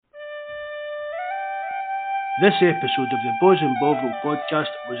This episode of the Bawz and Bovril podcast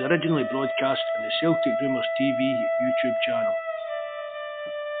was originally broadcast on the Celtic Rumours TV YouTube channel.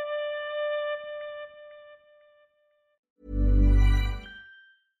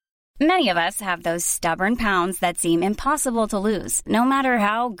 Many of us have those stubborn pounds that seem impossible to lose, no matter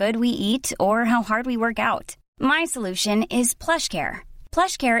how good we eat or how hard we work out. My solution is PlushCare.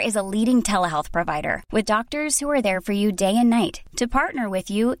 PlushCare is a leading telehealth provider with doctors who are there for you day and night to partner with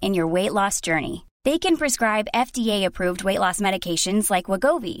you in your weight loss journey. They can prescribe FDA-approved weight loss medications like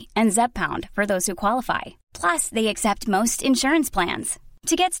Wegovy and Zepbound for those who qualify. Plus, they accept most insurance plans.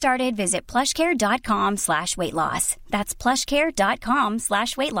 To get started, visit plushcare.com/weightloss. That's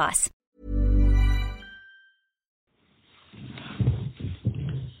plushcare.com/weightloss.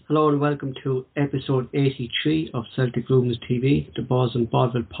 Hello and welcome to episode 83 of Celtic Rumours TV, the Bawz and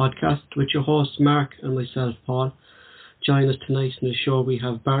Bovril podcast, with your hosts Mark and myself, Paul. Join us tonight in the show we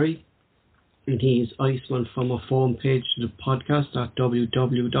have Barry, and he is Iceman from our forum page to the podcast at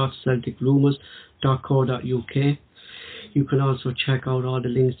www.celticrumours.co.uk. You can also check out all the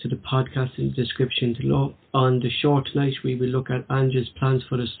links to the podcast in the description below. On the show tonight, we will look at Ange's plans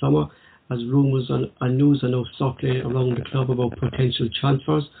for the summer, as rumours and news are now circulating around the club about potential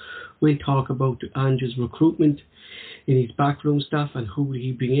transfers. We'll talk about Ange's recruitment in his backroom staff and who will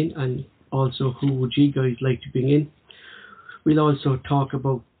he bring in, and also who would you guys like to bring in. We'll also talk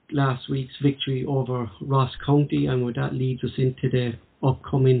about last week's victory over Ross County, and where that leads us into the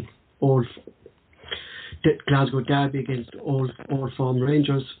upcoming Glasgow derby against Old Firm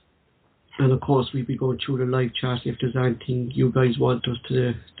Rangers. And of course we'll be going through the live chat. If there's anything you guys want us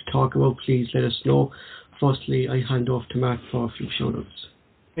to talk about, please let us know. Firstly, I hand off to Matt for a few shout-outs.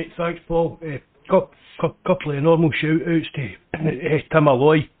 Hey, thanks Paul. Couple of normal shout-outs to Tim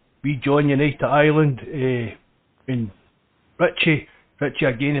Alloy, we John United Ireland, and Richie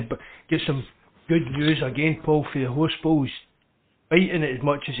again, but get some good news again, Paul, for the host Paul's fighting it as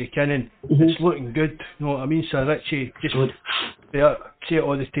much as he can, and it's looking good, you know what I mean? So Richie, just say it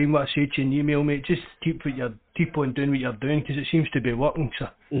all the time, what I say to you in email, mate, just keep on doing what you're doing, because it seems to be working, so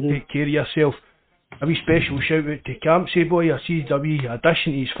take care of yourself. A wee special shout out to Campsey boy, I see a wee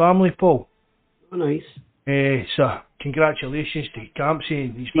addition to his family, Paul. Oh, nice. So congratulations to Campsey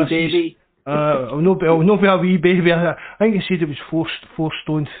and his missus. Baby. I'll not be a wee baby. I think he said it was 4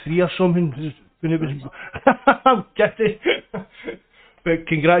 stone 3 or something when it was. I'm kidding. But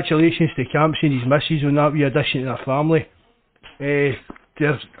congratulations to Campsey and his missus on that wee addition to their family. There's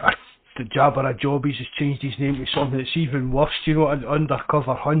the Jabber of Jobbies has changed his name to something that's even worse, you know, an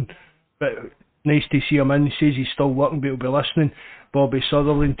undercover Hun. But nice to see him in. He says he's still working, but he'll be listening. Bobby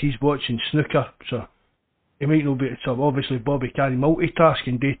Sutherland, he's watching snooker, so he might not be. So obviously Bobby can multitask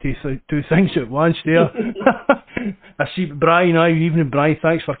and do two things at once there. I see Brian, evening Brian,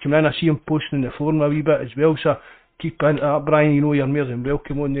 thanks for coming in. I see him posting the forum a wee bit as well, so keep into that, Brian. You know you're more than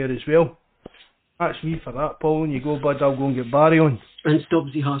welcome on there as well. That's me for that, Paul. When you go, bud, I'll go and get Barry on. And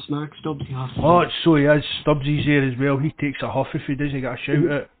Stubbsy Haas, Mark. Stubbsy Haas. Oh, so he is. Stubbsy's there as well. He takes a huff if he doesn't get a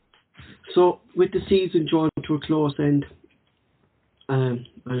shout out. So, with the season drawing to a close end, and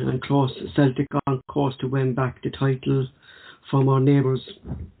close, Celtic on course to win back the title from our neighbours,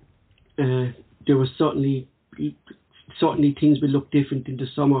 there was certainly things will look different in the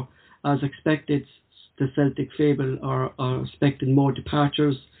summer. As expected, the Celtic fable are expecting more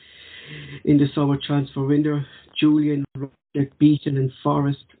departures in the summer transfer window. Julian, Beaton and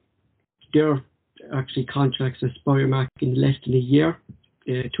Forrest, their actually contracts expire back in less than a year,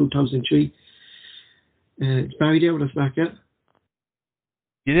 2003. Is Barry there with us, Mark, yeah?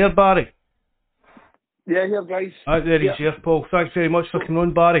 You there, Barry? Yeah, here, guys. There he's here, Paul. Thanks very much for coming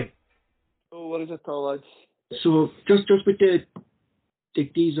on, Barry. Oh, what is it all, lads? So, just with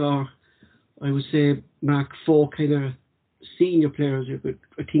these are, I would say, Mark, 4 kind of senior players. But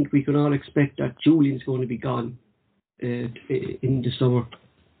I think we can all expect that Julian's going to be gone in the summer.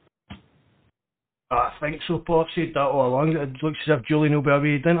 I think so, Paul. I've said that all along. It looks as if Julian will be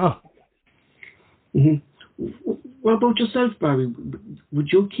away, doesn't it? What about yourself, Barry?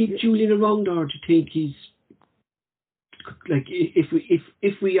 Would you keep Julian around, or do you think he's like,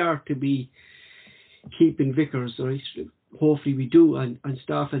 if we are to be keeping Vickers, right? Hopefully we do, and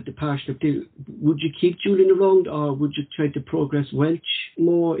staff at the passion of deal, would you keep Julian around, or would you try to progress Welch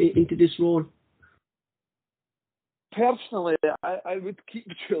more into this role? Personally, I would keep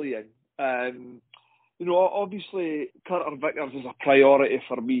Julian. You know, obviously Carter Vickers is a priority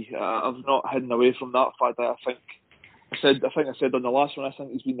for me. I've not hidden away from that fact. I think I said on the last one, I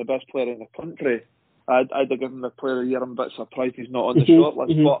think he's been the best player in the country. I'd have given him the Player of the Year. I'm a bit surprised he's not on the short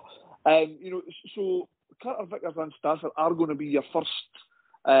list. But you know, so Carter Vickers and Stafford are going to be your first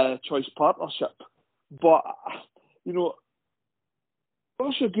choice partnership. but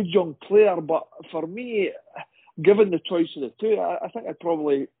also a good young player. But for me, given the choice of the two, I think I'd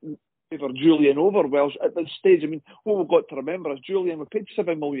probably favour Julian over Welsh at this stage. I mean, what we've got to remember is Julian, we paid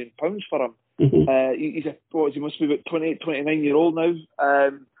 £7 million for him. He must be about 28, 29-year-old now.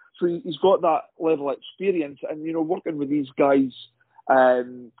 So he's got that level of experience, and working with these guys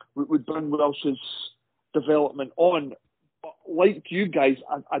would bring Welsh's development on. But like you guys,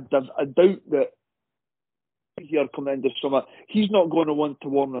 I doubt that here coming into summer, he's not going to want to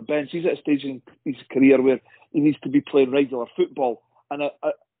warm the bench. He's at a stage in his career where he needs to be playing regular football, and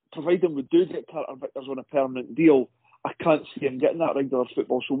providing we do get Carter Vickers on a permanent deal, I can't see him getting that regular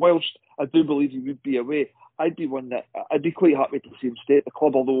football. So whilst I do believe he would be away, I'd be quite happy to see him stay at the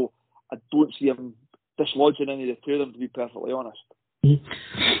club, although I don't see him dislodging any of the two of them, to be perfectly honest.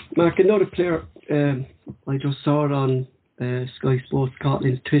 Mark, another player I just saw it on Sky Sports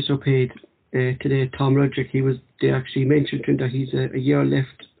Scotland's Twitter page today, Tom Roderick. They actually mentioned to him that he's a year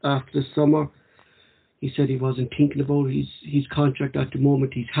left after the summer. He said he wasn't thinking about his contract at the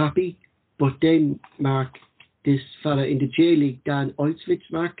moment. He's happy. But then, Mark, this fella in the J-League, Dan Eitzwitz,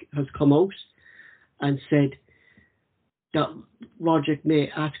 Mark, has come out and said that Roderick may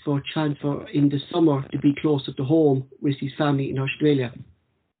ask for a transfer in the summer to be closer to home with his family in Australia.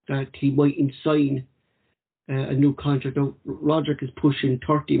 That he mightn't sign a new contract. Now, Roderick is pushing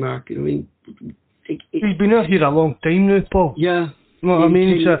 30, Mark. I mean, he's been out here a long time now, Paul. Yeah. Well, I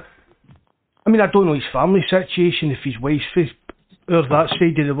mean, I don't know his family situation, if his wife's or that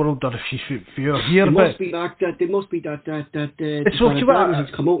side of the world, or if she's for here. There must be that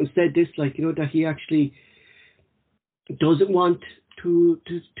has come out and said this, that he actually doesn't want to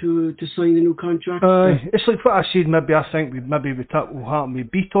sign a new contract. It's like what I said. I think that will happen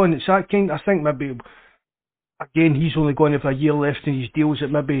with Beaton. It's that kind. I think maybe again he's only going to have a year left in his deals.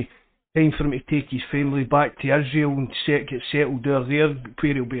 It may be time for him to take his family back to Israel and get settled there, where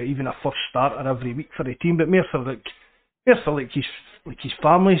he'll be even a first starter every week for the team. But more for his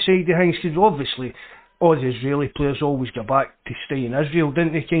family side of things, because obviously all the Israeli players always go back to stay in Israel,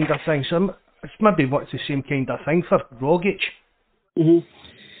 didn't they, kind of thing. So it's maybe what's the same kind of thing for Rogic.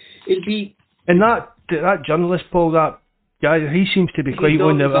 It'll be... And that journalist, Paul, that guy, he seems to be quite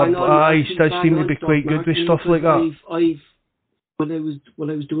one of he does seem to be quite good with stuff like that. When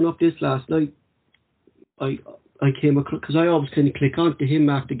I was doing up this last night, I came across, because I always kind of click on to him,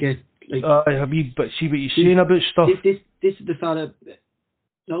 Mark, to get but see what he's saying about stuff. This is the fella,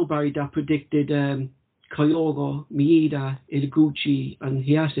 now Barry, that predicted Kyogo, Maeda, Ideguchi, and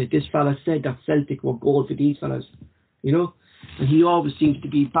Hiase. This fella said that Celtic were gold for these fellas, and he always seems to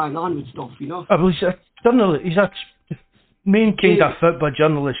be bang on with stuff, Well, he's a journalist. He's a main kind of football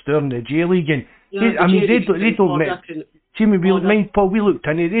journalist during the J-League, and they don't. See, Paul, we looked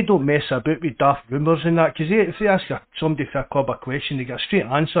in it, they don't mess about with daft rumours and that, because if they ask somebody for a club a question, they get a straight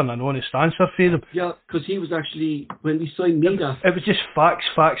answer and an honest answer for them. Yeah, because he was actually, when we signed Maeda... It was just facts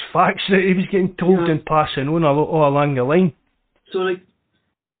that he was getting told and passing on all along the line. So,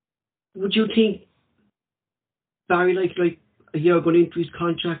 would you think, Barry, like a year going into his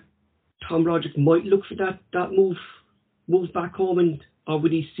contract, Tom Roderick might look for that move back home, or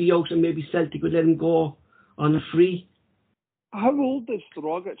would he see out and maybe Celtic would let him go on a free? How old is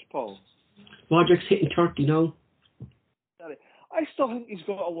Rogic, Paul? Roderick's hitting 30 now. I still think he's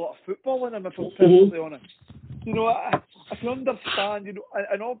got a lot of football in him, if I'm perfectly honest. I can understand,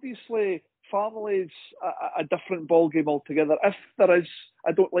 and obviously family's a different ballgame altogether. If there is,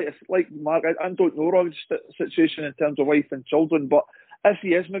 I don't like Mark, I don't know Rogic's situation in terms of wife and children, but if he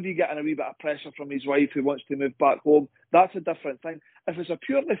is maybe getting a wee bit of pressure from his wife who wants to move back home, that's a different thing. If it's a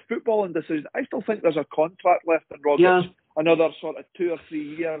purely footballing decision, I still think there's a contract left in Rogic, another sort of 2 or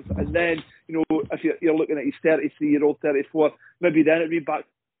 3 years, and then, if you're looking at his 33-year-old, 34, maybe then it'd be time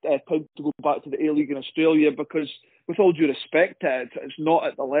to go back to the A-League in Australia, because with all due respect to it, it's not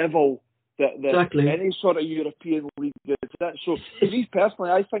at the level that any sort of European league is at. So for me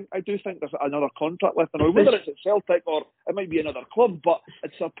personally, I do think there's another contract left. Now, whether it's at Celtic or it might be another club, but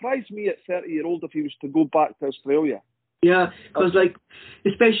it surprised me at 30-year-old if he was to go back to Australia. Yeah, because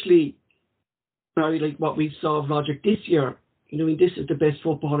especially Barry, what we saw of Roderick this year, this is the best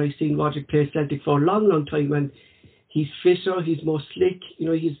football I've seen Roderick play Celtic for a long, long time, and he's fitter, he's more slick,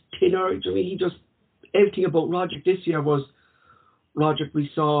 he's thinner. He just, everything about Roderick this year was Roderick we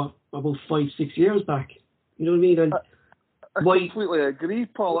saw about 5-6 years back. You know what I mean? And I completely agree,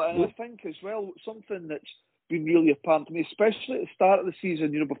 Paul. And I think as well, something that's been really apparent to me, especially at the start of the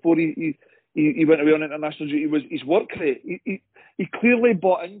season, before he went away on international duty, was his work rate. He clearly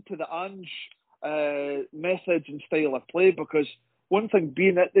bought into the Ange methods and style of play, because one thing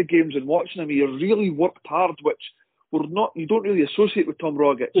being at the games and watching him, he really worked hard, which you don't really associate with Tom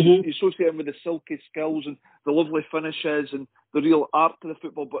Rogic. You associate him with the silky skills and the lovely finishes and the real art to the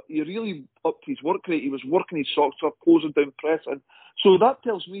football, but he really upped his work rate. He was working his socks off, closing down pressing. So that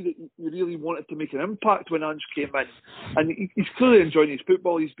tells me that he really wanted to make an impact when Ange came in. And he's clearly enjoying his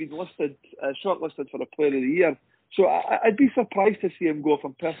football. He's been shortlisted for a Player of the Year. So I'd be surprised to see him go, if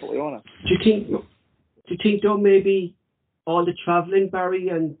I'm perfectly honest. Do you think though maybe all the travelling, Barry,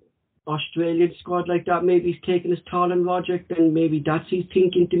 and Australian squad like that, maybe he's taking his toll on Rogic, and maybe that's he's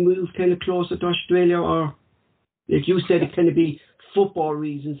thinking to move kind of closer to Australia, or like you said, it kind of be football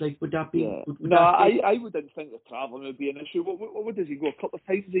reasons, like would that be? Yeah. I wouldn't think the travelling would be an issue. What does he go, a couple of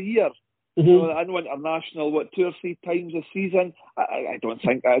times a year? Mm-hmm. I know international, 2 or 3 times a season. I don't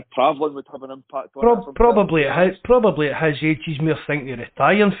think travelling would have an impact on it. Probably at his age, he's more thinking of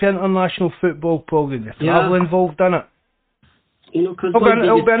retiring for international football, probably the travel involved in it. You know, because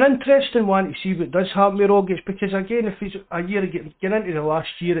it'll be an interesting one to see what does happen with Rogic, because again, if he's a year getting into the last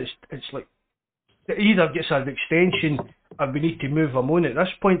year, it's like it either gets an extension or we need to move him on at this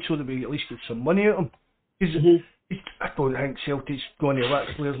point so that we at least get some money out of him. I don't think Celtic's going to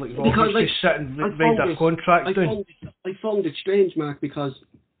let players like Rogic just sit and read their contract down. I found it strange, Mark, because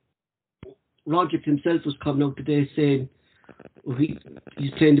Rogic himself was coming out today saying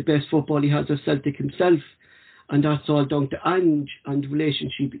he's playing the best football he has at Celtic himself. And that's all down to Ange and the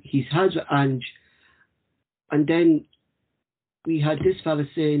relationship he has with Ange. And then we had this fella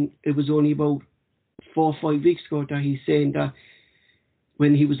saying it was only about 4 or 5 weeks ago that he's saying that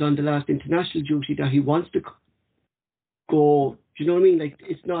when he was on the last international duty that he wants to go. Do you know what I mean? Like,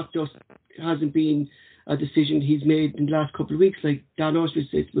 it's not just, it hasn't been a decision he's made in the last couple of weeks. Like Dan Ross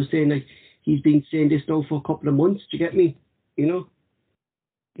was saying, like, he's been saying this now for a couple of months. Do you get me? You know,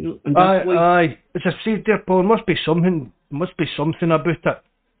 and that's aye. As I said there, Paul, must be something about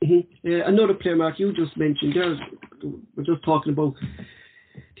it. Yeah, another player, Mark, you just mentioned there. We're just talking about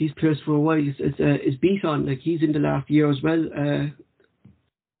these players for a while. Is Beaton? Like, he's in the last year as well.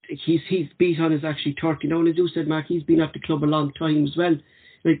 Beaton is actually 30 now, and as you said, Mark, he's been at the club a long time as well.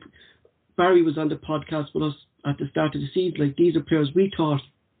 Like, Barry was on the podcast with us at the start of the season. Like, these are players we thought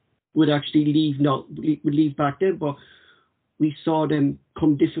would actually leave back then, but we saw them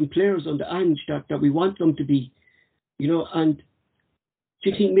come different players under Ange that we want them to be, you know. And do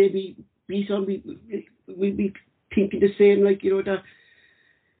you think maybe Beaton we be thinking the same, like, you know, that,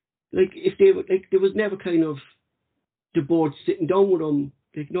 like, if they were, like, there was never kind of the board sitting down with them.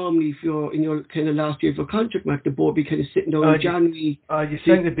 Like, normally if you're in your kind of last year of a contract, Mark, the board be kind of sitting down in January. You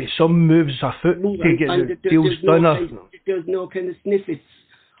think there'd be some moves afoot to get the deals done? There's no kind of snippets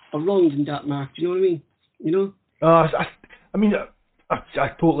around in that, Mark. Do you know what I mean? You know? I mean, I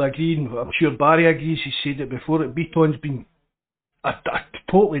totally agree, and I'm sure Barry agrees. He said it before, that Beaton's been a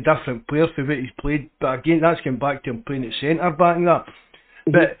totally different player for what he's played, but again, that's getting back to him playing at centre-back and that.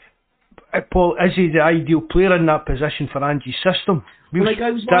 But, Paul, is he the ideal player in that position for Ange's system?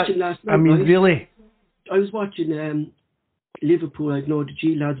 I was watching last night. I mean, really? I was watching Liverpool. I know the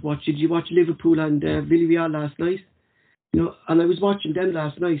G lads watched. Did you watch Liverpool and Villarreal last night? You know, and I was watching them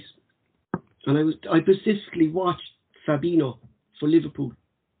last night, and I specifically watched Fabinho for Liverpool.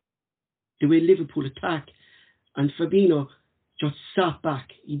 The way Liverpool attack, and Fabinho just sat back.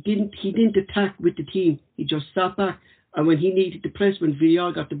 He didn't attack with the team. He just sat back, and when he needed to press, when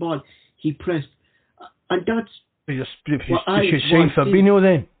Villarreal got the ball, he pressed. And that's you should sign Fabinho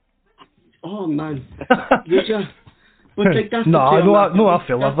then. Oh man, but like, that's I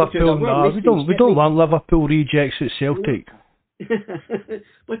feel Liverpool. No, we don't want Liverpool rejects at Celtic.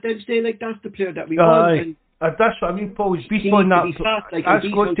 But I'm saying, like, that's the player that we want. That's what I mean, Paul. Beaton, that's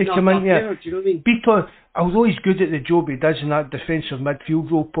got to come in here. Do you know what I mean? Beaton, although he's good at the job he does in that defensive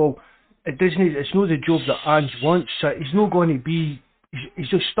midfield role, Paul, it's not the job that Ange wants. He's not going to be. He's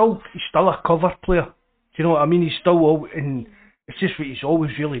still a cover player. Do you know what I mean? He's still it's just what he's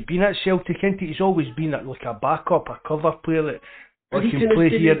always really been at Celtic, isn't he? He's always been like a backup, a cover player that can play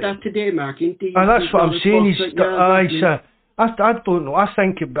here. That today, Mark, isn't he? That's what I'm saying. I don't know. I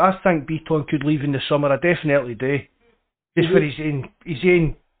think Beaton could leave in the summer. I definitely do. Just for his own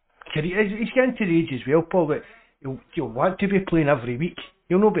career. He's getting to the age as well, Paul, that he'll want to be playing every week.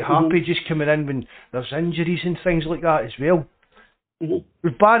 He'll not be happy just coming in when there's injuries and things like that as well.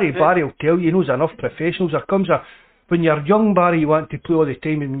 With Barry will tell you, he knows enough professionals. There comes when you're young, Barry, you want to play all the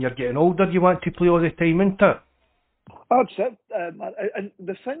time, and when you're getting older, you want to play all the time, isn't it? That's it. And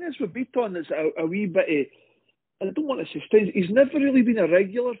the thing is with Beaton is a wee bit I don't want to say strange. He's never really been a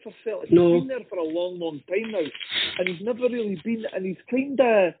regular for Celtic. No. He's been there for a long, long time now, and he's never really been. And he's kind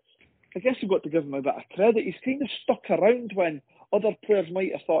of, I guess you've got to give him a bit of credit. He's kind of stuck around when other players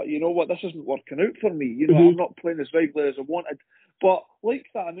might have thought, you know what, this isn't working out for me. You know, I'm not playing as regularly as I wanted. But like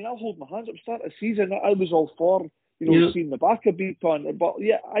that, I mean, I'll hold my hands up. Start of the season, I was all for, seeing the back of Beaton. But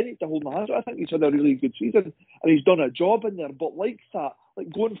yeah, I need to hold my hands up. I think he's had a really good season and he's done a job in there. But like that,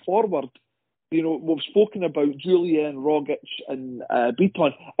 like going forward, we've spoken about Julian, Rogic and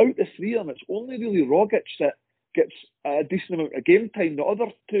Beaton. Out of the three of them, it's only really Rogic that gets a decent amount of game time. The other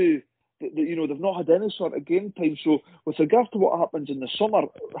two, they've not had any sort of game time. So with regard to what happens in the summer,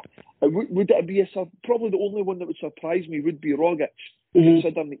 would it be probably the only one that would surprise me would be Rogic,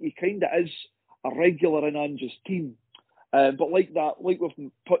 considering that he kind of is a regular in Ange's team. But like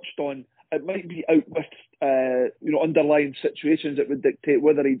we've touched on, it might be out with underlying situations that would dictate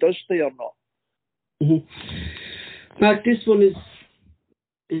whether he does stay or not. Mark, this one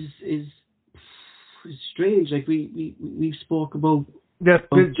is strange. Like we spoke about. Yeah,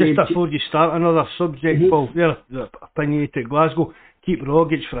 just before you start another subject, Paul, the opinionated Glasgow, keep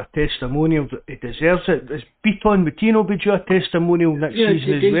Rogic for a testimonial. He deserves it. Is Beaton Moutinho be due a testimonial next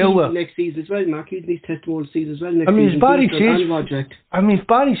season as well? Next season as well, Mark. He's needs testimonial season as well. As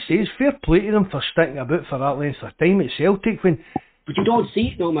Barry says, fair play to them for sticking about for that length of time at Celtic when. But you don't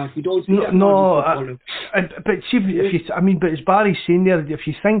see it now, Mark. You don't see it. But see, but as Barry's saying there, if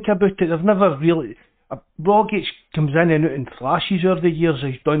you think about it, they've never really. Rogic comes in and out in flashes over the years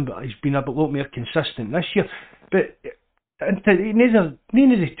he's done, but he's been a lot more consistent this year. But neither of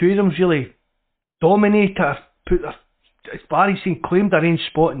the two of them's really dominated or as Barry saying, claimed their own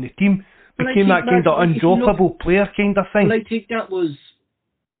spot in the team, became that kind of undroppable player kind of thing. Well, I think that was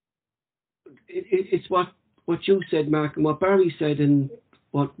it's what you said, Mark, and what Barry said, and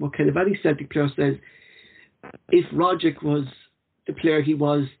what kind of any Celtic player says. If Rogic was the player he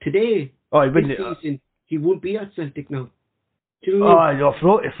was today, season, he wouldn't be at Celtic now. Do you know what I mean?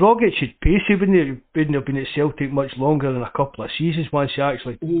 If Rogic had pace, he wouldn't have been at Celtic much longer than a couple of seasons once he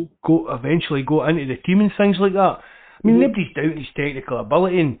actually eventually got into the team and things like that. I mean, nobody's doubting his technical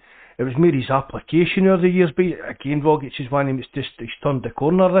ability, and it was more his application over the years. But again, Rogic is one of them that's he's turned the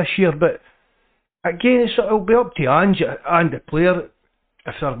corner this year. But again, it'll be up to Ange and the player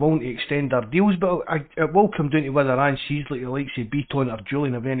if they're willing to extend their deals, but it will come down to whether Ange sees like the likes of Beaton or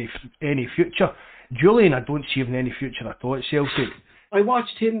Julian have any future. Julian, I don't see him in any future at all at Celtic. I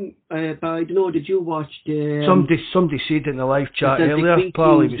watched him, but I don't know, did you watch the... Somebody said in the live chat earlier,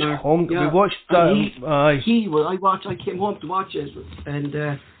 Paul, he was home. Yeah. We watched that. I came home to watch it, and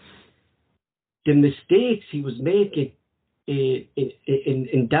the mistakes he was making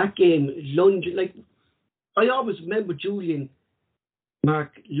in that game, lunging, like, I always remember Julian,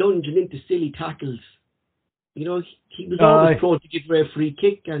 Mark, lunging into silly tackles. He was always prone to give away a free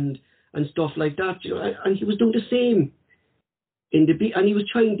kick and stuff like that. And he was doing the same in the and he was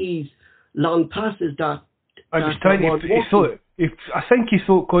trying these long passes that. I think he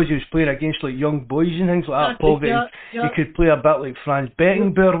thought because he was playing against like young boys and things like that, Paul, he could play a bit like Franz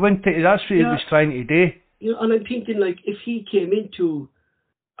Beckenbauer, wouldn't he? That's what he was trying to do. And I'm thinking, like, if he came into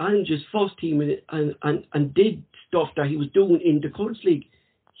Ange's first team and did stuff that he was doing in the Courts League,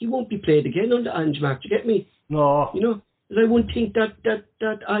 he won't be played again under Ange, Mark. Do you get me? No. I wouldn't think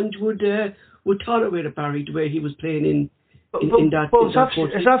that Ange would tolerate a Barry the way he was playing in that.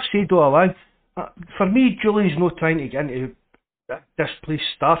 As I've said all along, for me, Julian's not trying to get into displace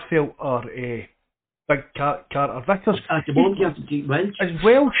Starfelt or Big Carter Vickers. At the moment, you have to do Welsh. As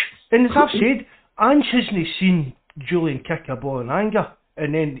Welsh, and as I've said, Ange hasn't seen Julian kick a ball in anger,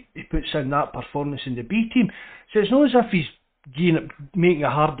 and then he puts in that performance in the B team. So it's not as if he's making a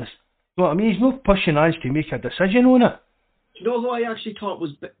hard decision. You know what I mean? He's not pushing Ange to make a decision on it. Do you know who I actually thought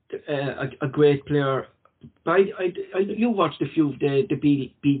was a great player? You watched a few of the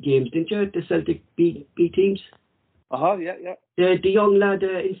B games, didn't you? The Celtic B teams. Yeah. The young lad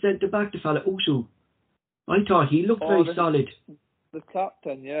in centre back, the fella Usu. I thought he looked very solid. The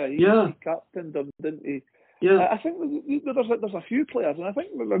captain, he captained them, didn't he? Yeah. I think there's a few players, and I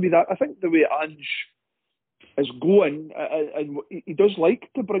think maybe that. I think the way Ange is going, and he does like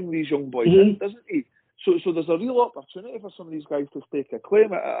to bring these young boys in, doesn't he? So there's a real opportunity for some of these guys to stake a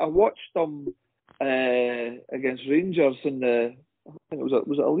claim. I watched them against Rangers in the. I think was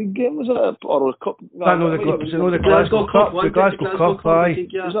it a league game? Was it or a cup? No, the Glasgow Cup. The Glasgow Cup. Aye.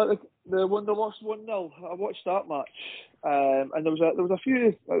 Was that the one they lost 1-0? I watched that match, and there was a few.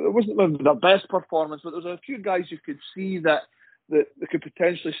 It wasn't maybe their best performance, but there was a few guys you could see that they could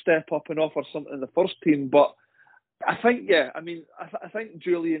potentially step up and offer something in the first team. But I think, I think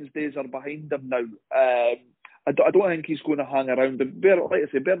Julian's days are behind him now. I don't think he's going to hang around. And bear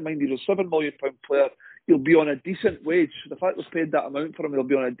in mind, he's a £7 million player. he'll be on a decent wage. The fact they've paid that amount for him, he'll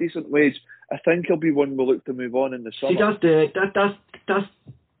be on a decent wage. I think he'll be one we'll look to move on in the summer. See,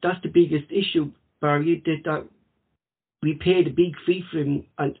 that's the biggest issue, Barry. That we paid a big fee for him,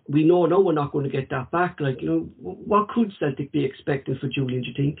 and we know now we're not going to get that back. Like, what could Celtic be expecting for Julian, do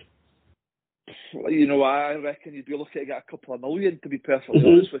you think? I reckon you'd be looking to get a couple of million, to be perfectly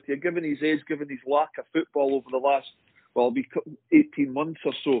honest with you. Given his age, given his lack of football over the last, 18 months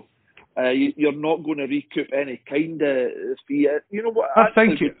or so, you're not going to recoup any kind of fee. You know what? I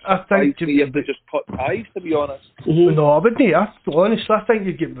think if they just cut ties, to be honest. No, I wouldn't. Honestly, I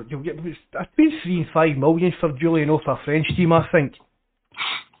think you'll get. I'd be 3 and 5 million for Julian off a French team. I think.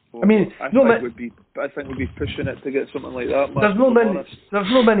 Well, I think we'd be pushing it to get something like that. There's no many.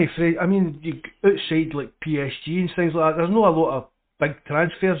 Outside like PSG and things like that, there's not a lot of big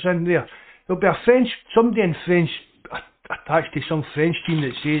transfers in there. There'll be somebody in French attached to some French team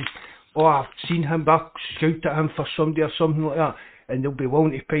that says, "Oh, I've seen him, I'll shout at him for somebody or something like that," and they'll be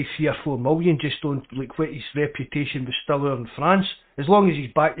willing to pay 3 or 4 million just on like what his reputation was still there in France. As long as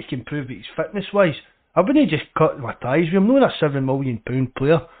he's back, they can prove that he's fitness wise. I wouldn't just cut my ties with him. Not a £7 million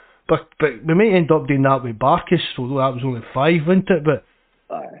player. But we might end up doing that with Barkas, although that was only 5, wasn't it? But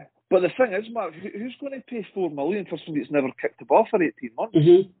the thing is, Mark, who's going to pay 4 million for somebody that's never kicked a ball for 18 months?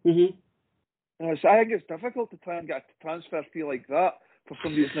 So I think it's difficult to try and get a transfer fee like that for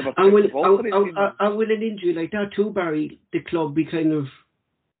somebody that's never kicked a ball for 18 months. And with an injury like that too, Barry, the club be kind of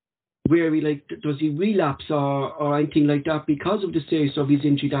wary, like, does he relapse or anything like that because of the seriousness of his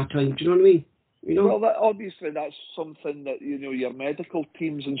injury that time? Do you know what I mean? Well, obviously that's something that your medical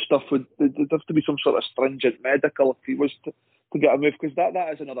teams and stuff would. There'd have to be some sort of stringent medical if he was to get a move, because that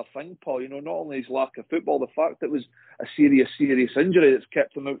is another thing, Paul. Not only his lack of football, the fact that it was a serious injury that's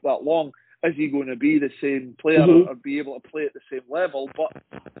kept him out that long. Is he going to be the same player or be able to play at the same level? But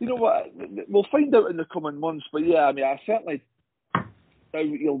you know what, we'll find out in the coming months. But yeah, I certainly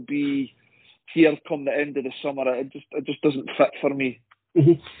doubt he'll be here come the end of the summer. It just doesn't fit for me.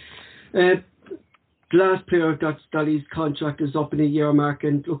 The last player that his contract is up in a year mark,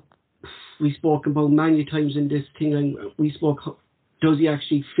 and look, we spoke about many times in this thing, and we spoke, does he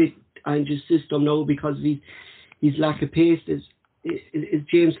actually fit Ange's system now because of his lack of pace? Is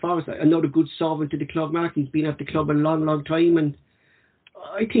James Forrest another good servant to the club, Mark? He's been at the club a long time, and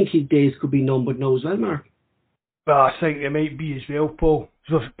I think his days could be numbered now as well, Mark. Well, I think they might be as well, Paul.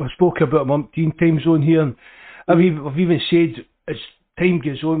 So I've spoken about him umpteen times on here, and I've even said as time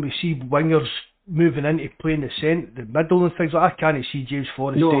goes on, we see wingers moving into playing the middle and things like that. I can't see James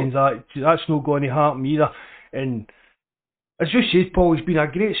Forrest saying that. That's not going to happen either. And as you said, Paul, he's been a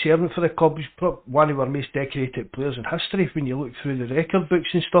great servant for the club. He's probably one of our most decorated players in history when you look through the record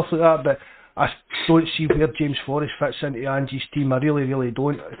books and stuff like that. But I don't see where James Forrest fits into Angie's team. I really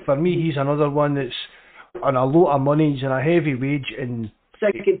don't. For me, he's another one that's on a lot of money. He's on a heavy wage, and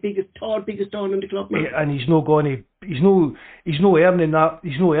second biggest tall in the club, man. And he's not earning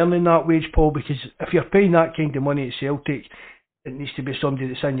that wage, Paul, because if you're paying that kind of money at Celtic, it needs to be somebody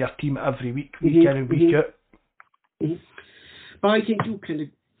that's in your team every week, week in and week out. But I think you kind of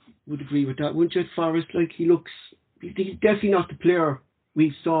would agree with that, wouldn't you, Forrest? Like, he's definitely not the player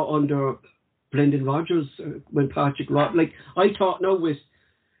we saw under Brendan Rodgers when Patrick Rock. Like, I thought now with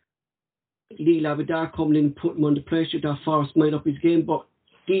Neil Abadar coming in, putting him under pressure, that Forrest might up his game, but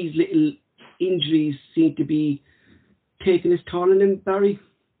these little injuries seem to be taking its toll on him, Barry.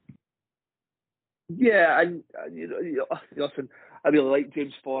 Yeah, and listen, I really like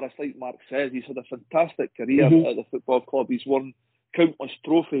James Forrest. Like Mark says, he's had a fantastic career at the football club. He's won countless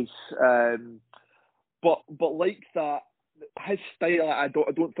trophies, but like that, his style I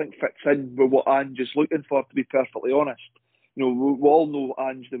don't think fits in with what Ange is looking for. To be perfectly honest, we all know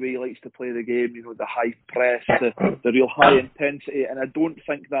Ange the way he likes to play the game. The high press, the real high intensity, and I don't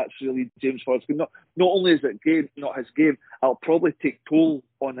think that's really James Forrest. Not only is it not his game, it'll probably take toll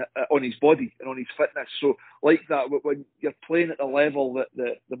on his body and on his fitness. So like that, when you're playing at the level that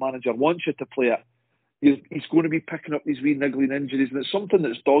the manager wants you to play at, he's going to be picking up these wee niggling injuries, and it's something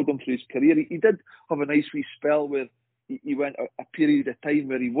that's dogged him through his career. He did have a nice wee spell where he went a period of time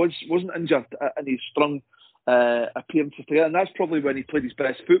where he wasn't injured and he strung appearances together, and that's probably when he played his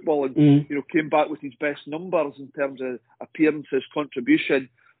best football and came back with his best numbers in terms of appearances, contribution.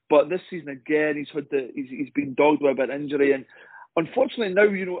 But this season again, he's been dogged with a bit of injury, and unfortunately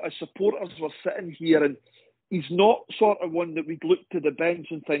now, as supporters, we're sitting here and he's not sort of one that we'd look to the bench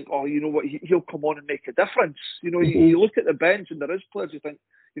and think, oh, you know what, he'll come on and make a difference. You look at the bench and there is players you think,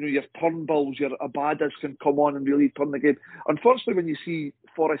 your Turnbulls, your Abadas can come on and really turn the game. Unfortunately, when you see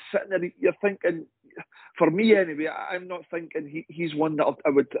Forrest sitting there, you're thinking, for me anyway, I'm not thinking he's one that I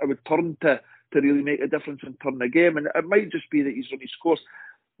would turn to to really make a difference and turn the game. And it might just be that he's run his course.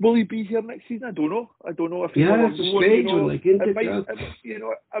 Will he be here next season? I don't know if he's it's a strange one, like, isn't it?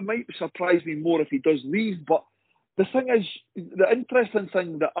 It might surprise me more if he does leave. But the thing is, the interesting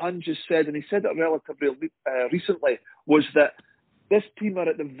thing that Ange just said, and he said it relatively recently, was that this team are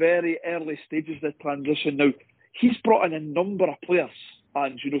at the very early stages of the transition. Now, he's brought in a number of players,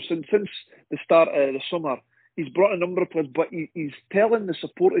 Ange, since the start of the summer. He's brought a number of players, but he's telling the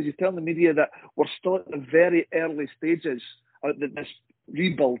supporters, he's telling the media that we're still at the very early stages of this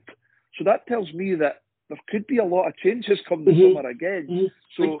rebuild. So that tells me that there could be a lot of changes come the summer again.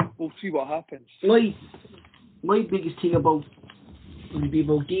 So we'll see what happens. My biggest thing about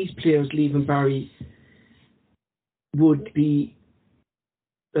these players leaving Barry would be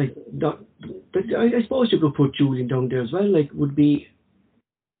like I suppose you could put Julian down there as well. Like would be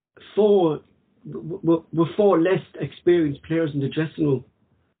four less experienced players in the dressing room.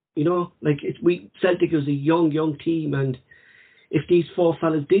 Like Celtic is a young team, and if these four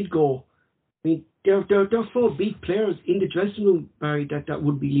fellas did go, I mean, there are four big players in the dressing room, Barry, that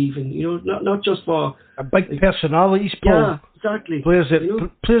would be leaving. Not just for a big personalities, Paul. Yeah, exactly. Players that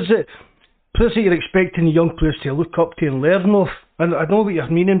you're expecting the young players to look up to and learn off. And I know what you're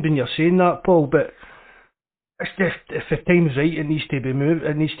meaning when you're saying that, Paul, but if the time's right, it needs to be moved.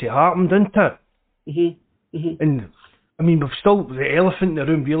 It needs to happen, doesn't it? And I mean, we've still the elephant in the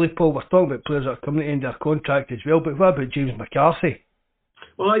room, really, Paul. We're talking about players that are coming to end their contract as well. But what about James McCarthy?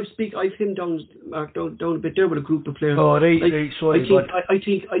 Well, I've him down a bit there with a group of players. Oh, right, sorry. I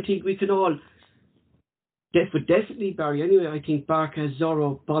think we can all definitely, Barry. Anyway, I think Barker,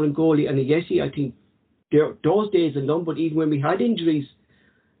 Zorro, Bolingoli, and Ayesi. I think those days are numbered. Even when we had injuries,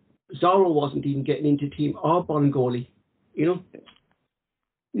 Zorro wasn't even getting into the team or Bolingoli.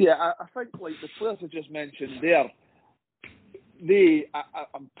 Yeah, I think like the players I just mentioned there,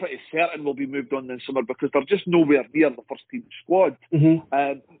 I'm pretty certain will be moved on this summer because they're just nowhere near the first team squad.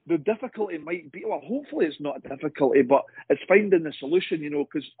 The difficulty might be, well, hopefully it's not a difficulty, but it's finding the solution,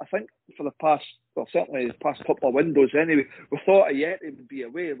 because I think for certainly the past couple of windows anyway, we thought Ayeti would be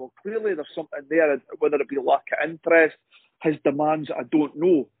away. Well, clearly there's something there, whether it be lack of interest, his demands, I don't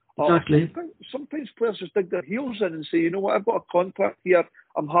know. Exactly. Sometimes players just dig their heels in and say, you know what, I've got a contract here,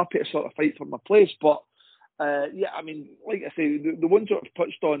 I'm happy to sort of fight for my place. But I mean, like I say, the ones that I've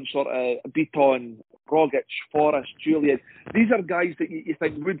touched on, sort of Beaton, Rogic, Forrest, Julian, these are guys that you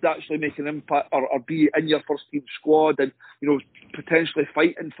think would actually make an impact or be in your first team squad and, potentially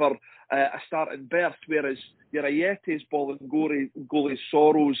fighting for a starting berth, whereas your Ayetis, Bolingoli,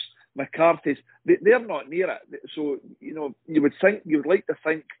 Soros, McCarthy's, they're not near it. So, you would like to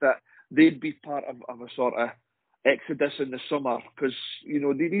think that they'd be part of a sort of exodus in the summer because,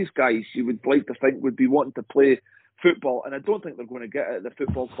 these guys you would like to think would be wanting to play football, and I don't think they're going to get it at the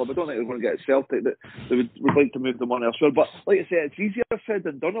football club. I don't think they're going to get it at Celtic. That they would like to move them on elsewhere. But like I said, it's easier said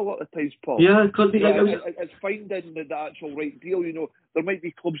than done a lot of times, Paul. Yeah, it could be it's finding the actual right deal. There might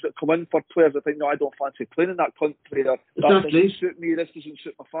be clubs that come in for players that think, no, I don't fancy playing in that country. Or, that doesn't suit me. This doesn't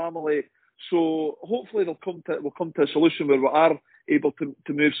suit my family. So hopefully we'll come to a solution where we are able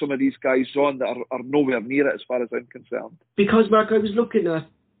to move some of these guys on that are nowhere near it as far as I'm concerned. Because, Mark, I was looking at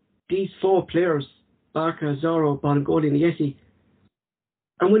these four players, Barker, Zorro, Bolingoli and Ayesi,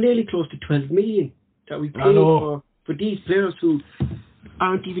 and we're nearly close to 12 million that we paid for these players who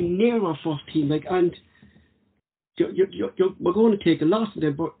aren't even near our first team. And we're going to take a loss in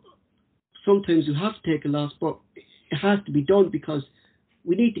them, but sometimes you have to take a loss, but it has to be done because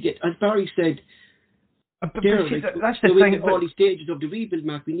we need to get, as Barry said, that's the thing. At all these stages of the rebuild,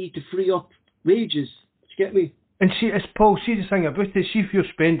 Mark, we need to free up wages. Do you get me? And as Paul, see the thing about it, see if you're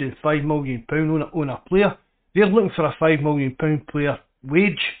spending £5 million on a player, they're looking for a £5 million player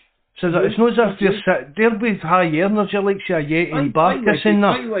wage. So that it's not as if they're with high earners, you're like say Ayeti and Barkas in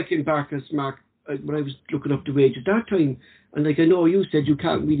that. I reckon Barkas, Mark, when I was looking up the wage at that time, and I know you said you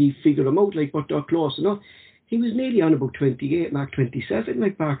can't really figure them out, but they're close enough. He was nearly on about 28, Mark, 27,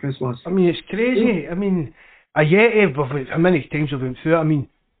 like Barkas was. I mean, it's crazy. I mean, Ayeti, how many times have we been through it? I mean,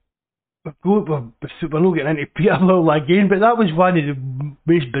 we're not getting into Peter Lowell again, but that was one of the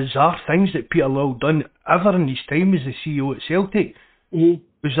most bizarre things that Peter Lowell done ever in his time as the CEO at Celtic.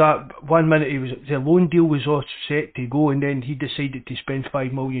 Was that 1 minute the loan deal was all set to go, and then he decided to spend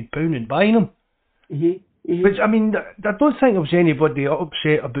 £5 million in buying him. Which, I mean, I don't think there was anybody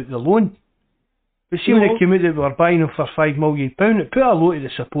upset about the loan. But see, when it came out that we were buying him for £5 million, it put a lot of the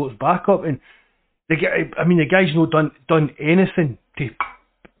supporters back up, and the guy's not done anything to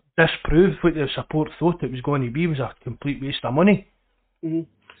disprove what the support thought it was going to be. It was a complete waste of money.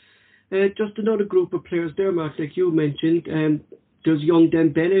 Just another group of players there, Mark, like you mentioned, There's young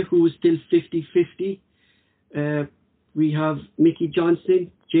Dembele, who is still 50-50. We have Mickey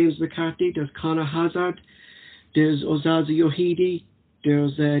Johnson, James McCarthy, there's Conor Hazard, there's Ozaza Yohidi,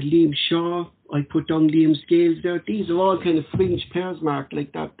 there's Liam Shaw. I put down Liam Scales there. These are all kind of fringe pairs, Mark,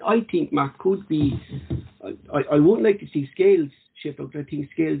 like that. I think Mark could be... I wouldn't like to see Scales ship out. I think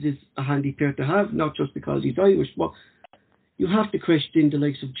Scales is a handy player to have, not just because he's Irish, but you have to question the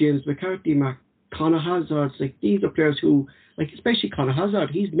likes of James McCarthy, Mark, Conor Hazard. Like, these are players who, like, especially Conor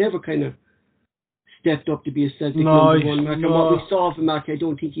Hazard, he's never kind of stepped up to be a Celtic number one, Mark. And what we saw from Mark, I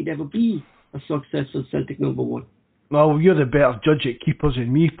don't think he'd ever be a successful Celtic number one. Well, you're the better judge at keepers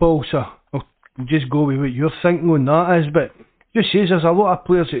than me, Paul, so I'll just go with what you're thinking on that is. But just says there's a lot of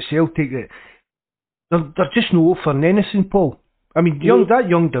players at Celtic that they're just no offering anything, Paul. I mean, that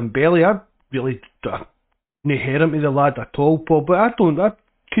young Dembele, I really don't hear him to the lad at all, Paul, but I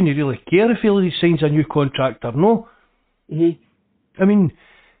couldn't really care if he signs a new contract or no. I mean,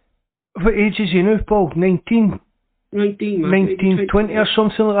 what age is he now, Paul? 19, 20 or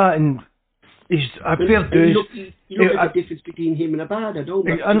something like that, and he's a fair dues. You look at the difference between him and a bad, I don't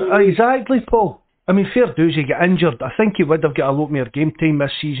know. Exactly, Paul. I mean, fair dues, he got injured. I think he would have got a lot more game time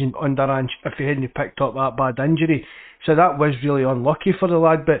this season under Ange if he hadn't picked up that bad injury. So that was really unlucky for the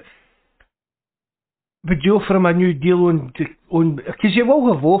lad. But would you offer him a new deal on? Because he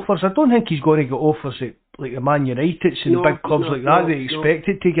will have offers. I don't think he's going to get offers at like the Man United and big clubs like that he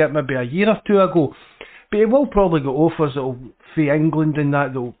expected to get maybe a year or two ago. But he will probably get offers that'll for England and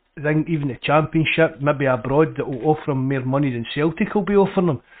that'll even the Championship, maybe abroad, that will offer him more money than Celtic will be offering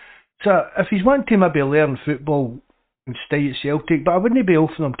him. So if he's wanting to maybe learn football and stay at Celtic, but I wouldn't be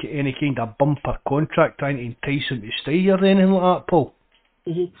offering him any kind of bumper contract trying to entice him to stay or anything like that, Paul.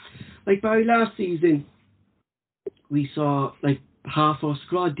 Like by last season, we saw like half our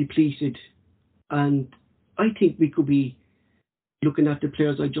squad depleted, and I think we could be looking at the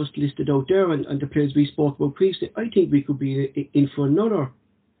players I just listed out there and the players we spoke about previously. I think we could be in for another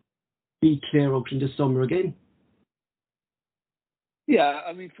big clear out in the summer again. Yeah,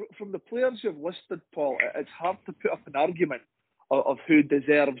 I mean, from the players you've listed, Paul, it's hard to put up an argument of who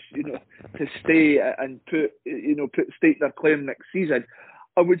deserves, to stay and stake their claim next season.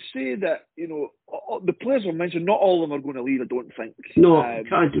 I would say that, the players I mentioned, not all of them are going to leave, I don't think. No,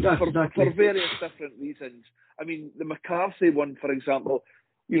 can't do that. For various different reasons. I mean, the McCarthy one, for example,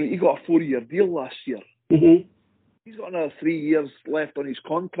 he got a 4-year deal last year. He's got another 3 years left on his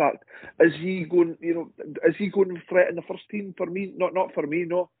contract. Is he going to threaten the first team for me? Not for me,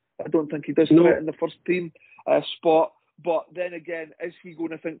 no. I don't think he does threaten the first team spot. But then again, is he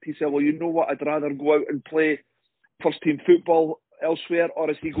going to think to himself, well, you know what, I'd rather go out and play first team football elsewhere, or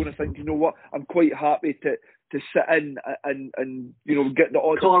is he going to think, you know what, I'm quite happy to sit in and get the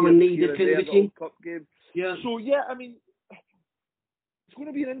odd Cup game. Yeah. So yeah, I mean, it's going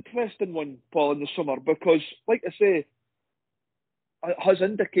to be an interesting one, Paul, in the summer, because, like I say, has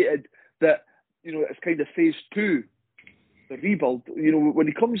indicated that, it's kind of phase 2, the rebuild. When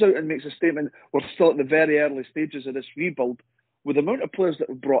he comes out and makes a statement, we're still at the very early stages of this rebuild, with the amount of players that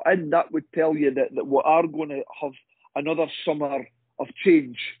we've brought in, that would tell you that we are going to have another summer of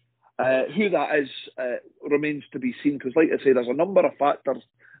change. Who that is remains to be seen, because, like I say, there's a number of factors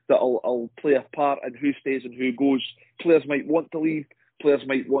that will play a part in who stays and who goes. Players might want to leave. Players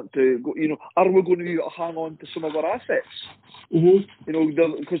might want to go, are we going to hang on to some of our assets? Because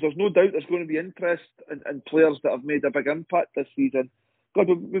there's no doubt there's going to be interest in players that have made a big impact this season. God,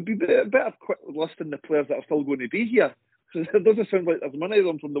 we'd be better listing the players that are still going to be here. Because it doesn't sound like there's many of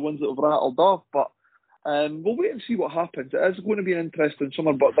them from the ones that have rattled off, but we'll wait and see what happens. It is going to be an interesting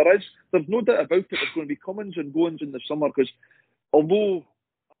summer, but there's no doubt about it. There's going to be comings and goings in the summer, because although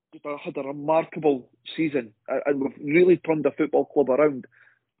I had a remarkable season and we've really turned the football club around,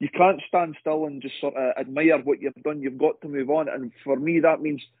 you can't stand still and just sort of admire what you've done. You've got to move on, and for me that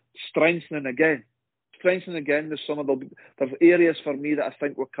means strengthening again this summer. There's areas for me that I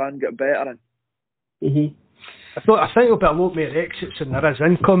think we can get better in. I think there'll be a lot more exits than there is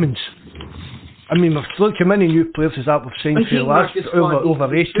incomings. I mean, look how many new players is that we've signed for the last over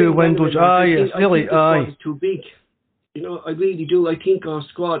 2 windows. It's really It's too big. I really do. I think our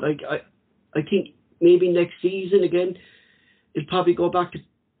squad, I think maybe next season again, it'll probably go back to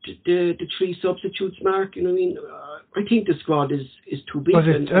the 3 substitutes, Mark. I mean, I think the squad is too big.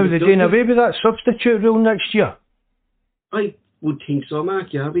 Are they doing away with that substitute rule next year? I would think so,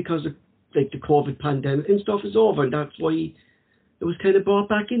 Mark, yeah, because the COVID pandemic and stuff is over, and that's why it was kind of brought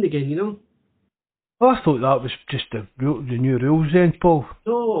back in again, Well, I thought that was just the new rules then, Paul.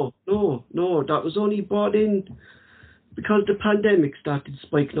 No, that was only brought in because the pandemic started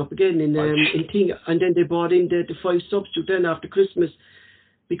spiking up again in thing, and then they brought in the 5 substitute then after Christmas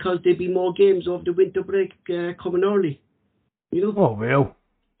because there'd be more games over the winter break coming early. You know? Oh well,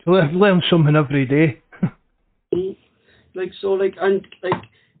 so I've learned something every day.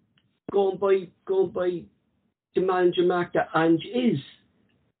 Going by the manager mark that Ange is,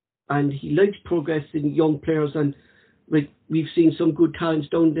 and he likes progressing young players, and like we've seen some good talents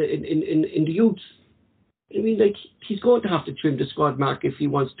down in the youths. I mean, like he's going to have to trim the squad, Mark, if he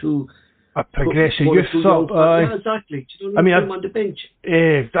wants to. A progressive youth up. Yeah, exactly. Do you know, I mean, him on the bench.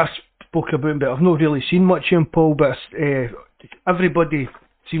 That's spoke about, but I've not really seen much in Paul. But everybody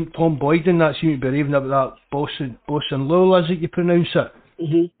seemed Tom Boyd and that seemed to be raving about that Boss and Lowell, as you pronounce it.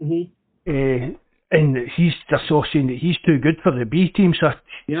 And he's also saying that he's too good for the B team, so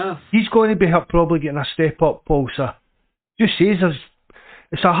yeah, he's going to be probably getting a step up, Paul. So just says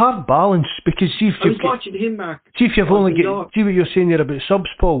it's a hard balance because see if you've watching him, Mark. See if you've only see what you're saying there about subs,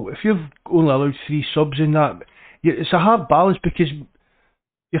 Paul. If you've only allowed 3 subs in that, it's a hard balance because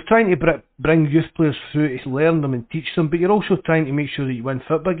you're trying to bring youth players through to learn them and teach them, but you're also trying to make sure that you win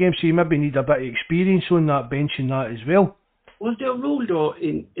football games. So you maybe need a bit of experience on that bench and that as well. Was there a rule though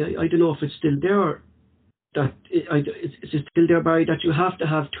I don't know if it's still there, that is it still there, Barry, that you have to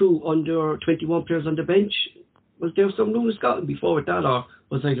have 2 under 21 players on the bench? Was there some rule in Scotland before with that, or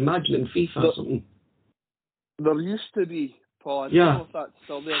was I imagining FIFA or something? There used to be, Paul. I don't know if that's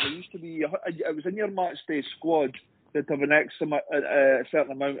still there. There used to be. It was in your match day squad that have an X a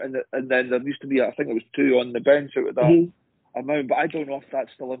certain amount, and then there used to be, I think it was 2 on the bench out of that amount. But I don't know if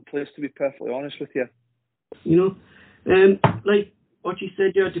that's still in place, to be perfectly honest with you. You know. Like what you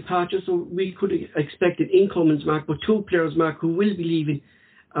said there, departure, so we could have expected incomings, Mark, but 2 players, Mark, who will be leaving,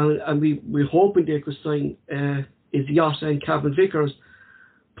 and we're hoping they could sign, is Jota and Cavan Vickers.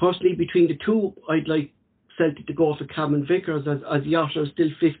 Personally, between the 2, I'd like Celtic to go for Cavan Vickers, as Jota is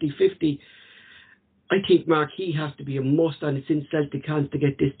still 50-50. I think, Mark, he has to be a must, and it's in Celtic hands to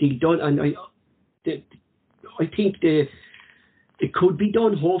get this deal done, and I think it could be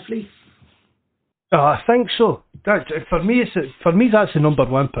done, hopefully. I think so. For me, that's the number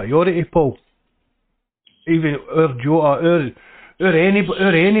 1 priority, Paul. Even our Jota,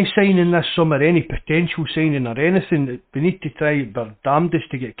 any signing this summer, any potential signing or anything, we need to try our damnedest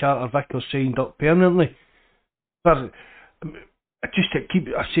to get Carter Vickers signed up permanently. But I said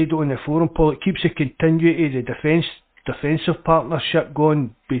it on the forum, Paul, it keeps the continuity of the defensive partnership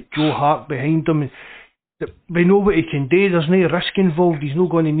going with Joe Hart behind him. We know what he can do. There's no risk involved. He's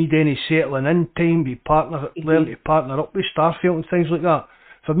not going to need any settling in time. Learn to partner up with Starfield and things like that.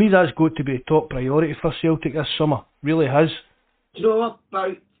 For me, that's got to be a top priority for Celtic this summer. Really has. Do you know what,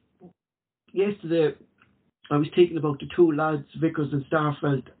 Barry? Yesterday, I was thinking about the 2 lads, Vickers and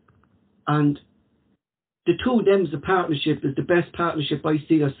Starfield, and the 2 of them as a partnership is the best partnership I've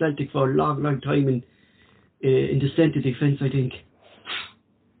seen at Celtic for a long, long time in the centre defence, I think.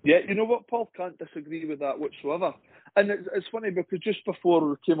 Yeah, you know what, Paul, can't disagree with that whatsoever. And it's funny because just before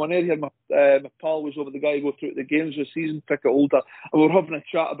we came on air here, my pal was over, the guy who go through the games with season ticket holder, and we were having a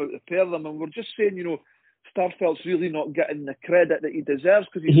chat about the pair of them, and we're just saying, you know, Starfelt's really not getting the credit that he deserves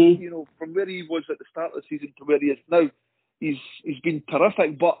because he's, you know, from where he was at the start of the season to where he is now, he's been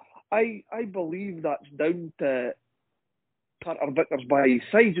terrific. But I believe that's down to Carter Vickers by his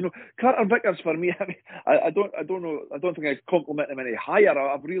side. You know, Carter Vickers for me, I mean, I don't know, I don't think I'd compliment him any higher.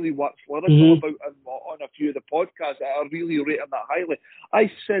 I've really waxed lyrical about him on a few of the podcasts. I really rate him that highly.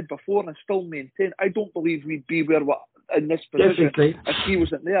 I said before, and I still maintain, I don't believe we'd be where we're in this position if he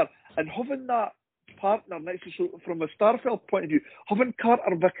wasn't there. And having that partner next to, so from a Starfelt point of view, having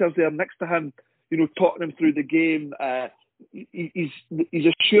Carter Vickers there next to him, you know, talking him through the game, his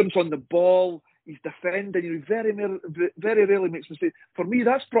assurance on the ball, he's defending, you know, very rarely makes mistakes. For me,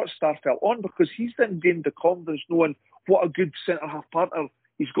 that's brought Starfelt on because he's then gained the confidence knowing what a good centre-half partner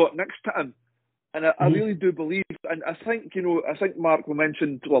he's got next to him. And I really do believe, and I think, you know, Mark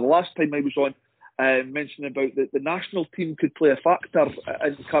mentioned, well, the last time I was on, mentioning about the national team could play a factor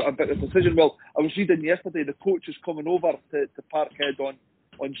in Carter Vickers' decision. Well, I was reading yesterday, the coach is coming over to Parkhead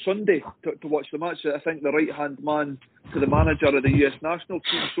on Sunday to watch the match. I think the right-hand man to the manager of the US national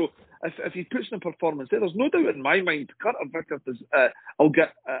team. So if he puts in a performance there's no doubt in my mind Carter Vickers will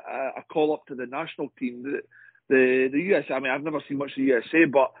get a call up to the national team. The US, I mean, I've never seen much of the USA,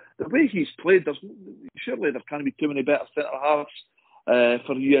 but the way he's played, surely there can't be too many better centre-halves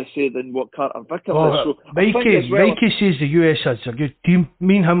for the USA than what Carter Vickers is. So Mikey says the US is a good team.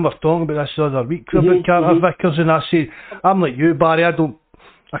 Me and him were talking about this the other week about Carter Vickers, and I said, I'm like you, Barry, I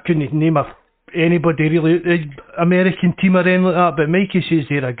couldn't name anybody really, American team or anything like that, but Mikey says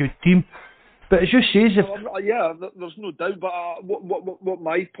they're a good team. But it just says if... There's no doubt. But what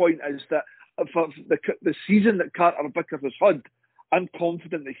my point is that for the season that Carter Vickers has had, I'm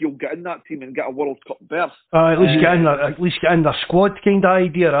confident that he'll get in that team and get a World Cup berth. At least get in their squad kind of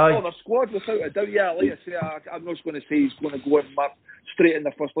idea, aye. Oh, their squad, without a doubt, yeah. Like I say, I'm not going to say he's going to go and mark straight in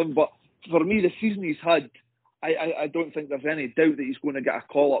the first 11, but for me, the season he's had, I don't think there's any doubt that he's going to get a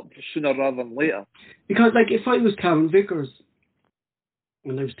call up sooner rather than later. Because, like, if I was Cameron Vickers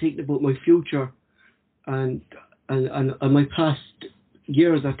and I was thinking about my future and my past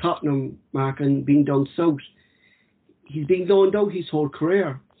years at Tottenham, Mark, and being down south, he's been loaned out his whole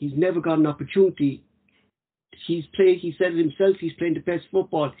career. He's never got an opportunity. He said it himself, he's playing the best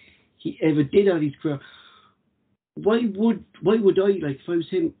football he ever did out of his career. Why would I, like, if I was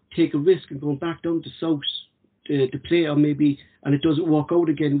him, take a risk and going back down to south to play, or maybe, and it doesn't work out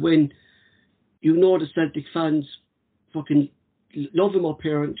again, when you know the Celtic fans fucking love him up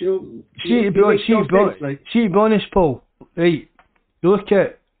here, and, you know... See, be honest, Paul, right, you look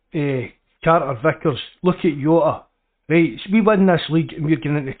at Carter Vickers, look at Jota, right, we win this league and we're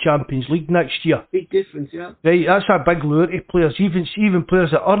getting into the Champions League next year. Big difference, yeah. Right, that's a big lure to players, even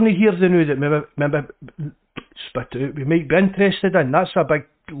players that aren't here they know that maybe spit it out, we might be interested in. That's a big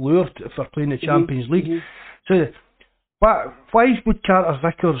lure for playing the Champions League. So, why would Carter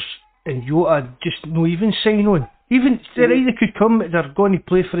Vickers and Jota just not even sign on? Even they could come, they're going to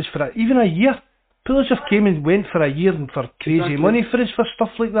play for us for even a year. Players have came and went for a year and for crazy money for us for stuff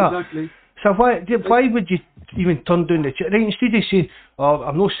like that. Exactly. So why would you even turn down the right? Instead of saying, "Oh,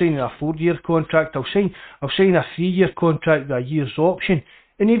 I'm not signing a 4-year contract. I'll sign a 3-year contract with a year's option."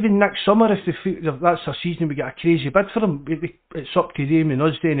 And even next summer, if they feel that's a season we get a crazy bid for them, it's up to them and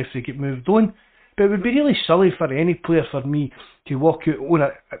us then if they get moved on. But it would be really silly for any player for me to walk out on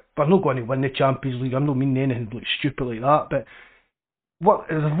it. We're not going to win the Champions League. I'm not meaning anything like stupid like that. But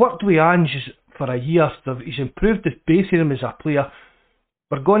they've worked with Ange for a year. He's improved the both of them as a player.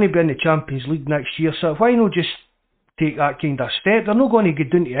 We're going to be in the Champions League next year. So why not just take that kind of step? They're not going to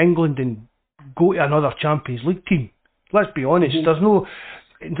get down to England and go to another Champions League team. Let's be honest. There's no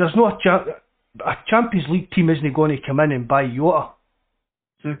a Champions League team isn't going to come in and buy Jota.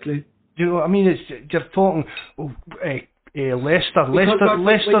 Exactly. Do you know what I mean? You're talking Leicester.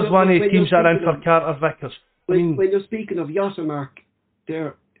 Leicester's one of the teams that are in for Carter Vickers. When you're speaking of Jota, Mark,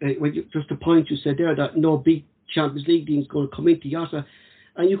 there, just a point you said there that no big Champions League team is going to come into Jota,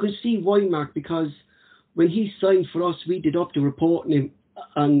 and you can see why, Mark, because when he signed for us, we did up the report on him,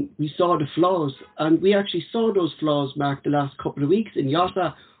 and we saw the flaws, and we actually saw those flaws, Mark, the last couple of weeks in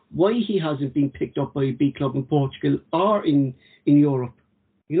Jota. Why he hasn't been picked up by a big club in Portugal or in Europe,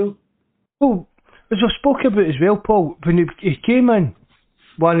 you know? Well, as I spoke about as well, Paul, when he came in,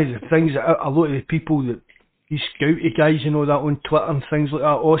 one of the things that a lot of the people that these scouty guys and all that on Twitter and things like that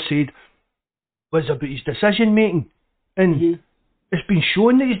all said was about his decision making. And it's been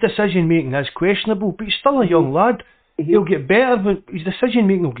shown that his decision making is questionable, but he's still a young lad. He'll get better, but his decision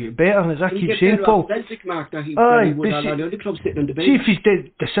making will get better, and as I keep saying, Paul. See if his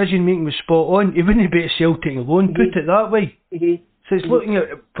decision making was spot on, he wouldn't be at Celtic alone, put it that way. So it's looking at,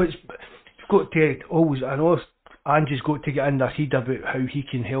 but it's got to always, I know Angie's got to get in their head about how he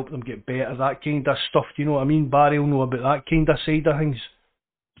can help them get better, that kind of stuff, do you know what I mean? Barry will know about that kind of side of things.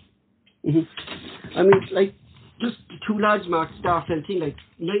 I mean, like, just the two lads, Mark, Starfelt team, like,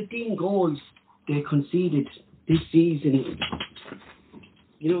 19 goals they conceded this season.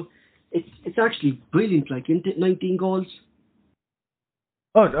 You know, it's actually brilliant, like, isn't it, 19 goals?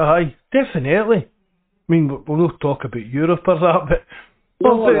 Oh, aye, definitely. I mean, we'll not talk about Europe or that, but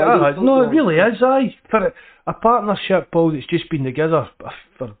no, it really is, aye. For a partnership, Paul, that's just been together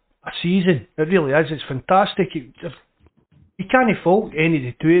for a season, it really is. It's fantastic. You can't fault any of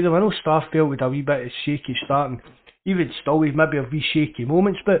the two of them. I know Starfelt with a wee bit of shaky starting, even still with maybe a wee shaky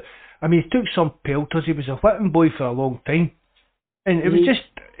moments, but I mean, he took some pelters. He was a whipping boy for a long time, and it was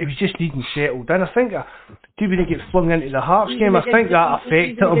just needing settled in. I think when he get flung into the Hearts game, I think that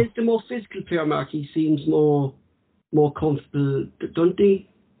affected him. He's the more physical player, Mark. He seems more comfortable, don't he?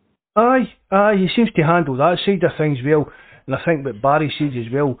 Aye, he seems to handle that side of things well, and I think what Barry says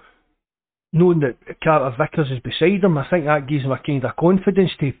as well, knowing that Carter Vickers is beside him, I think that gives him a kind of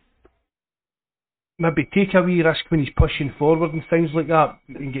confidence to maybe take a wee risk when he's pushing forward and things like that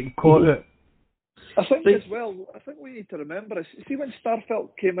and getting caught out. I think as well, I think we need to remember is, see when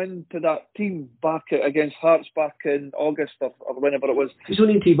Starfelt came into that team back against Hearts back in August or whenever it was. He's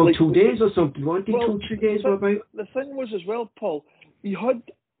only in about 2 days or something, weren't he? 2-3 days or about? The thing was as well, Paul, he had,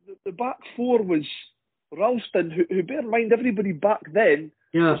 the back four was Ralston, who bear in mind, everybody back then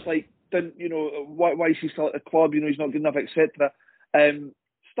was like, didn't, you know, why is he still at the club, you know, he's not good enough, etc.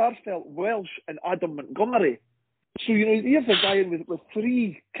 Starfelt, Welsh, and Adam Montgomery. So, you have the guy in with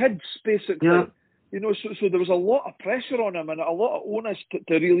 3 kids, basically. Yeah. So there was a lot of pressure on him and a lot of onus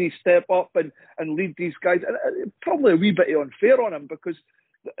to really step up and lead these guys. And probably a wee bit unfair on him, because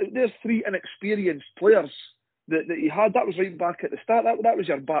there's 3 inexperienced players that he had. That was right back at the start. That was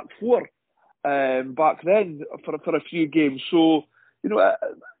your back 4 back then for a few games. So, he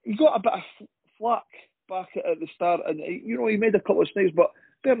got a bit of flack back at the start, and he made a couple of snags, but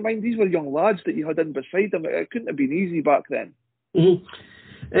bear in mind, these were young lads that you had in beside him. It couldn't have been easy back then.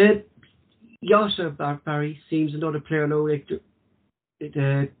 Mm-hmm. Yasser Barry seems another player now.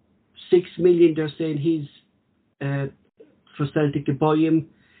 6 million, they're saying he's for Celtic to buy him.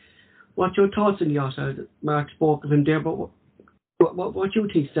 What's your thoughts on Yasser? Mark spoke of him there, but what do you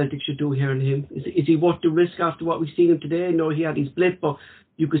think Celtic should do here on him? Is he worth the risk after what we've seen him today? No, he had his blip, but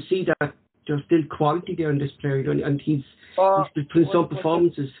you could see that there's still quality there in this player, and he's putting some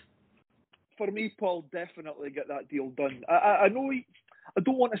performances. For me, Paul, definitely get that deal done. I know I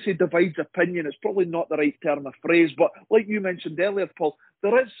don't want to say divides opinion, it's probably not the right term of phrase, but like you mentioned earlier, Paul,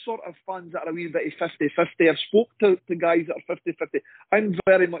 there is sort of fans that are a wee bit 50-50. I've spoke to guys that are 50-50. I'm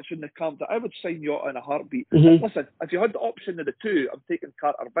very much in the camp that I would sign you in a heartbeat. Mm-hmm. Listen, if you had the option of the 2, I'm taking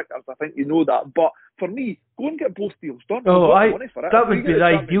Carter Vickers. I think you know that. But for me, go and get both deals done. That would be the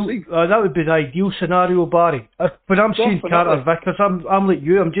ideal. That would be the ideal scenario, Barry. When I'm saying Carter Vickers, I'm like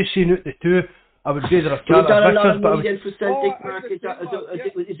you. I'm just saying out the 2. I would rather have Carter Vickers, but for Celtic, Mark, is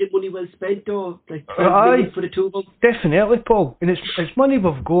it money well spent though? Like 12 million for the 2 of them? Definitely, Paul. And it's money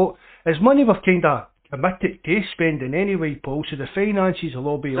we've got. It's money we've kind of committed to spending anyway, Paul. So the finances will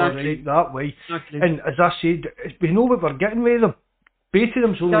all be alright that way. Exactly. And as I said, we know what we're getting with them. Both of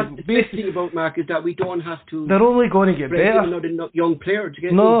them's only. The best thing about Mark is that we don't have to. They're only going to get better. Another young player to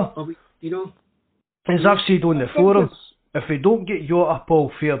get. No. As I've said on the forum, if we don't get Jota,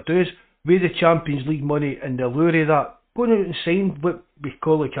 Paul, fair dues, with the Champions League money and the allure of that, going out and sign what we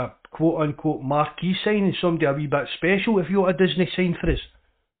call like a quote-unquote marquee signing, somebody a wee bit special, if Jota Disney signed for us.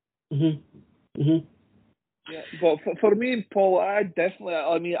 Yeah, but for me, Paul, I definitely,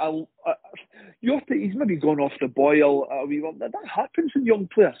 Jota, he's maybe gone off the boil. That happens in young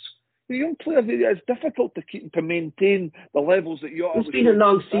players. The young players, it's difficult to maintain the levels that Jota was. It's been a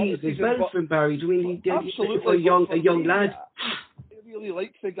long season as well for Barry. Absolutely. For a young lad. I really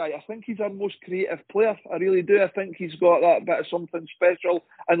like the guy. I think he's our most creative player. I really do. I think he's got that bit of something special.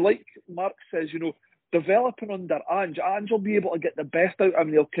 And like Mark says, developing under Ange will be able to get the best out of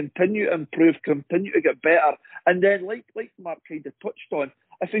him. He'll continue to improve, continue to get better. And then, like Mark kind of touched on,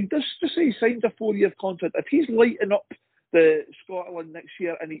 I think just say he signs a 4-year contract, if he's lighting up the Scotland next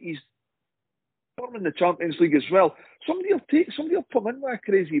year and he's forming the Champions League as well, somebody will come in with a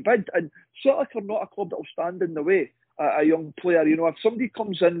crazy bid. And Celtic are not a club that will stand in the way. A young player, if somebody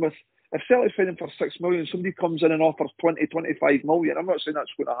comes in if Celtic sign him for 6 million, somebody comes in and offers 20-25 million, I'm not saying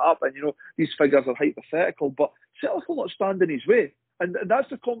that's going to happen, these figures are hypothetical, but Celtic will not stand in his way. And that's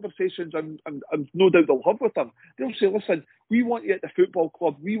the conversations I'm no doubt they'll have with him. They'll say, listen, we want you at the football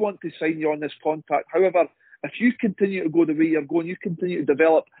club, we want to sign you on this contract. However, if you continue to go the way you're going, you continue to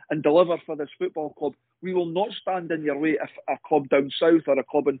develop and deliver for this football club, we will not stand in your way if a club down south or a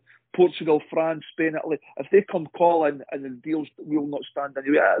club in Portugal, France, Spain, Italy, if they come calling and the deals, we will not stand in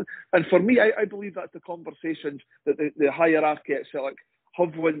your way. And for me, I believe that's the conversations that the hierarchy at Celtic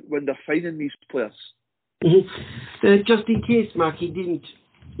have when they're signing these players. Mm-hmm. Just in case, Mark, he didn't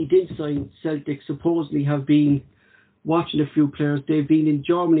sign, Celtic supposedly have been watching a few players. They've been in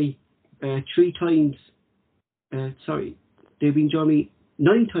Germany 3 times. They've been in Germany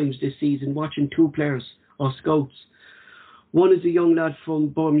 9 times this season watching 2 players or scouts. One is a young lad from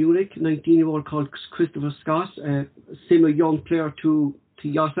Bayern Munich, 19-year-old called Christopher Scott, similar young player to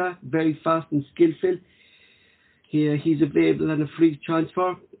Jota, very fast and skillful. He's available on a free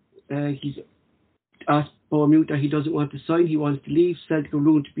transfer. He's asked Bayern Munich that he doesn't want to sign, he wants to leave. Celtic are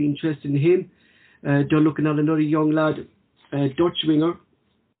rumored to be interested in him. They're looking at another young lad, Dutch winger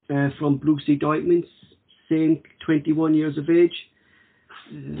from Borussia Dortmund, same 21 years of age.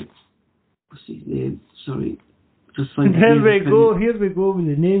 What's his name? Sorry. Here we go with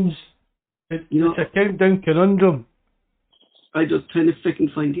the names. It's a countdown conundrum. I just trying to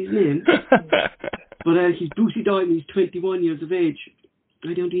freaking find his name. But he's Borussia Dortmund, he's 21 years of age.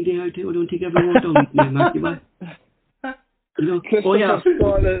 I don't think everyone done with me, Matthew. Oh yeah.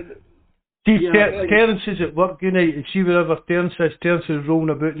 See, Terence is at work tonight, and see wherever Terence is rolling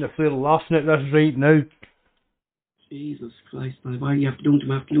about in the floor laughing at this right now. Jesus Christ, man, why do you have to do to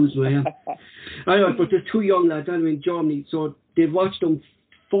have to lose my hair? Anyway, but there's 2 young lads anyway in Germany, so they've watched them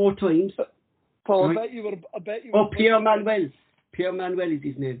 4 times. Paul, right? I bet you were. Oh, Pierre Manuel. Pierre Manuel is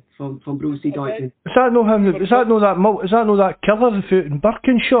his name from Brucey Dortmund. Is that no him? Is that no that killer in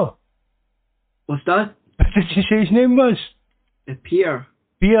Birkinshaw? What's that? Did you say his name was? Pierre.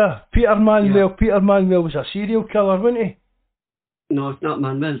 Peter Manuel. Yeah. Peter Manuel was a serial killer, wasn't he? No, it's not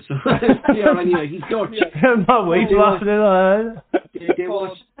Manuel. So Pierre anyway. He's Dutch. My wife laughing at that. They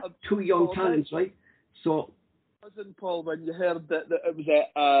watched two young talents, right? So. Wasn't Paul when you heard that it was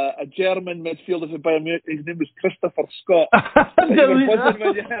a German midfielder for Bayern Munich? His name was Christopher Scott.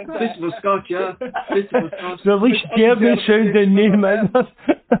 Christopher Scott, yeah. Christopher Scott. The least German sounding name, isn't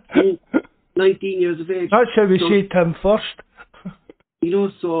it? 19 years of age. That's how we said him first. You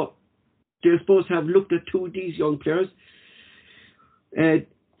know, so they're supposed to have looked at two of these young players.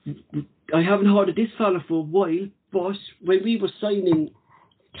 I haven't heard of this fella for a while, but when we were signing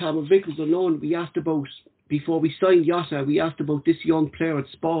Cameron Vickers on loan, we asked about, before we signed Jota, we asked about this young player at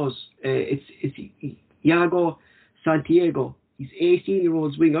Bawz. It's Iago Santiago. He's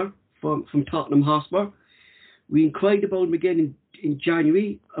 18-year-old winger from Tottenham Hotspur. We inquired about him again in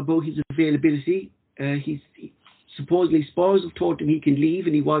January about his availability. Supposedly Spurs have told him he can leave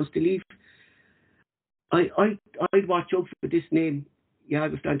and he wants to leave. I'd watch out for this name,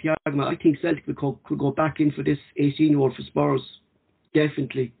 Iago Santiago. I think Celtic could go back in for this 18-year-old for Spurs,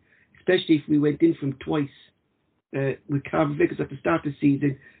 definitely. Especially if we went in for him twice with Cameron Vickers at the start of the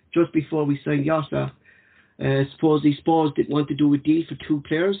season, just before we signed Jota. Supposedly Spurs didn't want to do a deal for two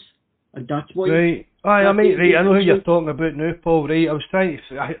players, and that's why. Right. I know who you're talking about now, Paul. Right, I was trying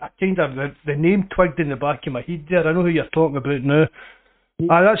to. I kind of the name twigged in the back of my head there. I know who you're talking about now.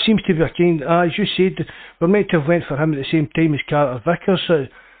 That seems to be a kind. As you said, we're meant to have went for him at the same time as Carter Vickers. So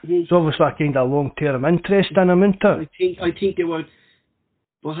it's obviously a kind of long-term interest in him, isn't it? I think they were.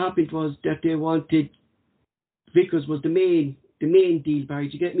 What happened was that they wanted Vickers was the main deal, Barry.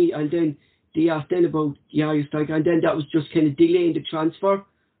 Do you get me? And then they asked then about Yaya Steiger, and then that was just kind of delaying the transfer.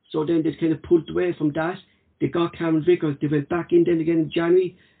 So then they kind of pulled away from that. They got Cameron Vickers. They went back in then again in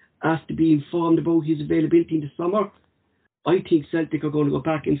January, asked to be informed about his availability in the summer. I think Celtic are going to go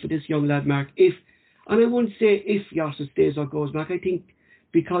back in for this young lad, Mark. And I wouldn't say if Jota stays or goes back. I think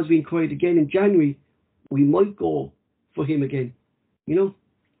because we inquired again in January, we might go for him again. You know?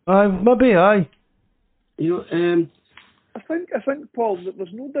 Maybe. You know, I think, Paul, that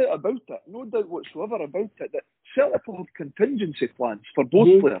there's no doubt about it, no doubt whatsoever about it, that Celtic will have contingency plans for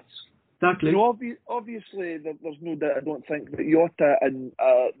both players. Exactly. You know, obviously, there's no doubt. I don't think that Jota and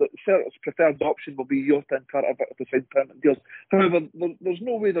that Celtic's preferred option will be Jota and Carter Vickers to sign permanent deals. However, there's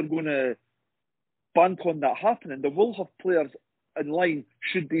no way they're going to bank on that happening. They will have players in line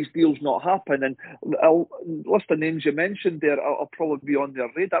should these deals not happen, and a list of names you mentioned there will probably be on their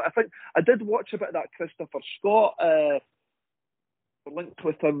radar. I think I did watch a bit of that Christopher Scott linked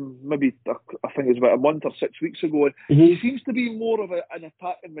with him maybe I think it was about a month or 6 weeks ago, and he seems to be more of an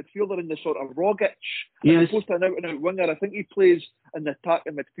attacking midfielder in the sort of Rogic as opposed to an out-and-out winger. I think he plays in the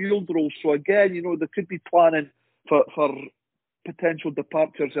attacking midfield role, so again, you know, there could be planning for potential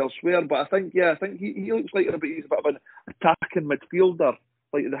departures elsewhere, but I think he looks like he's a bit of an attacking midfielder,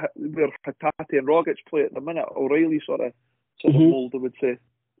 like where Hatate and Rogic play at the minute. O'Reilly sort of mould, I would say.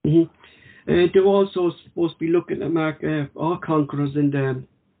 They're also supposed to be looking at Mark our conquerors in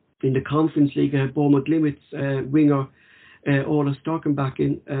the Conference League. Beaumont Limit's winger Ola Stockenbach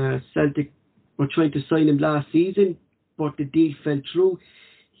in Celtic were trying to sign him last season, but the deal fell through.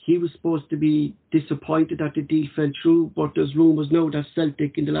 He was supposed to be disappointed that the deal fell through, but there's rumours now that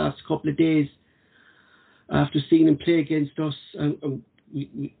Celtic in the last couple of days, after seeing him play against us,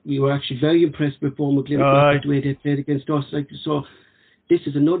 we were actually very impressed with Beaumont Limit, the way they played against us. So this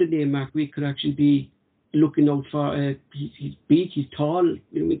is another name, Mark, we could actually be looking out for. He's big, he's tall.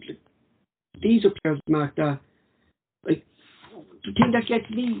 You know, these are players, Mark, that, like, the thing that gets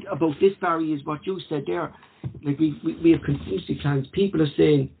me about this, Barry, is what you said there. Like, we have contingency plans. People are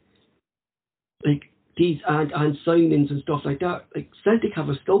saying, like, these and signings and stuff like that. Like, Celtic have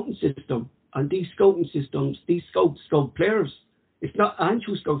a scouting system, and these scouting systems, these scouts scout players. It's not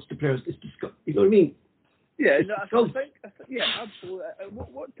Andrew scouts the players. It's the scout. You know what I mean? Yeah, no, I think, yeah, absolutely.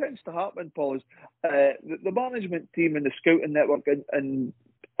 What tends to happen, Paul, is the management team and the scouting network and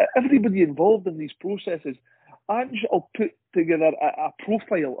everybody involved in these processes, Ange will put together a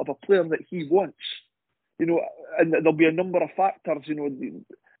profile of a player that he wants, you know, and there'll be a number of factors, you know,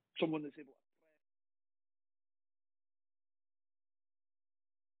 someone that's able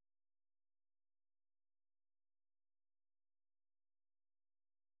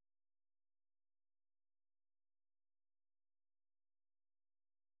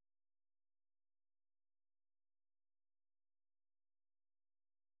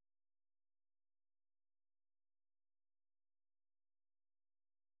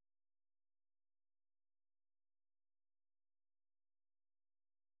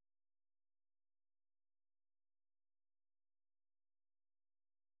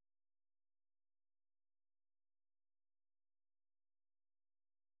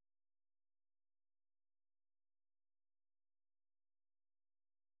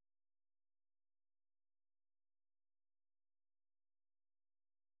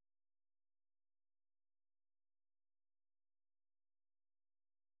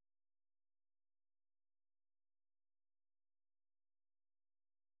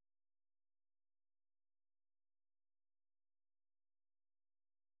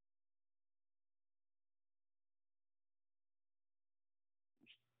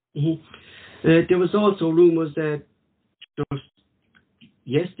There was also rumours that just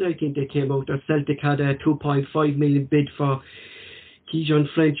yesterday, I think they came out that Celtic had a 2.5 million bid for Dijon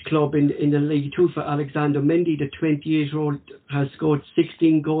French club in the League 2 for Alexander Mendy. The 28-year-old has scored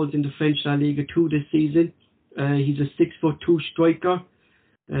 16 goals in the French La Liga 2 this season. He's a 6'2" striker.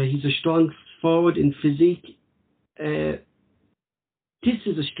 He's a strong forward in physique. This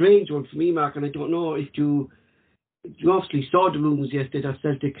is a strange one for me, Mark, and I don't know if you obviously saw the rumours yesterday that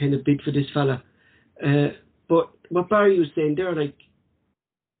Celtic kind of bid for this fella. But what Barry was saying there, like,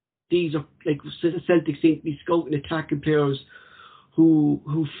 these are, like, Celtic seem to be scouting attacking players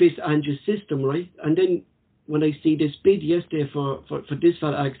who fit Ange's system, right? And then when I see this bid yesterday for this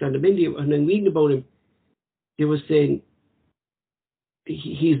fella, Alexander Mendy, and I'm reading about him, they were saying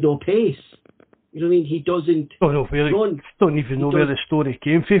he's no pace. You know what I mean? He doesn't run. Don't even know where the story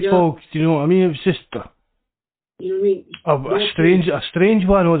came from, Paul. Do you know what I mean? It was just you know what I mean? A strange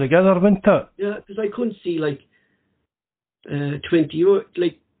one altogether, wasn't it? Yeah, because I couldn't see like 20 euro,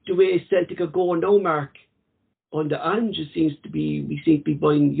 like the way Celtic are going now, Mark. On the Ange, we seem to be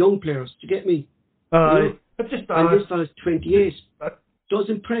buying young players. Do you get me? And this fella's 28.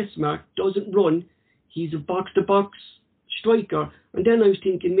 Doesn't press, Mark. Doesn't run. He's a box-to-box striker. And then I was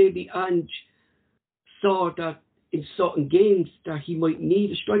thinking maybe Ange saw that in certain games that he might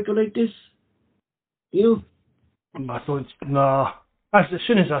need a striker like this. You know? I thought, nah. As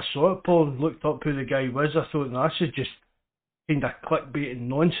soon as I saw it, Paul, and looked up who the guy was, I thought, nah, this is just kind of clickbait and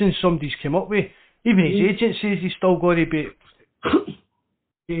nonsense somebody's come up with. Even his agent says he's still going to be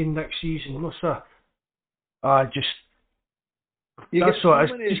playing next season. What's that? That's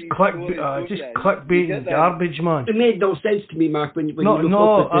what it's just clickbait and garbage, man. It made no sense to me, Mark, when you look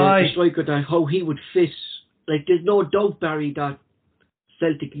up at the striker, that how he would fit. Like, there's no doubt, Barry, that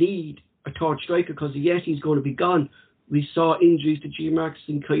Celtic need a third striker because yes, he's going to be gone. We saw injuries to G-Max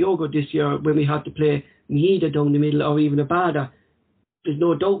and Kyogo this year when we had to play Maeda down the middle or even Abada. There's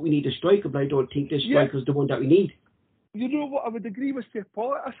no doubt we need a striker, but I don't think this striker's the one that we need. You know what, I would agree with you,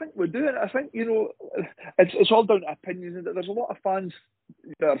 Paul. I think we do it. I think, you know, it's all down to opinions. There's a lot of fans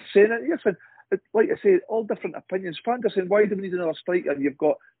that are saying it. Yes, like I say, all different opinions. Fans are saying, why do we need another striker? You've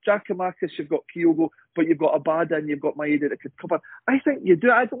got Giakoumakis, you've got Kyogo, but you've got Abada and you've got Maeda that could cover. I think you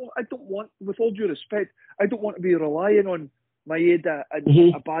do. I don't want, with all due respect, I don't want to be relying on Maeda and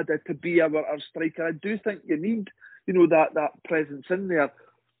Abada to be our striker. I do think you need, you know, that presence in there.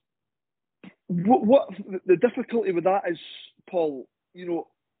 What the difficulty with that is, Paul, you know,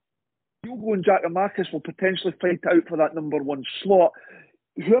 Kyogo and Giakoumakis will potentially fight out for that number one slot.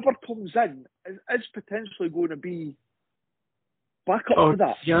 Whoever comes in is potentially going to be back up to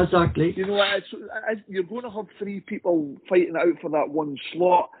that. Yeah, exactly. You know, you're going to have three people fighting out for that one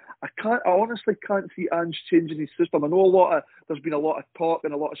slot. I honestly can't see Ange changing his system. I know there's been a lot of talk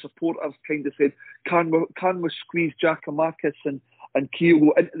and a lot of supporters kind of said, can we squeeze Giakoumakis and Kyogo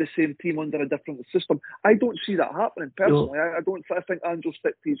into the same team under a different system? I don't see that happening personally. No. I think Ange will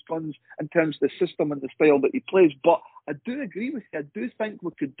stick to his guns in terms of the system and the style that he plays. But I do agree with you. I do think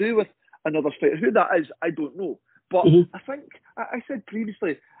we could do with another striker. Who that is, I don't know. But I think, I said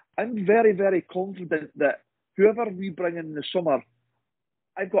previously, I'm very, very confident that whoever we bring in the summer,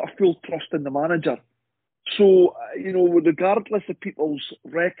 I've got a full trust in the manager. So, you know, regardless of people's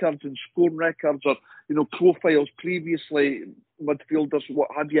records and scoring records or, you know, profiles previously, midfielders, what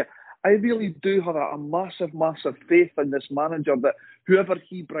have you, I really do have a massive, massive faith in this manager that whoever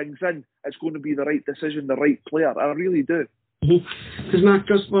he brings in is going to be the right decision, the right player. I really do. Because, Mark,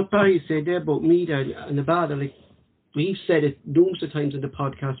 just what Barry said there about Maeda and Abada, like, we've said it numerous of times in the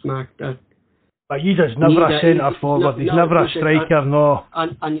podcast, Mark, that but he's never a centre forward. He's never a striker, no.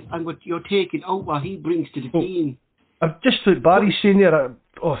 And what you're taking out what he brings to the team. I've just thought Barry's saying there. I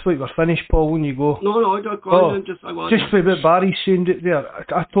thought you were finished, Paul, when you go. No, I don't go on. Just for what Barry's saying there.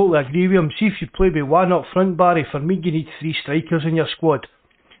 I totally agree with him. See, if you play with one up front, Barry, for me you need three strikers in your squad.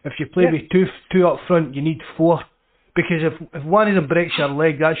 If you play with two up front, you need four. Because if one of them breaks your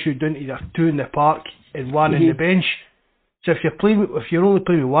leg, that's you down to either two in the park and one in the bench. So if you're only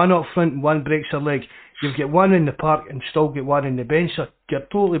playing with one up front and one breaks their leg, you'll get one in the park and still get one in the bench. So you're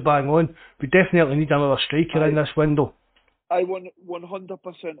totally bang on. We definitely need another striker in this window. I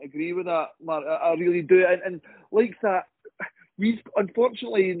 100% agree with that, Mark. I really do. And like that, we've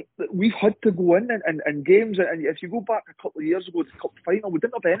had to go in games. And if you go back a couple of years ago, the cup final, we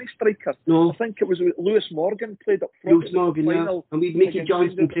didn't have any strikers. No. I think it was Lewis Morgan played up front. Lewis Morgan, final, and we'd Mickey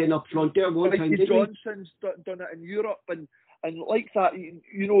Johnson playing up front there one time. Mickey Johnson's done it in Europe, and like that,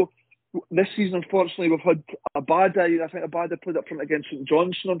 you know. This season, unfortunately, we've had Abada. I think Abada played up front against St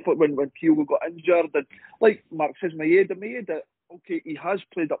Johnstone when Kyogo got injured. And like Mark says, Maeda okay, he has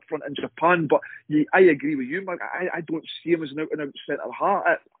played up front in Japan, but I agree with you, Mark. I don't see him as an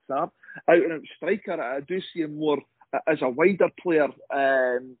out-and-out out-and-out striker. I do see him more as a wider player.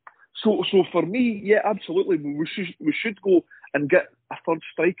 So for me, yeah, absolutely, we should go and get a third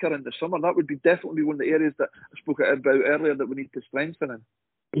striker in the summer. That would be definitely one of the areas that I spoke about earlier that we need to strengthen in.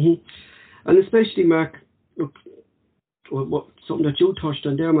 Mm-hmm. And especially, Mark, look, something that you touched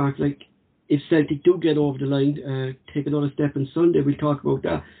on there, Mark, like if Celtic do get over the line, take another step on Sunday, we'll talk about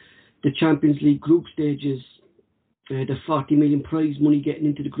that. The Champions League group stages, the 40 million prize money getting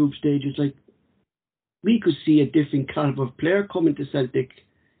into the group stages, like we could see a different caliber of player coming to Celtic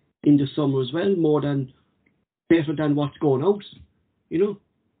in the summer as well, better than what's going out, you know.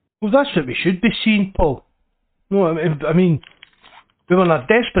 Well, that's what we should be seeing, Paul. No, I mean, we were in a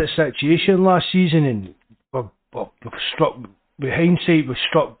desperate situation last season, and we've struck, with hindsight, we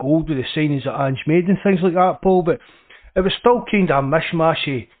struck gold with the signings that Ange made and things like that, Paul, but it was still kind of a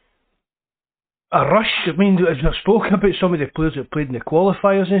mishmashy, a rush. I mean, as I've spoken about some of the players that played in the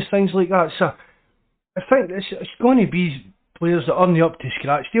qualifiers and things like that, so I think it's going to be players that aren't up to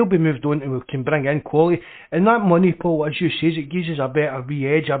scratch. They'll be moved on and we can bring in quality. And that money, Paul, as you say, it gives us a better wee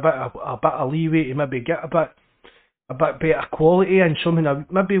edge, a bit of leeway to maybe get a bit better quality and something.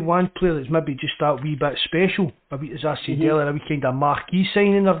 Maybe one player that's maybe just that wee bit special. Maybe, as I said earlier, a wee kind of marquee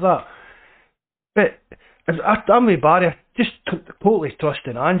signing of that. But I'm with Barry. I just totally trust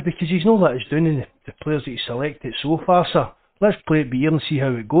in Ange because he's not let us down in the players that he's selected so far. So let's play it by ear and see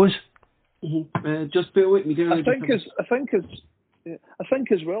how it goes. Just bear with me there. I think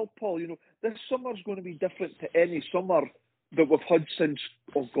as well, Paul, you know, this summer's going to be different to any summer that we've had since,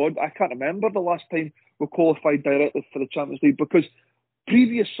 oh God, I can't remember the last time we qualified directly for the Champions League, because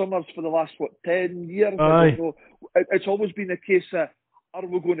previous summers for the last, 10 years, I don't know, it's always been a case of, are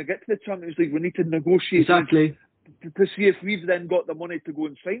we going to get to the Champions League? We need to negotiate exactly to see if we've then got the money to go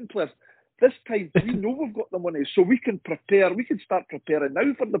and sign players. This time, we know we've got the money, so we can prepare. We can start preparing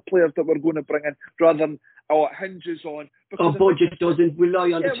now for the players that we're going to bring in, rather than it hinges on. Our budget doesn't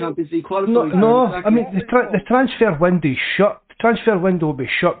rely on the Champions League qualifiers. No, exactly. I mean the transfer window is shut. The transfer window will be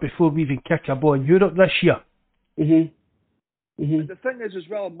shut before we even kick a ball in Europe this year. The thing is, as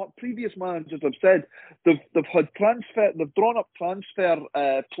well, previous managers have said they've had they've drawn up transfer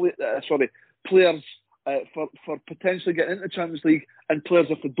players. For potentially getting into the Champions League, and players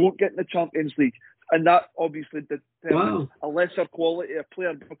if they don't get in the Champions League, and that obviously determines a lesser quality of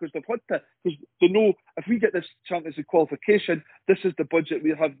player, because they've had to, because they know if we get this Champions League qualification, this is the budget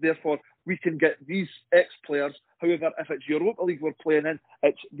we have, therefore we can get these X players. However, if it's Europa League we're playing in,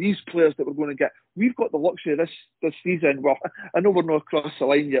 it's these players that we're going to get. We've got the luxury this season. Well, I know we're not across the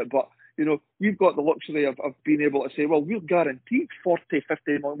line yet, but you know, we've got the luxury of being able to say, well, we're guaranteed 40, 50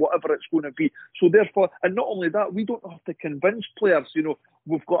 million, whatever it's going to be. So therefore, and not only that, we don't have to convince players, you know,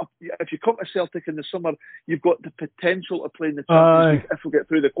 we've got, if you come to Celtic in the summer, you've got the potential to play in the Champions League if we get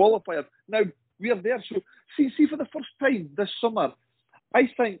through the qualifiers. Now, we're there. So see, for the first time this summer, I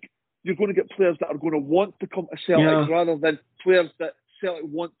think you're going to get players that are going to want to come to Celtic rather than players that Celtic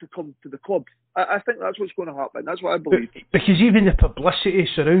want to come to the club. I think that's what's going to happen. That's what I believe. Because even the publicity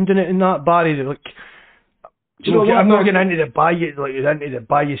surrounding it in that, Barry, I'm not getting into the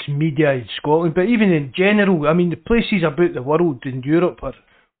biased media in Scotland, but even in general, I mean, the places about the world in Europe they've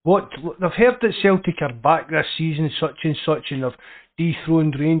heard that Celtic are back this season, such and such, and they've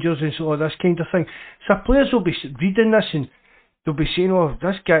dethroned Rangers and so on, this kind of thing. So players will be reading this and they'll be saying, "Oh,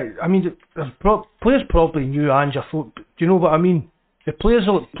 this guy." I mean, players probably knew Ange. Do you know what I mean? The players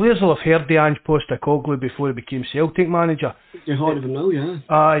will have heard the Ange Postecoglou before he became Celtic manager. They've heard of him now, yeah.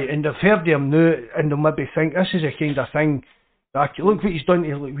 Aye, and they've heard of him now, and they'll maybe think this is the kind of thing. Look what he's done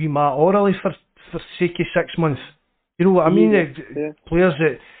to wee Matt O'Reilly for sake of 6 months. You know what I mean? The players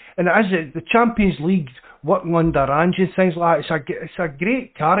that, and it is the Champions League working under Ange and things like that. It's a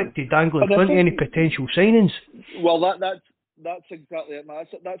great carrot to dangle in front of any potential signings. Well, that's exactly it, man.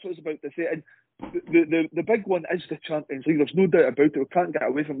 That's what I was about to say. And the big one is the Champions League. There's no doubt about it. We can't get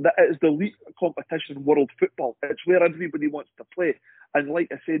away from that. It is the elite competition in world football. It's where everybody wants to play. And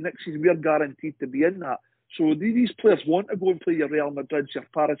like I say, next season we're guaranteed to be in that. So these players want to go and play your Real Madrid, your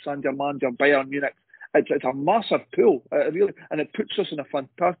Paris Saint-Germain, your Bayern Munich. It's a massive pool, really, and it puts us in a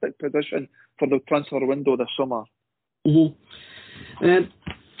fantastic position for the transfer window this summer.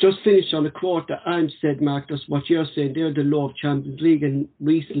 Just finished on a quote that Ange said, Mark, that's what you're saying. They're the law of Champions League, and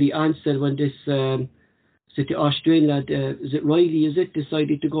recently Ange said when this the Australian lad, is it Riley,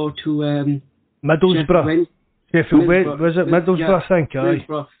 decided to go to Middlesbrough. Was it Middlesbrough, I think?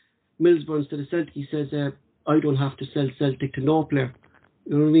 Middlesbrough instead of Celtic. He says, I don't have to sell Celtic to no player.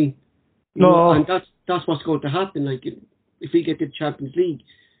 You know what I mean? And that's what's going to happen. Like, if we get to the Champions League,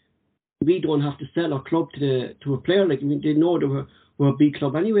 we don't have to sell our club to a player. Like, I mean, they know that we're a big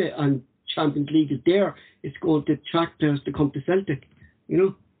club anyway, and Champions League is there. It's going to attract players to come to Celtic, you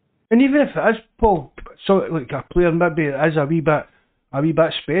know. And even if it is, Paul, so like a player maybe is a wee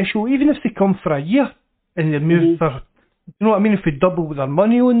bit special, even if they come for a year and they move for, you know what I mean, if we double their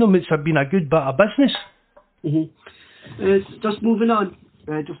money on them, it's been a good bit of business. Just moving on,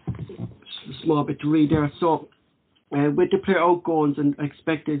 just a small bit to read there. So, with the player outgoings and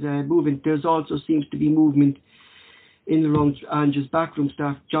expected movement, there's also seems to be movement in and around Ange's backroom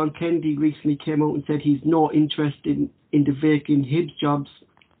staff. John Kennedy recently came out and said he's not interested in the vacant Hibs jobs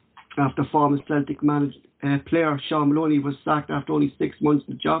after former Celtic player Sean Maloney was sacked after only 6 months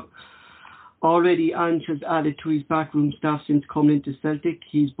in the job. Already Ange has added to his backroom staff since coming into Celtic.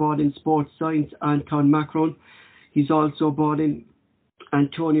 He's brought in sports science Anton Macron. He's also brought in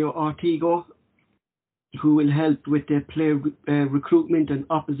Antonio Ortego, who will help with the player recruitment and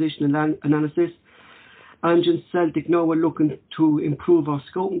opposition analysis. Ange and Celtic now are looking to improve our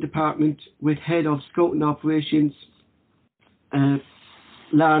scouting department with head of scouting operations,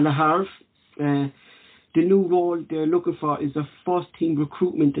 Lara Harv. The new role they're looking for is a first team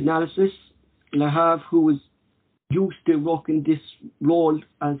recruitment analysis. La Havre, who was used to working this role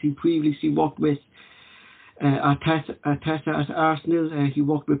as he previously worked with Arteta at Arsenal, he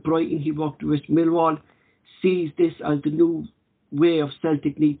worked with Brighton, he worked with Millwall, sees this as the new way of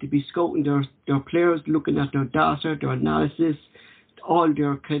Celtic need to be scouting their players, looking at their data, their analysis, all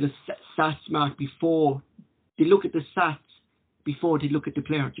their kind of stats mark before they look at the stats before they look at the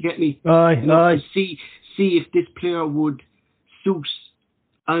player. Do you get me? Aye. See if this player would suit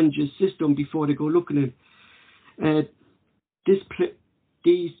Ange's system before they go looking at it.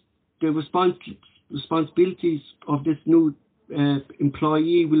 The responsibilities of this new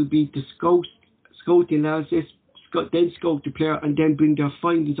employee will be to scout the analysis, then scout the player, and then bring their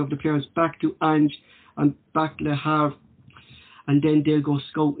findings of the players back to Ange and back to Le Havre, and then they'll go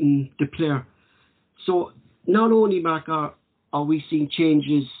scouting the player. So not only, Mark, are we seeing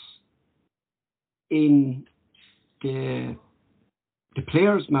changes in the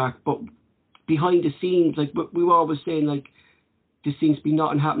players, Mark, but behind the scenes, like we were always saying, like there seems to be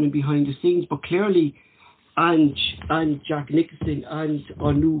nothing happening behind the scenes, but clearly Ange and Jack Nicholson and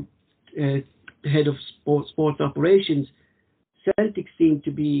our new head of sports operations, Celtic seem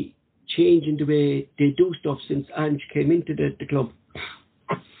to be changing the way they do stuff since Ange came into the club.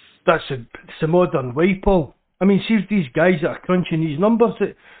 It's a modern way, Paul. I mean, see these guys that are crunching these numbers,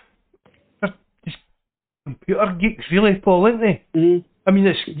 they're just computer geeks, really, Paul, aren't they? Mm-hmm. I mean,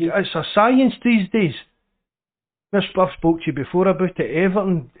 it's a science these days. I've spoke to you before about it.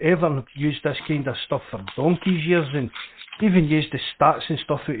 Everton have used this kind of stuff for donkey's years, and even used the stats and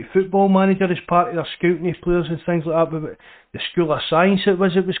stuff out of Football Manager as part of their scouting of players and things like that. But the School of Science it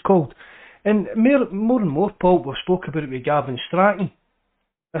was called. And more and more, Paul, we've spoke about it with Gavin Stratton.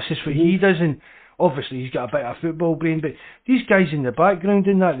 This is what he does, and obviously he's got a bit of football brain, but these guys in the background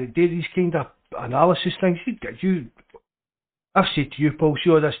in that, they do these kind of analysis things. I've said to you, Paul, see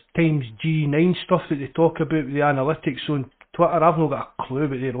all this Times G9 stuff that they talk about with the analytics on Twitter. I've not got a clue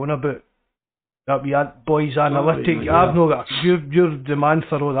what they're on about. That be boys analytic. Yeah. I've not got. You're the man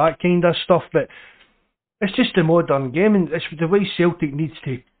for all that kind of stuff, but it's just a modern game, and it's the way Celtic needs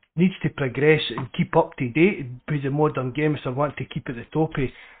to progress and keep up to date with the modern game if they want to keep at the top of,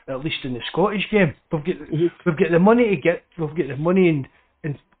 at least in the Scottish game. We've got the money to get. We've got the money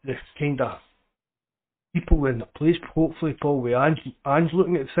and the kind of people in the place. Hopefully, Paul, with Ange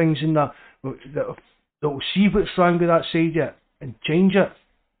looking at things in that'll see what's wrong with that side yet and change it.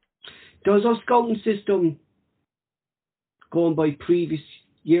 Does our scouting system, going by previous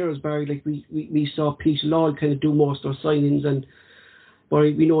years, Barry, like we saw Peter Lord kind of do most of our signings, and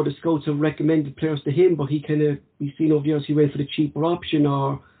Barry, we know the scouts have recommended players to him, but we've seen over years he went for the cheaper option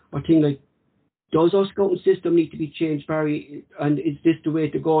or thing like. Does our scouting system need to be changed, Barry? And is this the way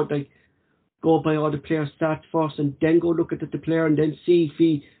to go? Like, go by all the players' stats first, and then go look at the player, and then see if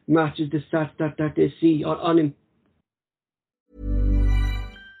he matches the stats that they see on him.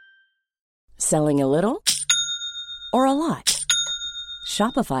 Selling a little or a lot?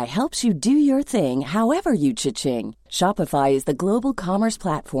 Shopify helps you do your thing however you cha-ching. Shopify is the global commerce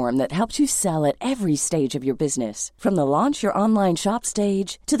platform that helps you sell at every stage of your business. From the launch your online shop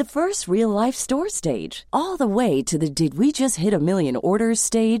stage to the first real-life store stage, all the way to the did we just hit a million orders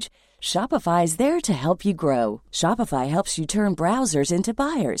stage. Shopify is there to help you grow. Shopify helps you turn browsers into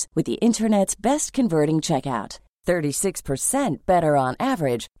buyers with the internet's best converting checkout. 36% better on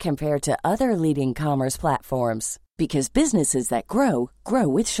average compared to other leading commerce platforms. Because businesses that grow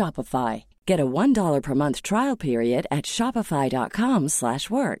with Shopify. Get a $1 per month trial period at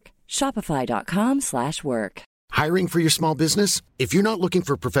shopify.com/work. Shopify.com/work. Hiring for your small business? If you're not looking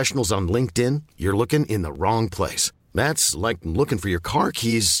for professionals on LinkedIn, you're looking in the wrong place. That's like looking for your car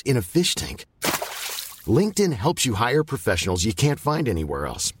keys in a fish tank. LinkedIn helps you hire professionals you can't find anywhere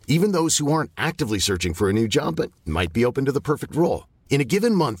else, even those who aren't actively searching for a new job but might be open to the perfect role. In a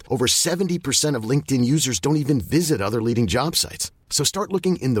given month, over 70% of LinkedIn users don't even visit other leading job sites. So start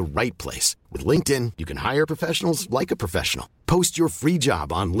looking in the right place. With LinkedIn, you can hire professionals like a professional. Post your free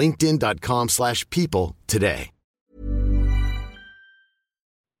job on linkedin.com/people today.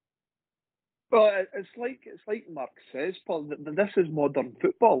 Well, it's like Mark says, Paul. This is modern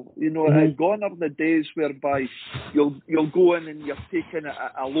football. You know, gone are the days whereby you'll go in and you're taking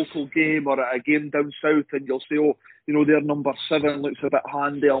a local game or a game down south, and you'll say, oh, you know, their number 7 looks a bit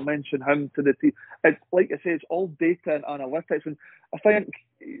handy. I'll mention him to the team. It's like I say, it's all data and analytics. And I think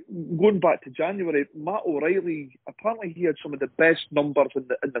going back to January, Matt O'Reilly, apparently he had some of the best numbers in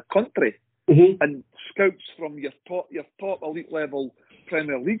the country, and scouts from your top elite level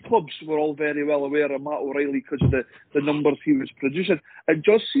Premier League clubs were all very well aware of Matt O'Reilly because of the numbers he was producing. It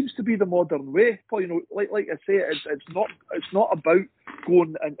just seems to be the modern way, Paul. You know, like I say, it's not about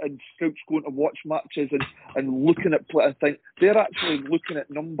going and scouts going to watch matches and looking at play and think. They're actually looking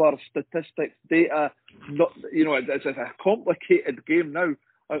at numbers, statistics, data. Not, you know, it's a complicated game now.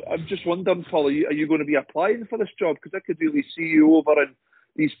 I'm just wondering, Paul, are you going to be applying for this job? Because I could really see you over in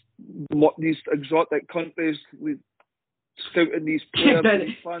these exotic countries with scouting these players.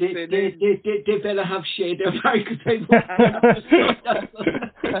 They better have shade their right, because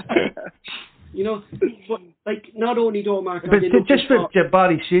you know, but like not only though, Mark, but just what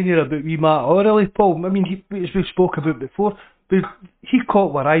Barry saying here about wee Matt O'Reilly, Paul. I mean, as we spoke about before, but he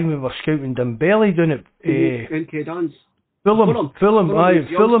caught where we were scouting Dembele down at NK Dons. Fulham.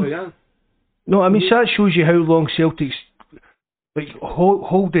 Yeah. No, I mean, so that shows you how long Celtic's like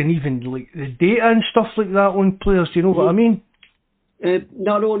holding even like the data and stuff like that on players. Do you know what I mean?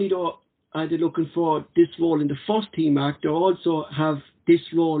 Not only though are they looking for this role in the first team, Mark, they also have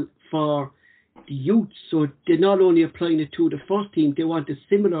this role for the youth. So they're not only applying it to the first team, they want a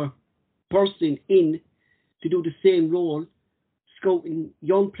similar person in to do the same role, scouting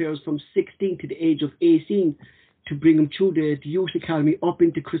young players from 16 to the age of 18 to bring them through the youth academy up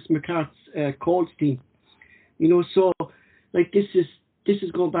into Chris McCart's Colts team. You know, so like this is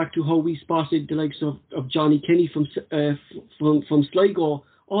going back to how we spotted the likes of Johnny Kenny from Sligo.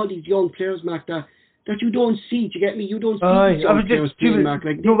 All these young players, Mark, that you don't see. Do you get me? You don't see these young players playing, Mark.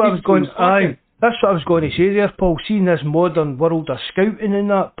 Like, that's what I was going to say there, Paul. Seeing this modern world of scouting and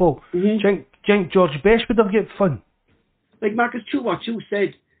that, Paul. Do you think George Best would have get fun? Like, Mark, it's true what you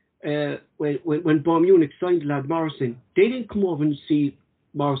said. When Bayern Munich signed lad Morrison, they didn't come over and see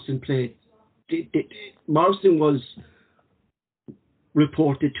Morrison play. Morrison was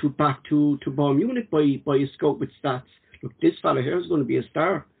reported back to Bayern Munich by a scout with stats. Look, this fella here is going to be a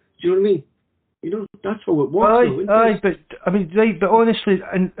star. Do you know what I mean? You know, that's how it works. But honestly,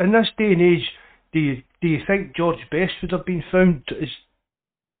 in this day and age, do you think George Best would have been found as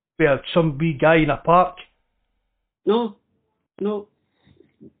some wee guy in a park? No,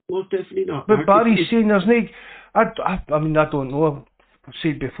 most definitely not. But Barry's saying there's no. I mean, I don't know. I've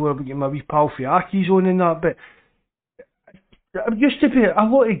said before about getting my wee pal Fiaki's on and that, but it used to be a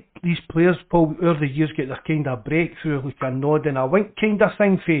lot of these players, Paul, over the years get their kind of breakthrough, like a nod and a wink kind of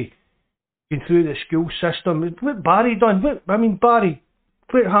thing for going through the school system. What Barry done? Barry,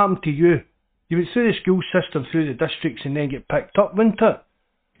 what happened to you? You went through the school system, through the districts, and then get picked up, wasn't it?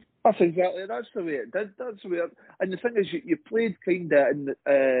 That's the way it did. That's the way and the thing is, you played kind of in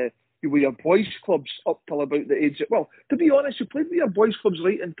you were your boys' clubs up till about the age of, well, to be honest, you played with your boys' clubs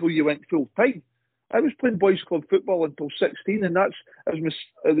right until you went full time. I was playing boys' club football until 16, and it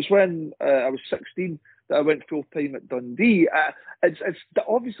was when I was 16 that I went full time at Dundee. It's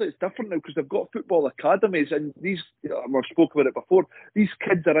obviously it's different now because they've got football academies, and these, I've spoken about it before. These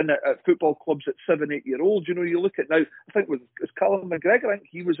kids are in at football clubs at 7, 8 year olds. You know, you look at now. I think it's Callum McGregor. I think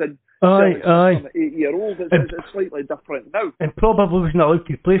he was in at 8 year old. It's slightly different now, and probably wasn't allowed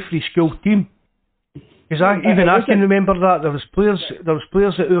to play for his school team. Because I can remember that there was players at our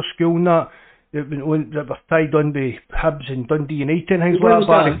school and that were tied on by Hibs and Dundee United and things like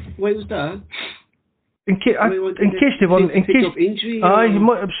that. Why was that? In case they weren't, it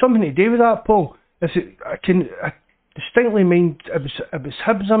was something to do with that, Paul. I can distinctly mind it was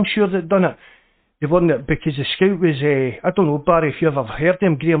Hibs, I'm sure, that done it. They weren't it because the scout was I don't know, Barry, if you ever heard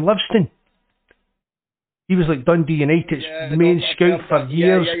him, Graham Livingston. He was like Dundee United's main scout for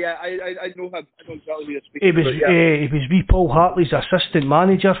years. I know him. I know exactly what you're speaking about. He was wee Paul Hartley's assistant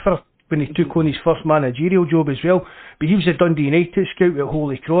manager for when he took on his first managerial job as well. But he was a Dundee United scout at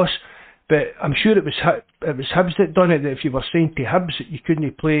Holy Cross. But I'm sure it was Hibs that done it. That if you were signed to Hibs, you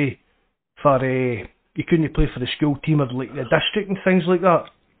couldn't play for the school team or like the district and things like that.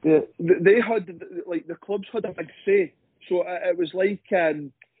 Yeah, they had the clubs had a big say. So it was like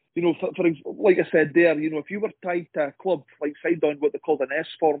for like I said there, if you were tied to a club like side on what they called an S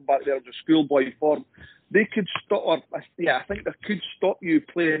form back there, the schoolboy form, they could stop. I think they could stop you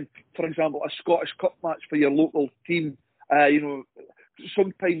playing, for example, a Scottish Cup match for your local team.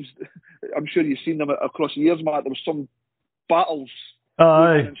 Sometimes, I'm sure you've seen them across the years, Matt. There was some battles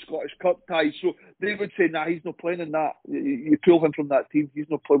in Scottish Cup ties. So they would say, "Nah, he's not playing in that. You pull him from that team. He's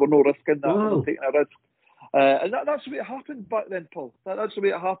not playing. We're no risking that. We're not taking a risk." And that's the way it happened back then, Paul. That's the way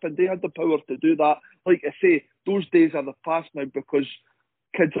it happened. They had the power to do that. Like I say, those days are the past now because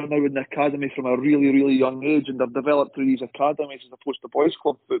kids are now in the academy from a really, really young age, and they're developed through these academies as opposed to boys'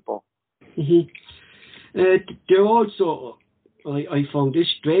 club football. Mm-hmm. They're also, I found this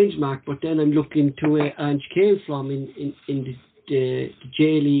strange, Mark, but then I'm looking to where Ange came from in the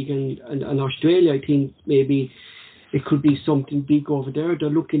J-League and Australia. I think maybe it could be something big over there. They're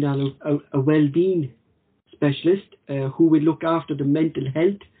looking at a well-being specialist who will look after the mental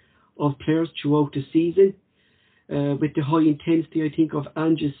health of players throughout the season. With the high intensity, I think, of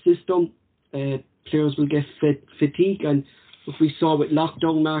Ange's system, players will get fatigue. And if we saw with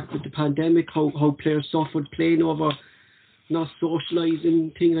lockdown, Mark, with the pandemic, how players suffered playing over, not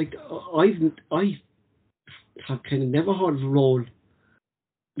socialising, thing like that. I have kind of never heard of a role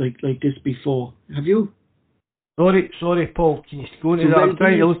like this before. Have you? Sorry, Paul. Can you go into that? I'm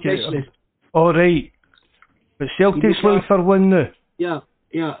trying to look at it. All right. But Celtic's looking for one now. Yeah.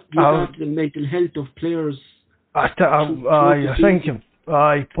 Look after the mental health of players. Paul,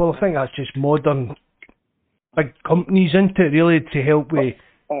 I think that's just modern big companies into it, really, to help with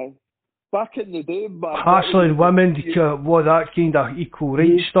back in the day, hassling women, that kind of equal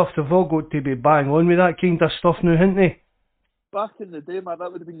rights stuff. They've all got to be bang on with that kind of stuff now, haven't they? Back in the day, man,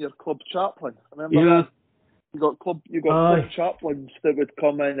 that would have been your club chaplain. Remember that? You got club chaplains that would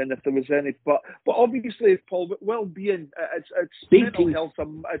come in, and if there was any, but obviously, Paul, well-being, it's mental health.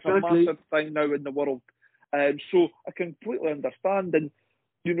 It's a massive thing now in the world. So I completely understand, and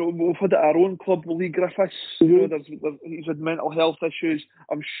we've had it at our own club, Lee Griffiths. He's had mental health issues.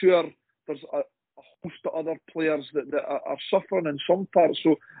 I'm sure there's a host of other players that are suffering in some parts.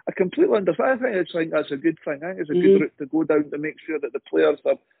 So I completely understand. I think that's a good thing. I think it's a good route to go down to make sure that the players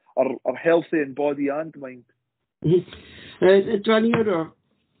are healthy in body and mind. Is there any other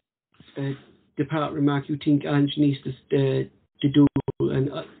department, Mark, you think Ange needs to do?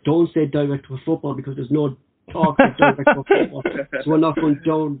 And don't say director of football, because there's no talk of director of football. So we're not going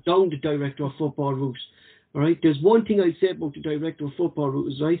down the director of football route. All right. There's one thing I'd say about the director of football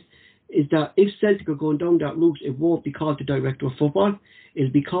route is that if Celtic are going down that route, it won't be called the director of football.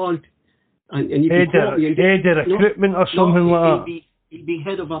 It'll be called and you can quote me, head of recruitment or something like that. He'll be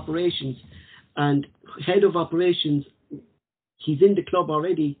head of operations, and head of operations, he's in the club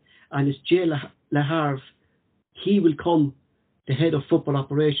already, and it's Jay Laharve. He will come the head of football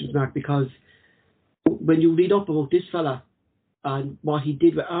operations, Mark, because when you read up about this fella and what he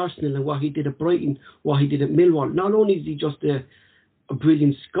did with Arsenal and what he did at Brighton, what he did at Millwall, not only is he just a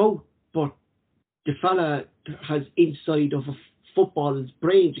brilliant scout, but the fella has inside of a footballer's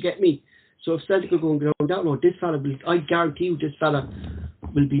brain, do you get me? So if Celtic are going down that road, this fella will, I guarantee you, this fella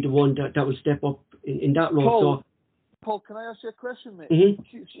will be the one that will step up in that road. Paul, can I ask you a question, mate?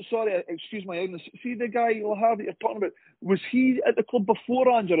 Mm-hmm. Sorry, excuse my ignorance. See the guy Laharve that you're talking about, was he at the club before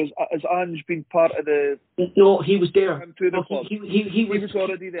Ange, or has Ange been part of the... No, he was there. The club? He was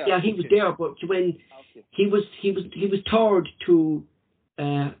already there. Yeah, he was there, but when he was toured to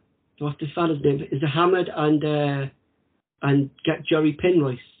what's the fella's name? Is it Hamid and Jerry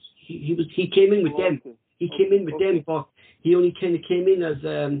Penrice? He came in with them. He came in with them, but he only kind of came in as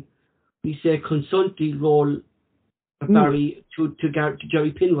we say consulting role. Barry to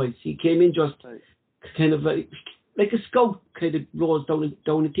Jerry Penrice. He came in just kind of like a scout kind of roles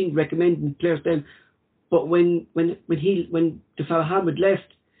down the thing, recommending players then. But when the fella Hamid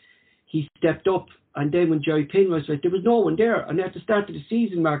left, he stepped up, and then when Jerry Penrice left, there was no one there. And at the start of the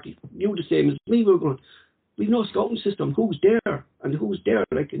season, Mark, you knew the same as me. We were going, we've no scouting system. Who's there? And who's there?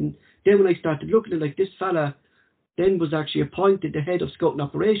 And then when I started looking at this fella, then was actually appointed the head of scouting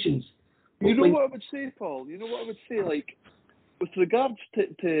operations. You know what I would say, Paul? You know what I would say? Like, with regards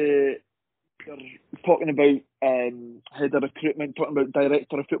to you're talking about head of recruitment, talking about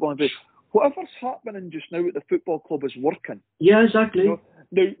director of football, whatever's happening just now at the football club is working. Yeah, exactly.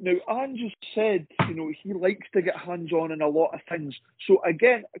 Now, Andrew said, he likes to get hands-on in a lot of things. So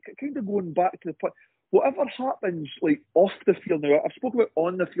again, kind of going back to the point, whatever happens, like, off the field, now, I've spoken about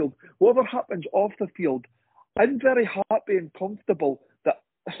on the field, whatever happens off the field, I'm very happy and comfortable that,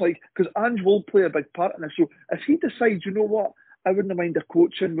 like, because Ange will play a big part in this. So if he decides, you know what, I wouldn't mind a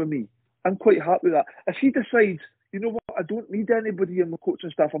coaching with me, I'm quite happy with that. If he decides, you know what, I don't need anybody in my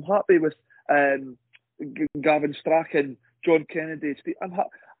coaching staff, I'm happy with Gavin Strachan, John Kennedy.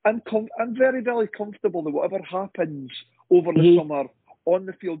 I'm very, very comfortable that whatever happens over the summer, on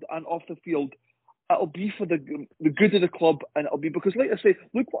the field and off the field, it'll be for the good of the club, and it'll be because, like I say,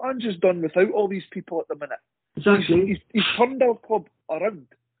 look what Ange's done without all these people at the minute. Exactly. He's turned our club around.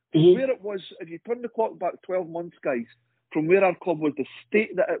 From where it was, if you turn the clock back 12 months, guys, from where our club was, the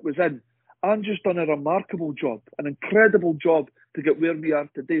state that it was in, Ange's done a remarkable job, an incredible job to get where we are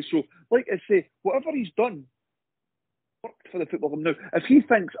today. So, like I say, whatever he's done, worked for the football club. Now, if he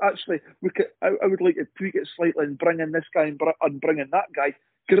thinks, actually, I would like to tweak it slightly and bring in this guy and bring in that guy,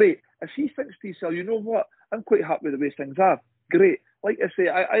 great. If he thinks to himself, you know what, I'm quite happy with the way things are, great. Like I say,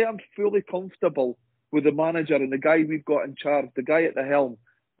 I am fully comfortable with the manager and the guy we've got in charge, the guy at the helm.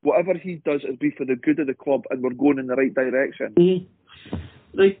 Whatever he does, it'll be for the good of the club, and we're going in the right direction.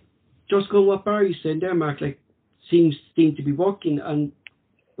 Like, just going what Barry's saying there, Mark, like, seems to be working. And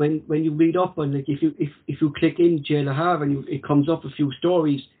when you read up on, like, if you click in Jay Lahar and it comes up a few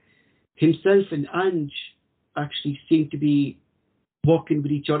stories, himself and Ange actually seem to be working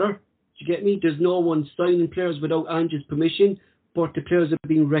with each other. Do you get me? There's no one signing players without Ange's permission, but the players are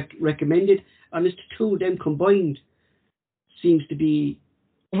being recommended, and it's the two of them combined seems to be.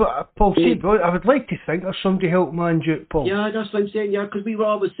 Well, Paul, I would like to think there's somebody helping Ange out, Paul. Yeah, that's what I'm saying. Yeah, because we were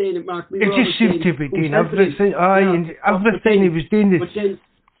always saying it, Mark. It just seemed to be doing everything. And everything he was doing. But then,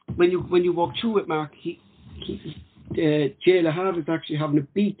 when you walk through it, Mark, Jay Lahar is actually having a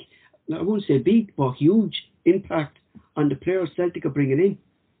big, I won't say big, but huge impact on the players Celtic are bringing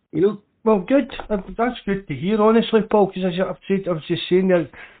in. Well, good. That's good to hear, honestly, Paul. Because I was just saying that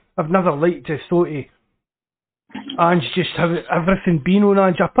I've never liked the thought of Ange just have everything being on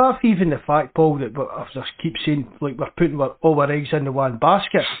Ange, apart from even the fact, Paul, that I just keep saying, like, we're putting all our eggs into one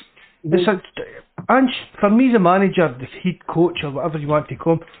basket. It's Ange, for me, the manager, the head coach, or whatever you want to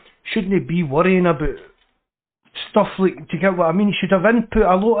call him, shouldn't he be worrying about stuff like, do you get what I mean? He should have input,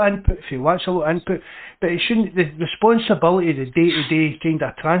 a lot of input if he wants a lot of input, but it shouldn't, the responsibility, the day-to-day kind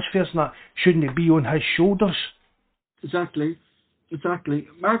of transfers and that, shouldn't it be on his shoulders? Exactly.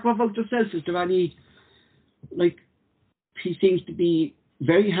 Mark, what about yourself? Is there any, like, he seems to be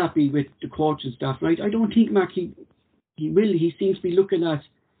very happy with the coach and staff, right? I don't think, Mark, he will. He seems to be looking at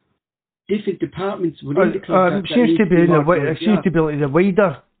different departments within the club. It seems to be like the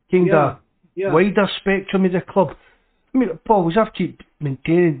wider kind of wider spectrum of the club. I mean, Paul, we have to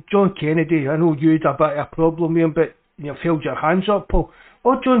maintain John Kennedy. I know you had a bit of a problem with him, but you've held your hands up, Paul.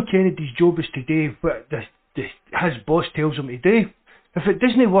 All John Kennedy's job is to do what his boss tells him to do. If it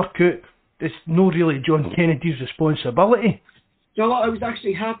doesn't work out, it's not really John Kennedy's responsibility. So I was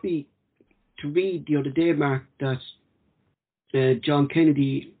actually happy to read the other day, Mark, that John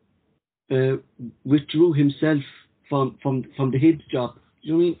Kennedy withdrew himself from the Hibs job.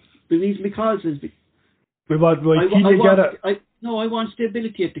 You know what I mean? The reason because is I want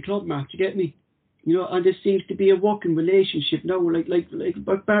stability at the club, Mark. Do you get me? And there seems to be a working relationship now. Like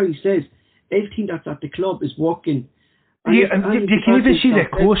what Barry says, everything that's at the club is working. You can even see the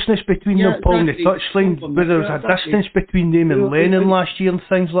closeness between them, Paul, and the touchline, where there was a distance between them and Lennon last year and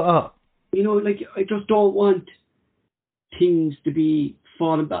things like that. I just don't want things to be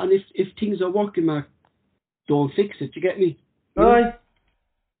falling back. And if things are working, Mark, don't fix it. Do you get me? Aye.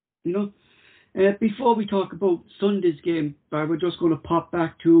 Before we talk about Sunday's game, Barry, we're just going to pop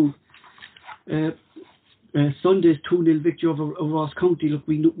back to Sunday's 2-0 victory over Ross County. Look,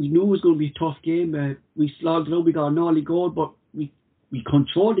 we knew it was going to be a tough game. We slogged it out. We got an early goal, but we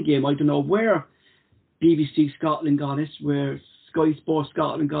controlled the game. I don't know where BBC Scotland got it, where Sky Sports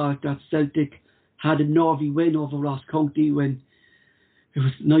Scotland got it, that Celtic had a nervy win over Ross County when it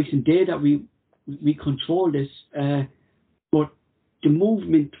was nice and day that we controlled this. But the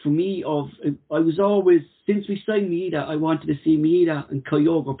movement for me I was always, since we signed Mieda, I wanted to see Mieda and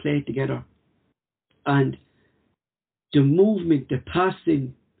Kyogo play together. And the movement, the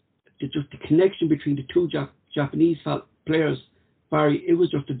passing, just the connection between the two Japanese players, Barry, it was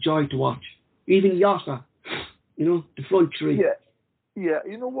just a joy to watch. Even Yasa, the front three. Yeah.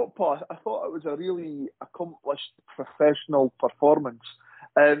 You know what, Paul? I thought it was a really accomplished professional performance.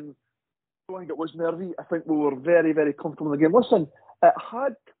 I don't think it was nervy. I think we were very, very comfortable in the game. Listen, it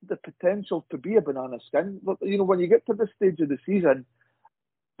had the potential to be a banana skin. But, when you get to this stage of the season,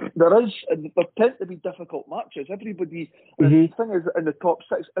 there tend to be difficult matches. Everybody, the thing is, in the top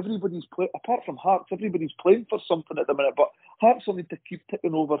six, everybody's apart from Hearts, everybody's playing for something at the minute. But Hearts will need to keep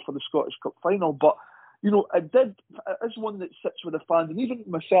ticking over for the Scottish Cup final. But it is one that sits with the fans, and even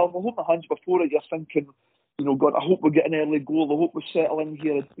myself, I hold my hands before it. You're thinking, God, I hope we get an early goal. I hope we settle in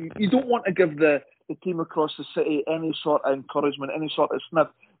here. You don't want to give the team across the city any sort of encouragement, any sort of sniff.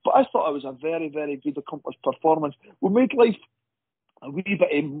 But I thought it was a very, very good, accomplished performance. We made life a wee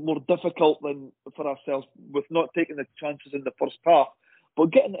bit more difficult than for ourselves with not taking the chances in the first half.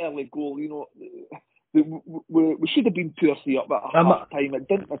 But getting an early goal, we should have been 2 or 3 up at half time. It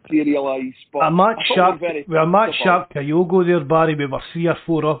didn't materialise. But a match sharp Kyogo there, Barry. We were 3 or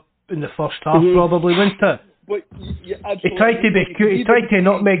 4 up in the first half, probably, wasn't it? But he tried to be cute. He tried to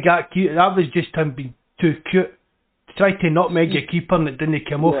nutmeg that keeper. That was just him being too cute. He tried to nutmeg a keeper and it didn't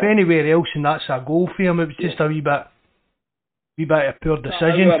come off anywhere else, and that's a goal for him. It was just a wee bit of poor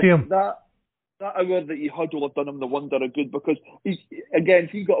decision for him. That hour that he had will have done him the wonder of good, because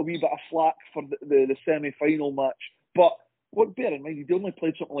he got a wee bit of flack for the semi-final match. But bear in mind, he'd only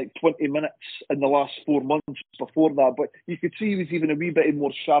played something like 20 minutes in the last 4 months before that. But you could see he was even a wee bit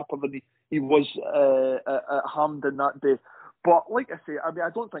more sharper than he was at Hampden that day. But like I say, I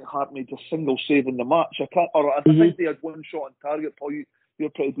don't think Hart made a single save in the match. I think they had one shot on target. Paul, you're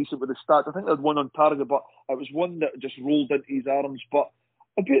pretty decent with the stats. I think they had one on target, but it was one that just rolled into his arms. But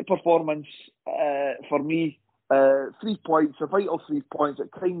a great performance for me. 3 points, a vital 3 points. It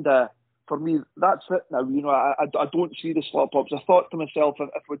kind of, for me, that's it now. I don't see the slip-ups. I thought to myself,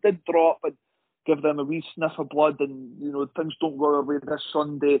 if we did drop and give them a wee sniff of blood and, things don't go our way this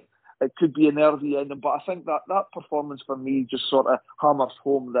Sunday, it could be a nervy ending. But I think that performance for me just sort of hammers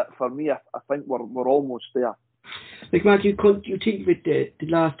home that for me, I think we're almost there. Like, Matt, you think with the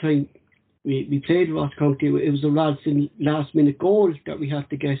last time we played Ross County, it was a Ralston last-minute goal that we had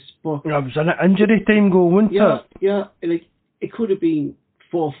to guess. But it was an injury time goal, wasn't it? Yeah, like, it could have been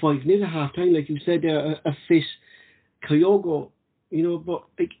 4-5-0 at half-time, like you said there, a fit Kyogo, but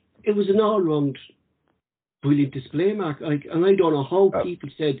like, it was an all-round brilliant display, Mark. Like, and I don't know how people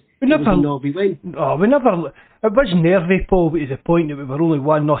said it was a nervy win. Oh, it was nervy, Paul, but to the point that we were only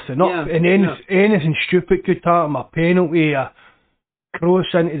 1-0 up, and anything stupid could happen, a penalty, a cross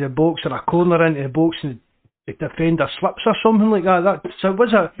into the box, or a corner into the box, and the defender slips or something like that.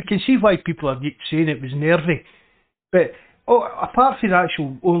 I can see why people are saying it was nervy, but apart from the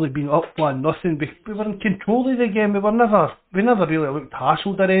actual only being up 1-0, we were in control of the game. We never really looked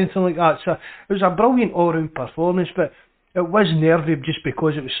hassled or anything like that. So it was a brilliant all-round performance, but it was nervy just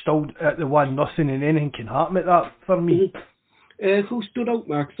because it was still at the 1-0 and anything can happen at that for me. Who stood out,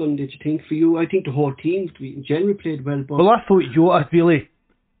 Mark, Sunday, did you think, for you? I think the whole team in general played well. But I thought Jota really.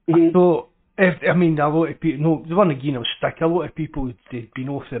 I thought, a lot of people, they weren't getting a stick. A lot of people had been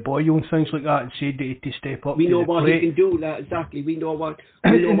off the boil and things like that and said that he had to step up. We know what he can do, exactly. We know what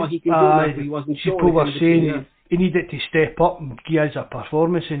he can do, but he wasn't sure. People were saying he needed to step up and give us a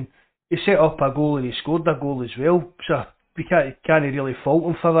performance, and he set up a goal and he scored a goal as well. So we can't really fault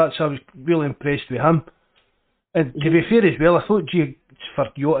him for that. So I was really impressed with him. And to be fair as well, I thought for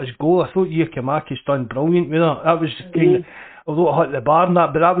Jota's goal, I thought Giacomakis done brilliant with that. That was kind of, although it hit the bar and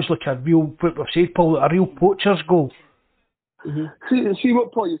that, but that was like a real, what we've said, Paul, a real poacher's goal. See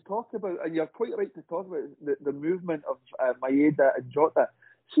what, Paul, you talk about, and you're quite right to talk about the movement of Maeda and Jota.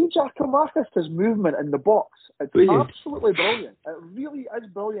 See Giacomakis' movement in the box, it's absolutely brilliant. It really is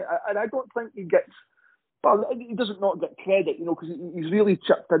brilliant, and I don't think he gets, he doesn't not get credit, because he's really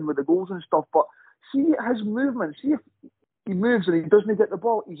chipped in with the goals and stuff, but see his movement, see if he moves and he doesn't get the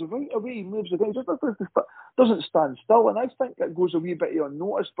ball, he's right away, he moves again, he just doesn't stand still, and I think it goes a wee bit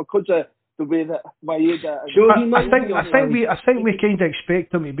unnoticed because of the way that Maeda is. I think we kind of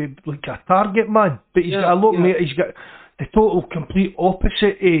expect him to be like a target man, but he's got a lot more, he's got the total complete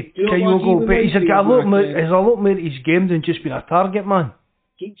opposite of Kyogo, but he's got a lot more, there's a lot more to his game than just being a target man.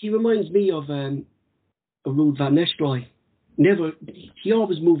 He reminds me of Ruud van Nistelrooy. He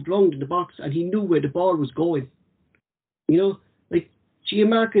always moved round in the box and he knew where the ball was going. Like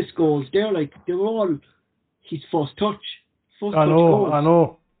Giacomakis goals, they were all his first touch. I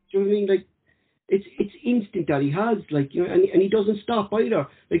know. Do you know what I mean? Like, it's instant that he has, and he doesn't stop either.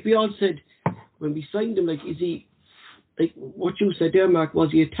 Like we all said when we signed him, like, is he, like what you said there, Mark,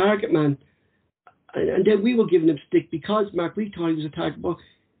 was he a target man? And then we were giving him stick because, Mark, we thought he was a target, but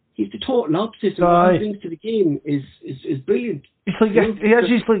he's the total opposite. And what he brings to the game is brilliant. He's like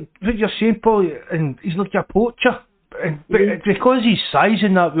he's like what you're saying, Paul, and he's like a poacher. But because he's size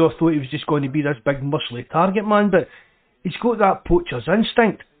and that, we all thought he was just going to be this big muscly target man, but he's got that poacher's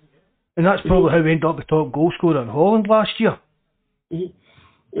instinct, and that's probably how we ended up the top goal scorer in Holland last year.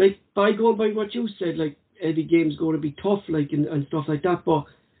 like by going by what you said, like every game's going to be tough, like and stuff like that. But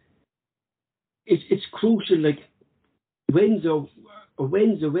it's crucial, like wins or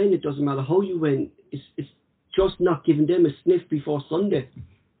wins or win. It doesn't matter how you win. It's just not giving them a sniff before Sunday.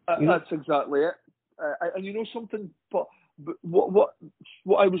 That's exactly it. And you know something, but what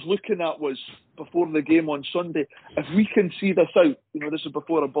I was looking at was before the game on Sunday. If we can see this out, this is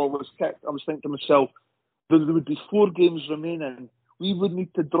before a ball was kicked. I was thinking to myself, there would be 4 games remaining. We would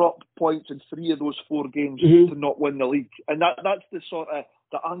need to drop points in 3 of those 4 games to not win the league, and that's the sort of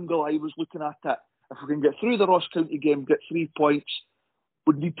the angle I was looking at it. If we can get through the Ross County game, get 3 points,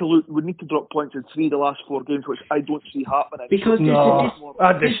 we'd need to drop points in 3 of the last 4 games, which I don't see happening. Because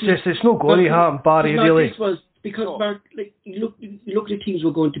it's not going to happen, Barry. Really, this was because Mark, like you look at the teams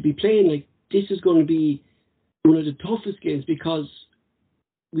we're going to be playing. Like this is going to be one of the toughest games because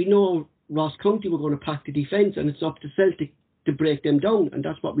we know Ross County were going to pack the defence, and it's up to Celtic to break them down, and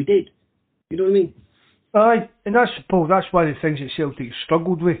that's what we did. You know what I mean? Aye, and that's one of the things that Celtic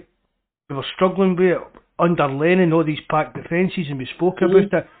struggled with. We were struggling with it under Lennon, all these packed defences, and we spoke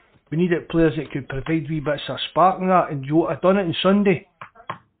about it. We needed players that could provide wee bits of spark and that, and Jota done it on Sunday.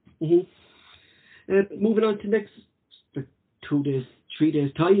 Moving on to next 2 days, 3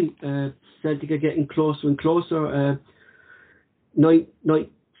 days time, Celtic are getting closer and closer.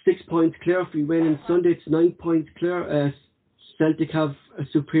 6 points clear. If we win on Sunday, it's 9 points clear. Celtic have a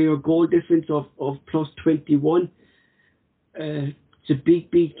superior goal difference of plus 21. It's a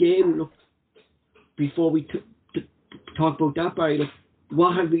big game. Look, before we talk about that, Barry, look,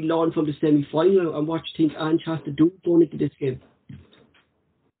 what have we learned from the semi-final, and what do you think Ange has to do going into this game?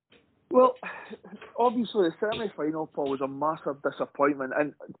 Well, obviously the semi-final, Paul, was a massive disappointment,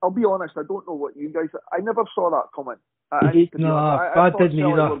 and I'll be honest, I don't know what you guys. I never saw that coming. I didn't either. We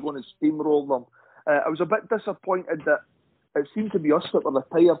were going to steamroll them. I was a bit disappointed that it seemed to be us that were the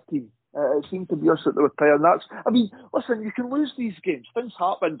tired team. It seemed to be us that were tired. Listen, you can lose these games. Things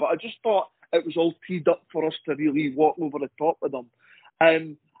happen, but I just thought it was all teed up for us to really walk over the top of them.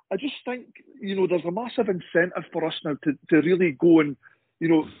 I just think, there's a massive incentive for us now to really go and,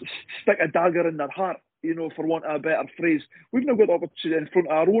 stick a dagger in their heart, for want of a better phrase. We've now got the opportunity in front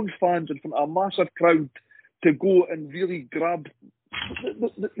of our own fans, in front of a massive crowd, to go and really grab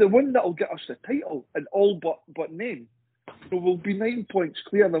the win that'll get us the title in all but name. We'll be 9 points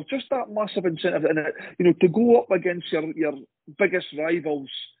clear. There's just that massive incentive in it, to go up against your biggest rivals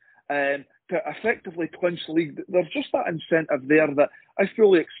and to effectively clinch the league. There's just that incentive there that I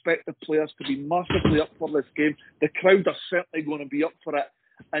fully expect the players to be massively up for this game. The crowd are certainly going to be up for it,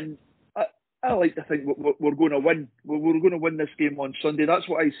 and I like to think we're going to win. We're going to win this game on Sunday. That's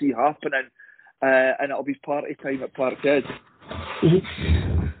what I see happening, and it'll be party time at Parkhead.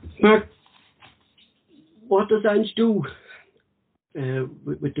 Mark, what does Ange do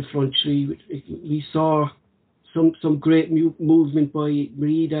with the front three? We saw some great movement by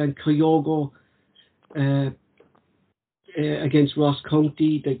Merida and Kyogo against Ross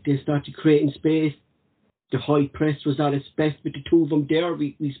County. They started creating space. The high press was at its best with the 2 of them there.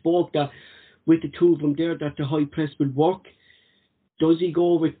 We spoke that with the 2 of them there that the high press would work. Does he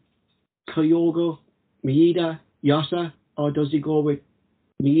go with Kyogo, Merida, Yossa, or does he go with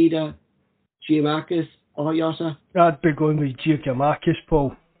Merida, Giamakis, or Yossa? I'd be going with Giamakis,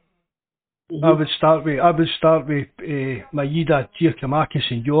 Paul. I would start with Maeda, Giamakis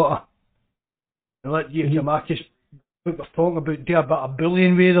and Jota. And let Giamakis, what we're talking about, do a bit of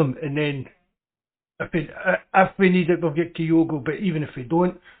bullying with them, and then if we need it, we'll get Kyogo, but even if we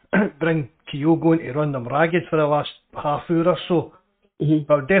don't, bring Kyogo in to run them ragged for the last half hour or so.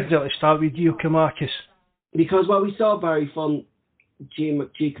 But I'll definitely start with Giamakis. Because what we saw, Barry, from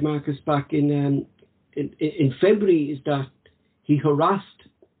Giamakis back in February is that he harassed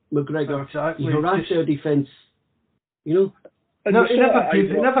McGregor. Exactly. He harassed their defence. He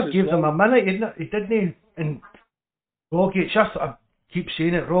never gave them a minute. He didn't. And Rogic, I keep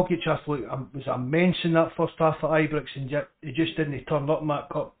saying it, Rogic was immense in that first half at Ibrox, and yet he just didn't turn up in that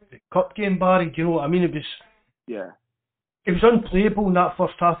cup game, Barry. Do you know what I mean? It was unplayable in that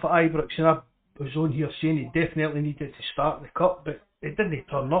first half at Ibrox, and I was on here saying he definitely needed to start the cup, but he didn't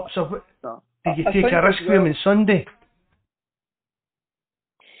turn up. So did you take a risk with him on Sunday?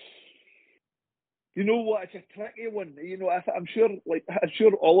 You know what? It's a tricky one. I'm sure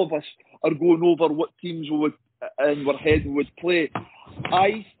all of us are going over what teams we would in our head would play.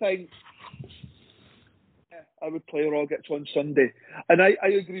 I think I would play Rogic on Sunday, and I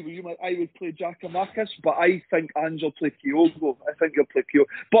agree with you, Mike. I would play Giamakis, but I think Ange will play Kyogo. I think he'll play Kyogo.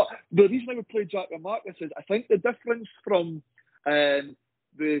 But the reason I would play Giamakis is I think the difference from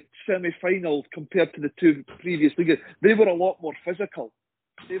the semi-final compared to the 2 previous leagues, they were a lot more physical.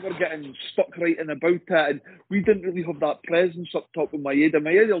 they were getting stuck right in about it, and we didn't really have that presence up top with Maeda.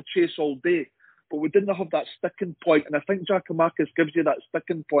 Maeda will chase all day, but we didn't have that sticking point, and I think Giakoumakis gives you that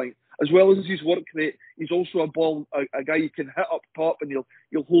sticking point. As well as his work rate, he's also a guy you can hit up top, and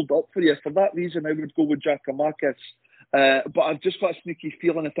he'll hold up for you. For that reason, I would go with Giakoumakis. But I've just got a sneaky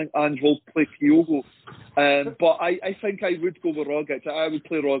feeling I think Ange will play Kyogo. But I think I would go with Rogic. I would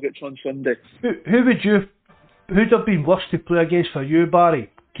play Rogic on Sunday. Who'd have been worse to play against for you, Barry?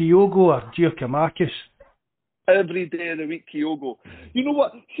 Kyogo or Giakoumakis? Every day of the week, Kyogo. You know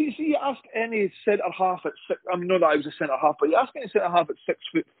what? See, you ask any centre-half at six... I mean, not that I was a centre-half, but you ask any centre-half at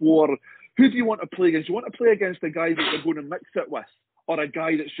 6'4", who do you want to play against? You want to play against a guy that you're going to mix it with, or a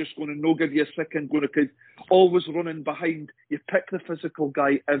guy that's just going to no give you a second, going to always running behind? You pick the physical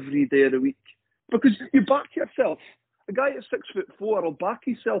guy every day of the week. Because you back yourself. A guy at 6'4" will back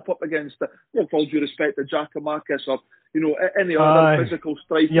himself up against with all due respect to Giakoumakis or any other physical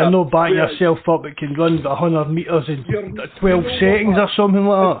striker. You're not backing yourself up, it can run 100 metres in 12 seconds or something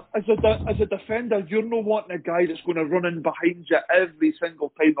like that. As a defender, you're not wanting a guy that's going to run in behind you every single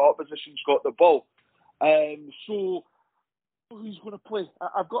time the opposition's got the ball. So who's going to play?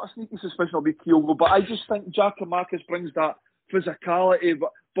 I've got a sneaky suspicion it'll be Kyogo, but I just think Giakoumakis brings that physicality.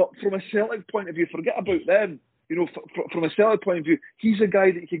 But from a Celtic point of view, forget about them. From a Celtic point of view, he's a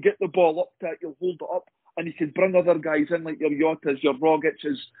guy that you can get the ball up to, he'll hold it up, and you can bring other guys in like your Jotas, your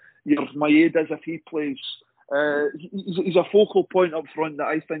Rogic's, your Maedas if he plays. He's a focal point up front that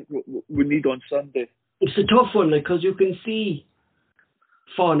I think we need on Sunday. It's a tough one, because you can see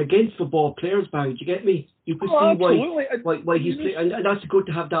for and against for both players, Barry. Do you get me? You can see why he's playing, and that's good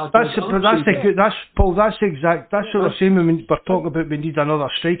to have that. That's Paul. That's what I'm saying when we're talking about we need another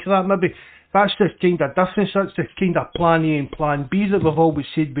striker. That maybe that's the kind of difference. That's the kind of plan A and plan B that we've always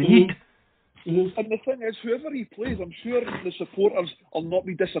said we need. Mm-hmm. And the thing is, whoever he plays, I'm sure the supporters will not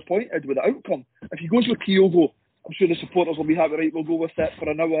be disappointed with the outcome. If he goes with Kyogo, I'm sure the supporters will be happy. Right, we'll go with it for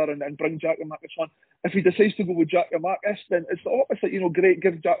an hour and bring Giakoumakis on. If he decides to go with Giakoumakis, then it's the opposite. Great,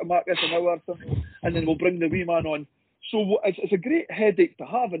 give Giakoumakis an hour or something, and then we'll bring the wee man on. So it's a great headache to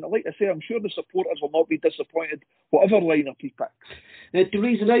have, and like I say, I'm sure the supporters will not be disappointed whatever lineup he picks. The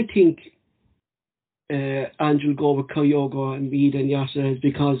reason I think Andrew will go with Kyogo and Maeda and Yasser is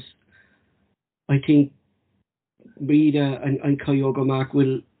because I think Maeda and Kyogo, Mark,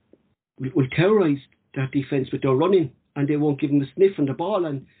 will terrorise that defence with their running, and they won't give them a sniff on the ball.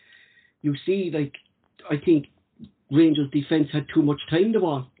 And you see, I think Rangers' defence had too much time the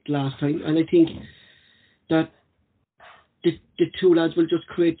ball last time, and I think that the two lads will just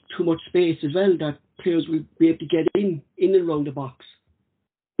create too much space as well, that players will be able to get in and around the box.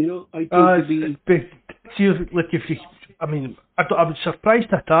 I think I was surprised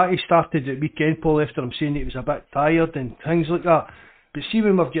that Tati started at weekend, Paul, after I'm saying he was a bit tired and things like that. But see,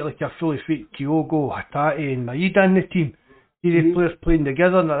 when we've got like a fully fit Kyogo, Hatate and Maeda in the team, the players playing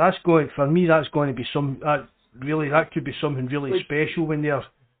together, now that's going to be that could be something really special when they're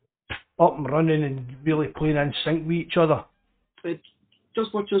up and running and really playing in sync with each other.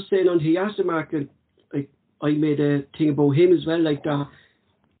 Just what you're saying on Yasser, Mark, I made a thing about him as well, like that.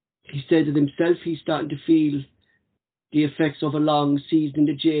 He said it himself, he's starting to feel the effects of a long season in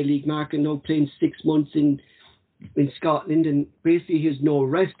the J-League, Mark, and now playing 6 months in Scotland, and basically he has no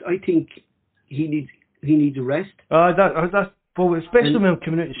rest. I think he needs a rest. That's Paul, especially when I'm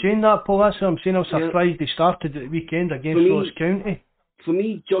coming out and saying that, Paul. That's what I'm saying. I was surprised he started at the weekend against Ross County. For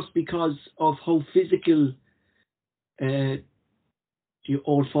me, just because of how physical the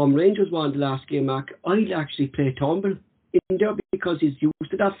Old Firm Rangers were in the last game, Mark, I'd actually play Turnbull in there because he's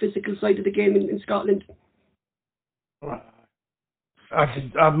used to that physical side of the game in Scotland. I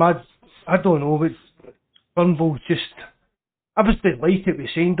don't know, but Turnbull just... I was delighted we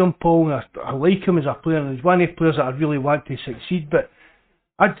signed him, Paul, and I like him as a player, and he's one of the players that I really want to succeed, but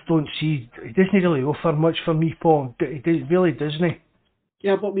I don't see... He doesn't really offer much for me, Paul. He really doesn't.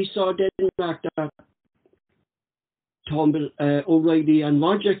 Yeah, but we saw then, Mark, that Turnbull, O'Reilly and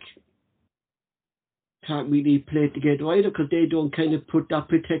Rogic can't really play together either, because they don't kind of put that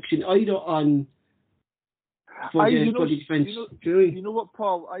protection either on for the defence. You know what,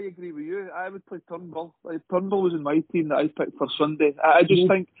 Paul? I agree with you. I would play Turnbull. Turnbull was in my team that I picked for Sunday. I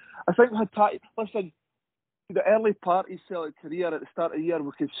think Hatate... Listen, the early part of his Celtic career at the start of the year,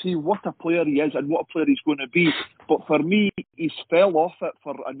 we could see what a player he is and what a player he's going to be. But for me, he's fell off it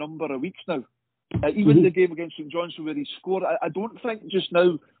for a number of weeks now. Even the game against St Johnstone where he scored, I don't think just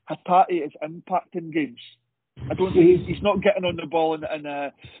now Hatate is impacting games. I don't think he's not getting on the ball in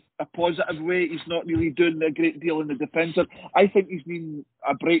a positive way. He's not really doing a great deal in the defence. I think he's needing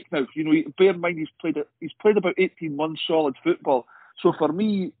a break now. Bear in mind he's played about 18 months solid football. So for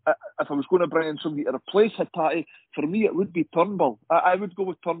me, if I was going to bring in somebody to replace Hatate, for me it would be Turnbull. I would go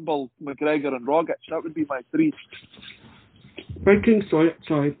with Turnbull, McGregor and Rogic. That would be my three. I think so.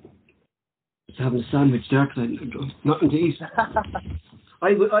 Sorry. Just having a sandwich there because nothing to eat.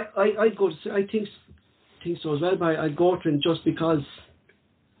 I think so as well, but I'd go to him just because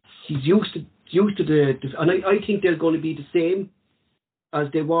he's used to the and I think they're going to be the same as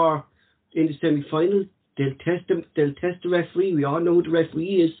they were in the semi-final. They'll test him. They'll test the referee. We all know who the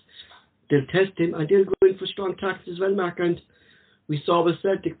referee is. They'll test him and they'll go in for strong tackles as well, Mark. And we saw with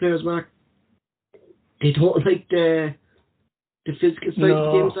Celtic players, Mark, they don't like the physical side of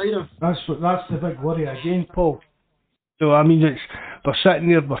the games either. That's the big worry again, Paul. So I mean, we're sitting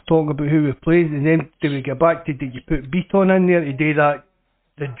there, we're talking about who we played, and then do we get back to, did you put Beaton in there to do that,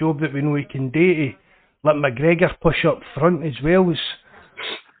 the job that we know he can do, to let McGregor push up front as well?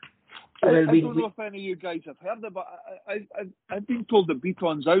 I don't know if any of you guys have heard it, but I've been told that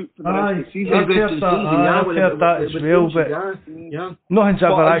Beaton's out for the rest of the season. I've heard that as well, but nothing's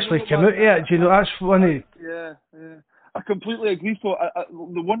ever actually come out yet. Do you know, that's funny. Yeah. I completely agree. So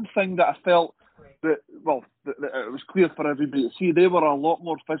the one thing that I felt that it was clear for everybody to see, they were a lot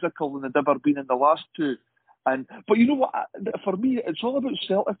more physical than they'd ever been in the last two. But you know what? For me, it's all about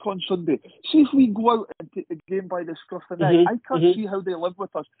Celtic on Sunday. See if we go out and take the game by the scruff of the neck. I can't see how they live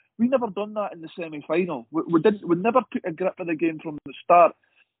with us. We never done that in the semi-final. We never took a grip of the game from the start,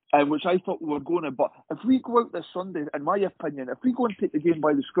 which I thought we were going to. But if we go out this Sunday, in my opinion, if we go and take the game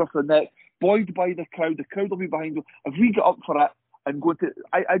by the scruff of the neck, buoyed by the crowd will be behind us. If we get up for it and go to,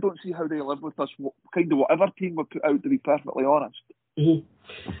 I don't see how they live with us. Kind of whatever team we put out, to be perfectly honest.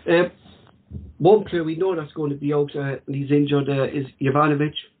 One player we know that's going to be out and he's injured is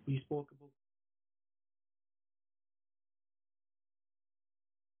Jovanovic. We spoke about.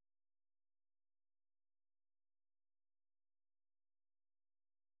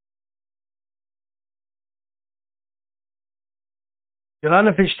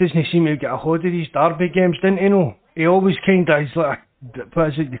 Jovanovic doesn't seem to get a hold of these derby games, didn't he? No, he always kind of is like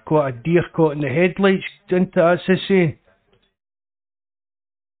a deer caught in the headlights, didn't it? That's his saying.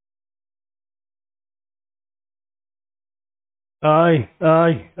 Aye.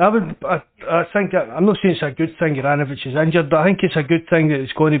 I think I'm not saying it's a good thing Jovanovic is injured, but I think it's a good thing that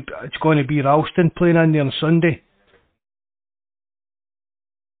it's going to be Ralston playing in there on Sunday.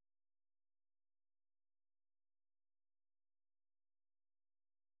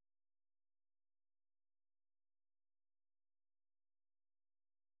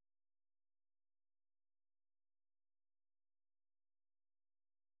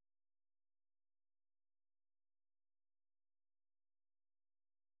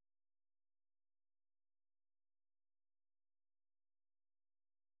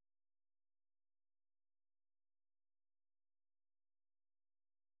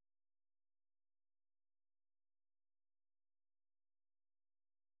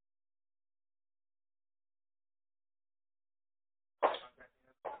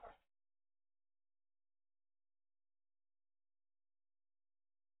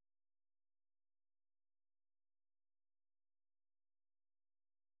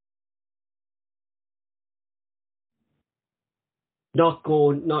 Not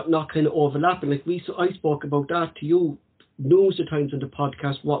kind of overlapping. Like I spoke about that to you numerous of times on the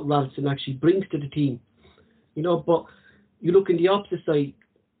podcast, what Ralston actually brings to the team. You know, but you look in the opposite side,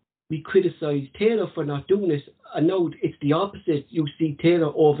 we criticise Taylor for not doing this, and now it's the opposite. You see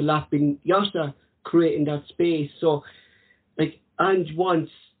Taylor overlapping Yasser, creating that space. So, like, Ange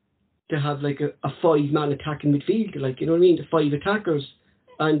wants to have like a 5-man attacking midfield, like, you know what I mean, the 5 attackers.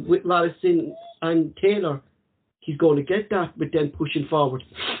 And with Ralston and Taylor, he's going to get that with them pushing forward,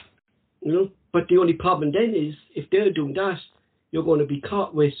 you know. But the only problem then is if they're doing that, you're going to be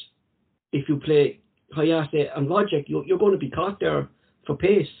caught with, if you play Hayase and Rogic, you're going to be caught there for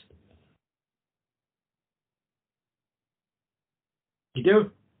pace. You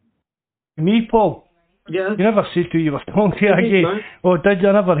do? Me, Paul? Yeah. You never said who you were talking to again. Oh, did you?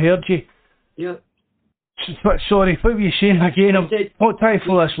 I never heard you. Yeah. Sorry, what were you saying again? I'm not trying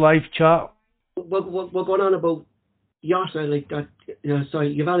for this live chat. We're going on about Yasser, like that,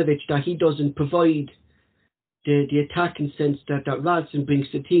 Jovanovic, that he doesn't provide the attacking sense that Ralston brings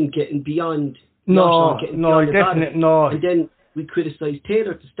to the team, getting beyond. No, definitely no. And then we criticise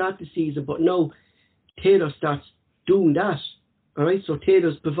Taylor to start the season, but now Taylor starts doing that. All right, so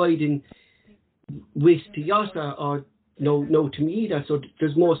Taylor's providing width to Yasser, or no to me either. So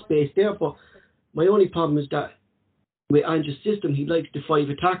there's more space there. But my only problem is that with Ange's system, he likes the 5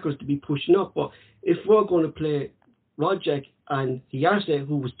 attackers to be pushing up. But if we're going to play Rogic and Hayase,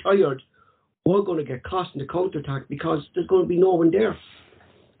 who was tired, we're going to get caught in the counter-attack because there's going to be no one there,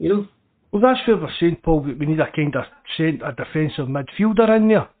 you know. Well, that's where we're saying, Paul, we need a kind of a defensive midfielder in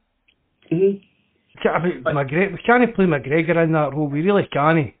there. Mm-hmm. We can't play McGregor in that role, we really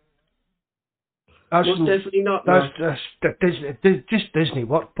can't. That's most definitely not. It just doesn't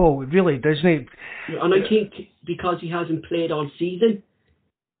work, Paul. It really doesn't. And I think because he hasn't played all season,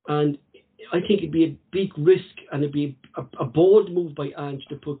 and I think it'd be a big risk and it'd be a bold move by Ange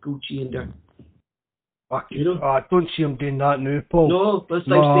to put Gucci in there. You know? I don't see him doing that now, Paul. No, that's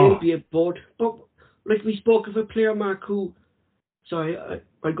like saying it'd be a bold. But like we spoke of a player, Mark, who, sorry,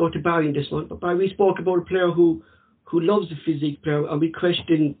 I go to Barry in this one, but Barry, we spoke about a player who loves the physique player, and we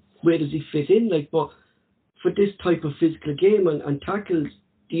questioned where does he fit in, like, but for this type of physical game and tackles,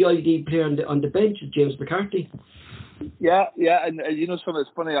 the ideal player on the bench is James McCarthy. Yeah, and you know something,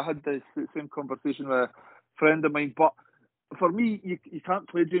 it's funny, I had the same conversation with a friend of mine, but for me, you can't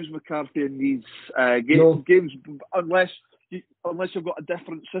play James McCarthy in these games unless you've got a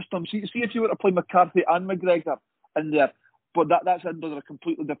different system. See if you were to play McCarthy and McGregor in there, but that's under a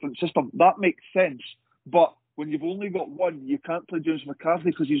completely different system. That makes sense, but when you've only got one, you can't play James McCarthy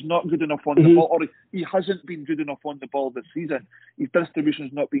because he's not good enough on the ball, or he hasn't been good enough on the ball this season. His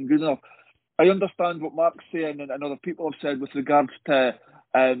distribution's not been good enough. I understand what Mark's saying and other people have said with regards to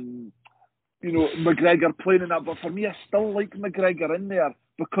McGregor playing in that, but for me, I still like McGregor in there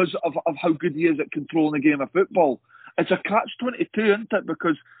because of how good he is at controlling the game of football. It's a catch-22, isn't it?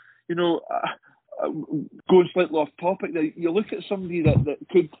 Because, going slightly off topic, you look at somebody that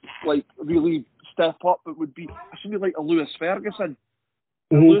could like really step up, it would be somebody like a Lewis Ferguson.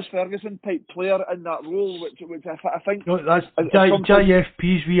 A Lewis Ferguson type player in that role, which I think... that's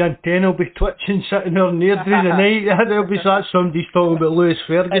JFP's wee antenna will be twitching sitting there near through the night. There'll be somebody's talking about Lewis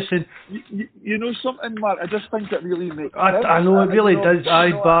Ferguson. You know something, Mark? I just think it really makes sense. I know, it really does.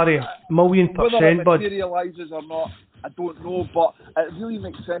 Barry, 1,000,000%. Whether it bud. materialises or not, I don't know, but it really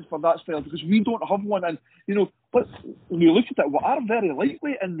makes sense for that style because we don't have one. And, but when you look at it, we are very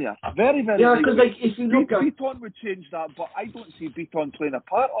lightweight in there. Very, very lightweight. Yeah, because like, if you look at... Beaton would change that, but I don't see Beaton playing a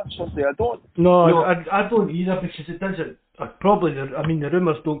part on Sunday. I don't. No. I don't either because it doesn't... Probably, the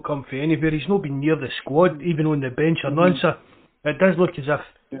rumours don't come from anywhere. He's not been near the squad, even on the bench or none, so it does look as if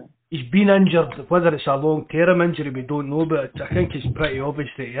he's been injured. Whether it's a long-term injury, we don't know, but I think it's pretty obvious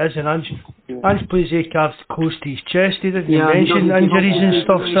that he is. And Ange plays A cards close to his chest. He didn't mention injuries and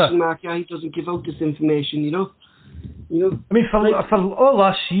stuff, so... Mark, he doesn't give out this information, you know. I mean, for all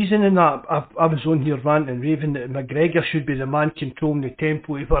last season and that, I was on here ranting and raving that McGregor should be the man controlling the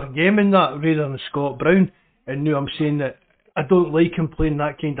tempo of our game and that, rather than Scott Brown. And now I'm saying that I don't like him playing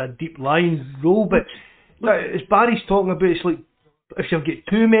that kind of deep line role, but as Barry's talking about, it's like if you've got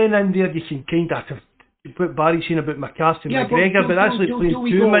two men in there, you can kind of what Barry's saying about McCarthy and McGregor, but that's like playing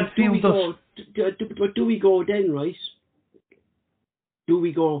two midfielders. But do we go then, right? Do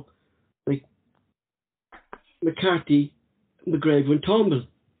we go like McCarthy, McGregor and Turnbull?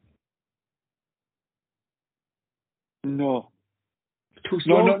 No.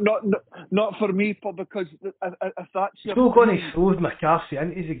 No, not for me, Paul, because if that's your... He's not going to throw McCarthy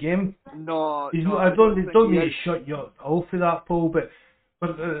into the game. No. I don't need to shut you off for that, Paul, but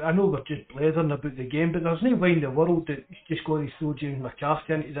I know we're just blathering about the game, but there's no way in the world that he's just going to throw James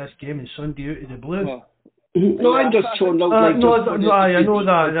McCarthy into this game on Sunday out of the blue. No, I'm just showing out I know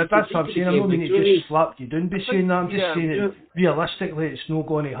that. That's what I'm saying. I don't mean to just slap you down by saying that. I'm just saying it realistically, it's not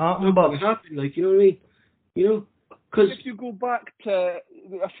going to happen. It's not going to happen, like, you know what I mean? Cause if you go back to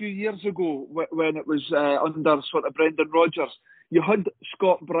a few years ago when it was under sort of Brendan Rodgers, you had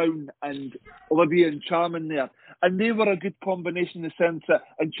Scott Brown and Olivier Ntcham in there, and they were a good combination in the sense that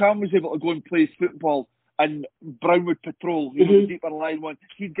Ntcham was able to go and play football and Brown would patrol, the deeper line one.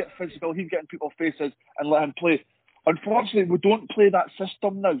 He'd get physical, he'd get in people's faces and let him play. Unfortunately, we don't play that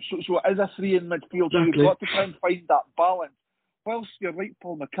system now, so it is a three in midfield. Exactly. You've got to try and find that balance. Whilst you're right,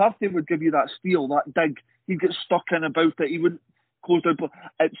 Paul McCarthy would give you that steal, that dig. He'd get stuck in about it. He wouldn't close down.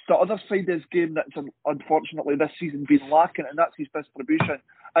 It's the other side of his game that's unfortunately this season been lacking, and that's his distribution.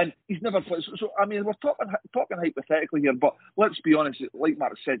 And he's never played. So I mean, we're talking hypothetically here, but let's be honest. Like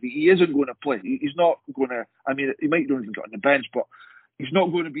Mark said, he isn't going to play. He's not going to. I mean, he might not even get on the bench, but he's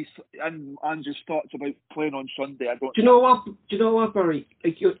not going to be in Ange's thoughts about playing on Sunday. I don't. Do you know what, Barry?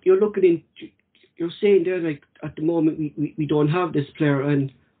 Like you're looking in. You're saying there, like, at the moment we don't have this player,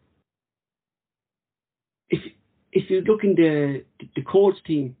 and if you look in the Colts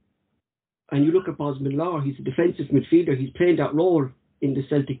team and you look at Bosman Law, he's a defensive midfielder. He's playing that role in the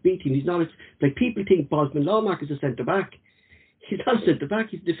Celtic B team. He's not like people think Bosman Law, Mark, is a centre back. He's not a centre back.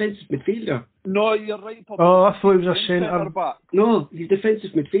 He's a defensive midfielder. No, you're right, Paul. Oh, I thought he was a centre back. No, he's a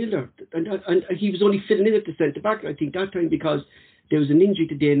defensive midfielder, and he was only filling in at the centre back. I think that time because there was an injury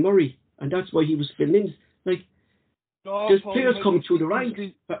to Dane Murray, and that's why he was filling in. Like there's players coming through the ranks.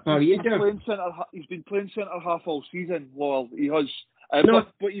 Barry, he's been playing centre half all season. Well, he has. But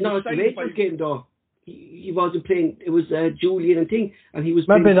he was the Lakers game though. He wasn't playing. It was Julian and thing, and he was.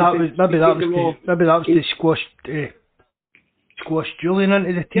 Maybe that was to squash Julian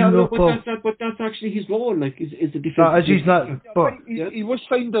into the team. Yeah, but that's actually his role. Like is the defense. He was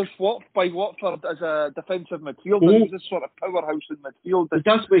signed by Watford as a defensive midfielder. He was this sort of powerhouse in midfield. But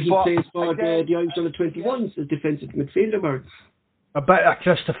that's where he plays for the Irish under 21s as defensive midfielder. A bit of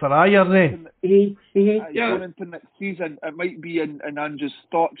Christopher Ayer then. Going into next season, it might be in Andrew's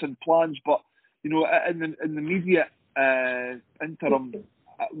thoughts and plans, but in the immediate interim,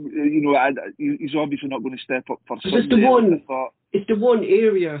 he's obviously not going to step up for Sunday. It's the one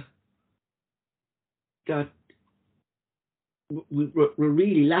area that we're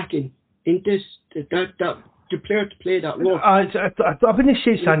really lacking in this. That the player to play that role. I wouldn't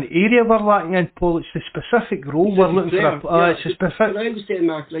say it's an area we're lacking in, Paul. It's the specific role we're looking for. It's a specific. But I was saying,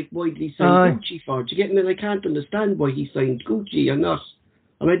 Mark, like why did he sign Gucci for? Do you get me? I can't understand why he signed Gucci and not.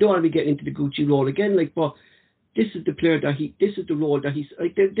 And I don't want to be getting into the Gucci role again. Like, but this is the player this is the role that he's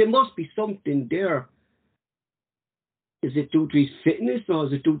like. There must be something there. Is it due to his fitness or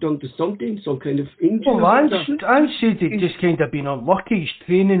is it due down to something, some kind of injury? Well, I said he's just kind of been unlucky. He's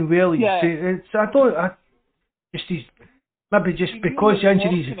training well. Maybe just because the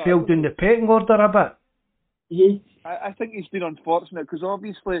injuries have fell down the pecking order a bit. Mm-hmm. I think he's been unfortunate because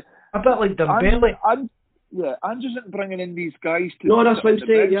obviously a bit like Dembele. Andrews isn't bringing in these guys to. No, that's what I'm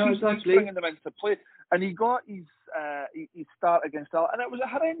saying. Yeah, exactly. He's bringing them into play, and he got his start against Al, and it was a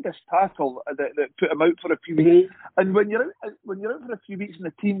horrendous tackle that put him out for a few weeks. And when you're out for a few weeks and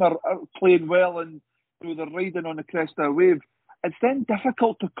the team are playing well and they're riding on the crest of a wave, it's then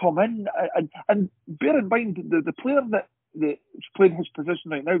difficult to come in and bear in mind the player that's playing his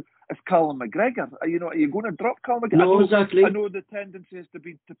position right now is Callum McGregor. Are you going to drop Callum McGregor? No, exactly. I know the tendency is to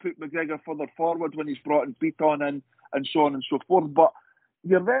put McGregor further forward when he's brought in Beaton in and so on and so forth. But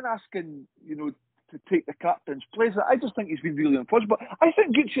you're then asking, to take the captain's place. I just think he's been really unfortunate. But I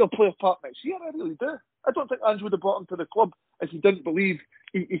think Gucci will play a part next year. I really do. I don't think Ange would have brought him to the club if he didn't believe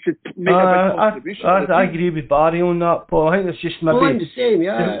he could make a big contribution. I agree with Barry on that, Paul. I think it's just maybe I'm the same,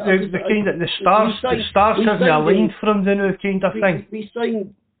 yeah. The stars have aligned for him, kind of thing. We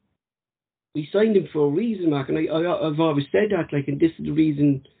signed him for a reason, Mark, and I've always said that, like, and this is the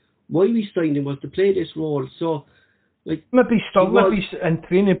reason why we signed him was to play this role. So, like, maybe in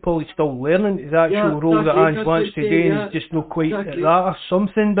training, Paul, he's still learning his actual role that Ange wants to do, and he's just not quite at that or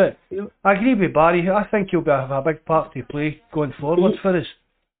something. But I agree with Barry. I think he'll have a big part to play going forward for us.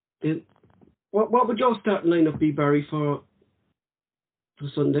 What would your starting lineup be, Barry, for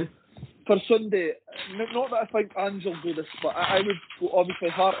Sunday? For Sunday, not that I think Ange will do this, but I would go, obviously,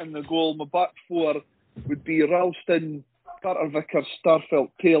 Hart in the goal. My back four would be Ralston, Carter Vickers,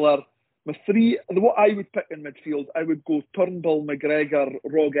 Starfelt, Taylor. My three, what I would pick in midfield, I would go Turnbull, McGregor,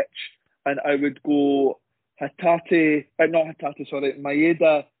 Rogic, and I would go Maeda,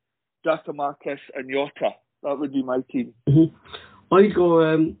 Giacomakis, and Jota. That would be my team. Mm-hmm. I'd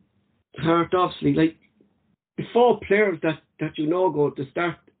go Hart, obviously, like the 4 players that go to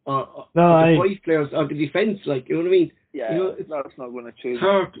start, the 5 players are the defence, like, you know what I mean? Yeah, that's not going to change.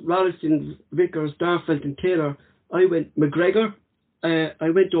 Hart, Ralston, Vickers, Starfelt, and Taylor. I went McGregor. I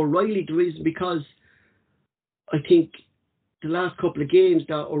went to O'Reilly, the reason because I think the last couple of games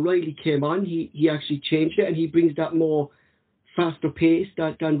that O'Reilly came on, he actually changed it and he brings that more faster pace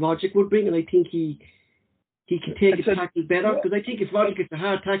than Rogic would bring, and I think he can take a tackle better, because I think if Rogic gets a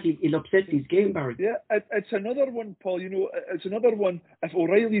hard tackle, he'll upset his game, Barry. Yeah, it's another one, Paul, it's another one, if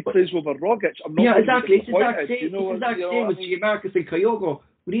O'Reilly plays over Rogic, I'm not exactly. It's exactly same as Giacomakis and Kyogo.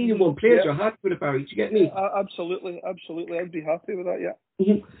 With either one plays, you're happy with it, Barry. Do you get me? Absolutely. I'd be happy with that, yeah.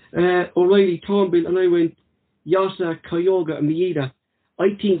 Mm-hmm. O'Reilly, Turnbull, and I went Yasa, Kyogo, and Maeda.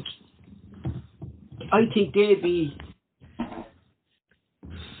 I think they'd be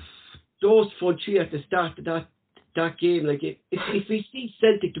those front three at the start of that game. Like if we see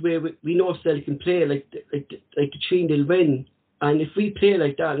Celtic the way we know Celtic can play, like the 3-0 win, and if we play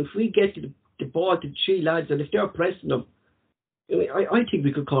like that, and if we get to the ball to 3 lads, and if they're pressing them, I think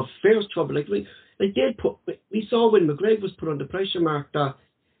we could cause fierce trouble. We saw when McGregor was put under pressure, Mark, that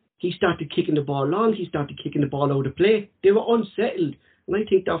he started kicking the ball long, he started kicking the ball out of play. They were unsettled, and I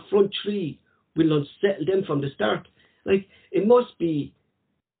think that front three will unsettle them from the start. Like, it must be.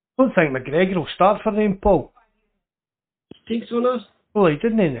 I don't think McGregor will start for them, Paul. Think so, not? Well, he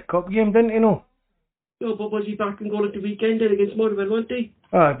didn't in the cup game, didn't he? No, but was he back and goal at the weekend then against Motherwell, wasn't he?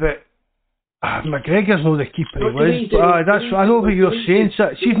 But McGregor's not the keeper he was. I know what you're saying.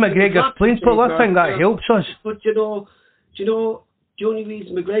 See if McGregor's playing, but I think that helps us. But do you know, the only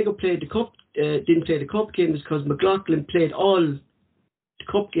reason McGregor played the cup, didn't play the cup game is because McLaughlin played all the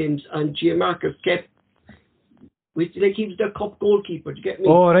cup games and Gianmarcus kept. He was their cup goalkeeper. Do you get me?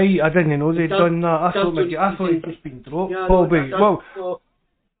 Oh right, I didn't know they'd done that. I thought he'd just been dropped. Yeah,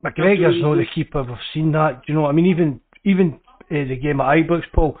 McGregor's not the keeper. We've seen that. Do you know what I mean? Even the game at Ibrox,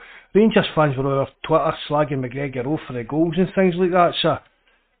 Paul. Rangers fans were over Twitter slagging McGregor off for the goals and things like that. So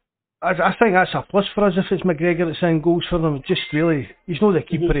I think that's a plus for us if it's McGregor that's in goals for them. Just really, he's not the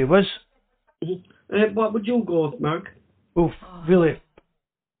keeper he was. What would you go, Mark? Well, really.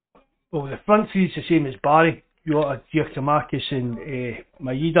 Well, the front three is the same as Barry. You got Giacomakis and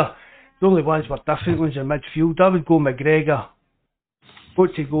Maeda. The only ones were different ones in midfield. I would go McGregor.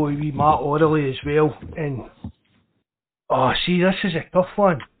 Got to go with Matt Orley as well. And this is a tough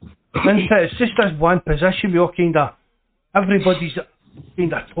one. It's just this one position we all everybody's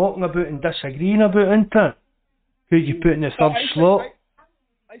kind of talking about and disagreeing about, isn't it? Who do you put in the third slot?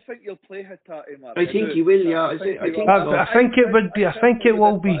 I think you'll play Hatate, Mark. I think he will, yeah. I think it would be. I think it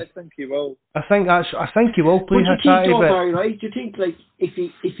will be. I think he will. I think he will play Hatate. But right? Do you think like if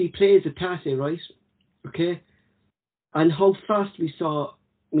he plays Hatate, right? Okay, and how fast we saw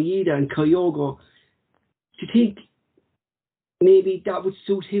Maeda and Kyogo, do you think maybe that would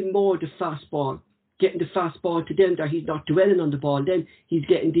suit him more, the fast ball, getting the fast ball to them, that he's not dwelling on the ball, then he's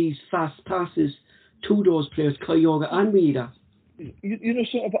getting these fast passes to those players, Kyogo and Maeda. You know,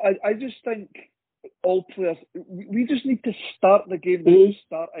 sort of. I just think all players. We just need to start the game that we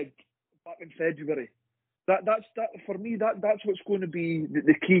started back in February. That's for me. That's what's going to be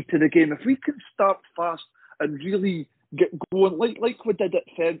the key to the game. If we can start fast and really get going, like we did at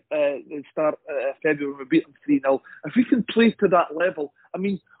the start of February when we beat them 3-0. If we can play to that level, I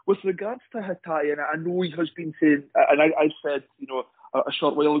mean, with regards to Hatate, and I know he has been saying, and I said, you know, a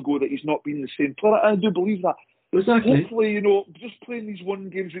short while ago that he's not been the same player. I do believe that. Exactly. Hopefully, you know, just playing these one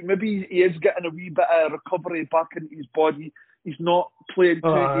games, maybe he is getting a wee bit of recovery back into his body. He's not playing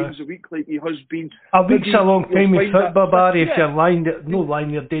 2 games a week like he has been. A week's a long time in football, Barry, if you're lying there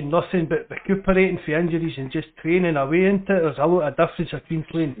doing nothing but recuperating for injuries and just training away into it. There's a lot of difference between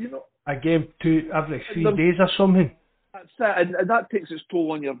playing a game every 3 days or something. That's it, and that takes its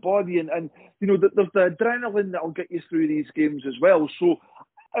toll on your body, and you know, there's the adrenaline that'll get you through these games as well. So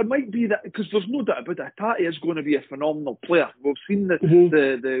it might be that, because there's no doubt about it, Hatate is going to be a phenomenal player. We've seen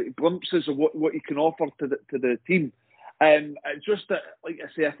the glimpses of what he can offer to the team. It's just that, like I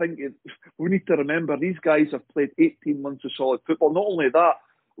say, I think we need to remember these guys have played 18 months of solid football. Not only that,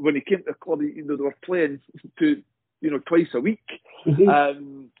 when he came to the club, you know, they were playing twice a week.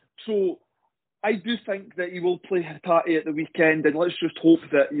 So I do think that he will play Hatate at the weekend, and let's just hope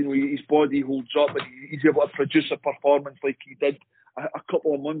that, you know, his body holds up and he's able to produce a performance like he did a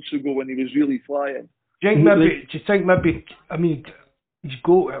couple of months ago when he was really flying. Do you think maybe, I mean, his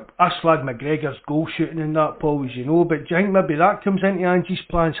goal, I slag McGregor's goal shooting and that, Paul, as you know, but do you think maybe that comes into Angie's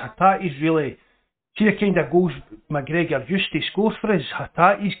plans? Hatate's really, see the kind of goals McGregor used to score for us.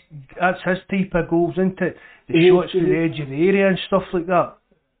 Hatate's, that's his type of goals, isn't it? The shots to the edge of the area and stuff like that.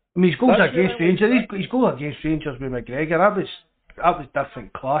 I mean, his goals against Rangers, his goal against Rangers with McGregor, that was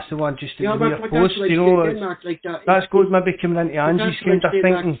different class, the one just in the near post, you know. That's good, maybe coming into Angie's kind of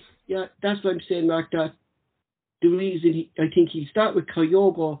thinking. Yeah, that's what I'm saying, Mark, that the reason I think he'll start with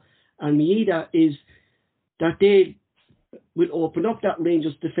Kyogo and Maeda is that they will open up that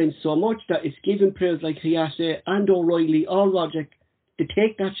Rangers defence so much that it's giving players like Hayase and O'Reilly or Rogic to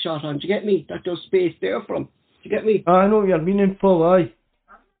take that shot on. Do you get me? That there's space there for him. Do you get me? I know what you're meaning, Paul, aye.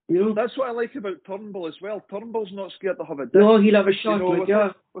 You know, that's what I like about Turnbull as well. Turnbull's not scared to have a dip. No, he'll have a shot. You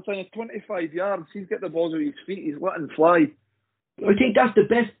know, within 25 yards, he's got the balls at his feet. He's letting fly. I think that's the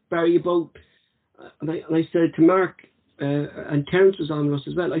best, Barry, about... And I said to Mark, and Terence was on us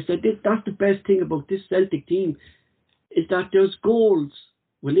as well, I said, that's the best thing about this Celtic team, is that there's goals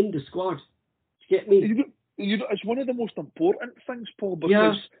within the squad. Do you get me? You know, it's one of the most important things, Paul,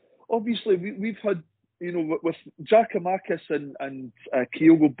 because obviously we've had, you know, with Giacomakis and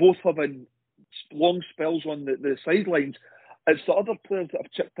Kyogo both having long spells on the sidelines. It's the other players that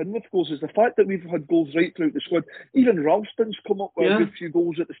have chipped in with goals. It's the fact that we've had goals right throughout the squad. Even Ralston's come up with a good few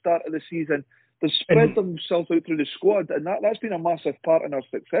goals at the start of the season. They've spread themselves out through the squad, and that's been a massive part in our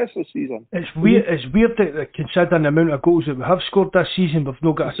success this season. It's weird that considering the amount of goals that we have scored this season, we've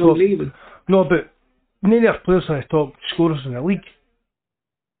not got a top... No, but many of our players are the top scorers in the league.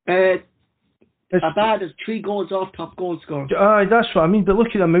 Abad has 3 goals off top goal scorer. Aye, that's what I mean. But look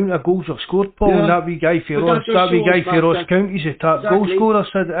at the amount of goals they've scored, Paul. And that wee guy for Ross County's the top goal scorer.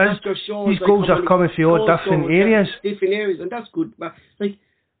 Said it is. These goals are coming from all different areas. Different areas, and that's good. But like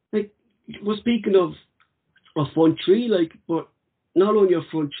we're speaking of front three, like, but not only a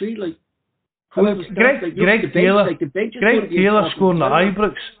front three, like. Greg Taylor scoring the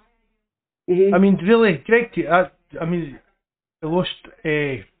Ibrox. I mean, really, I mean, they lost.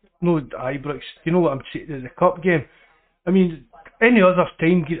 No, Ibrox. You know what I'm saying? The cup game. I mean, any other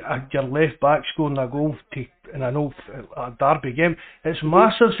time your left back scoring a goal in an old derby game, it's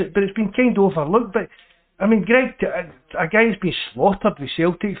massive. But it's been kind of overlooked. But I mean, Greg, a guy that's been slaughtered with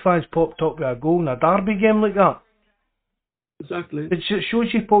Celtic fans popped up with a goal in a derby game like that. Exactly. It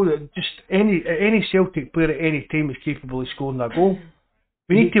shows you, Paul, that just any Celtic player at any time is capable of scoring a goal.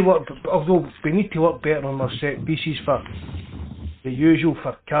 We need to work, although we need to work better on our set pieces for the usual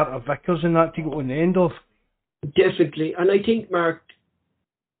for Carter Vickers and that to go on the end of. Definitely, and I think Mark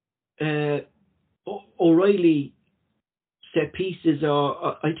O'Reilly set pieces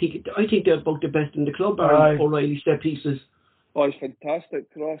are. I think they're about the best in the club. O'Reilly set pieces. Oh, he's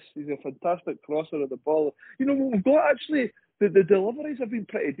fantastic cross. He's a fantastic crosser of the ball. You know, we've got actually the deliveries have been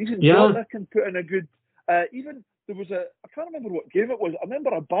pretty decent. Jota can put in a good. Even there was I can't remember what game it was. I remember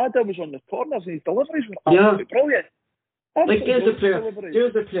Abada was on the corners and his deliveries were absolutely brilliant. Like there's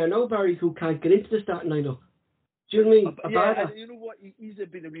a player now, Barry, who can't get into the starting lineup. Do you know what I mean? Yeah, and you know what? He's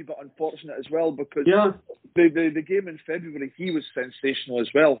been a wee bit unfortunate as well because the game in February he was sensational as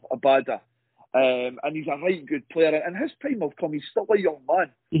well, Abada, and he's a right good player. And his time will come. He's still a young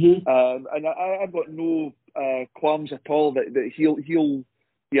man, and I've got no qualms at all that he'll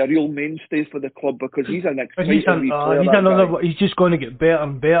be a real mainstay for the club because he's an exciting player. He's just going to get better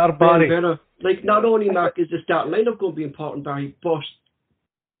and better, Barry. Better. Like, not only, Mark, is the starting lineup going to be important, Barry, but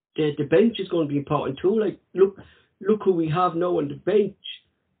the bench is going to be important too. Like, look who we have now on the bench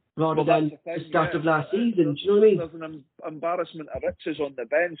rather than the start of last season. Do you know what I mean? There's an embarrassment of riches on the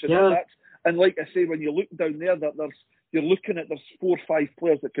bench. And like I say, when you look down there, you're looking at there's 4 or 5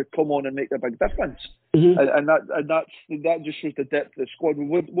 players that could come on and make a big difference. And that just shows the depth of the squad. We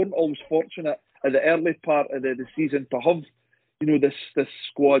weren't always fortunate at the early part of the season to have, you know, this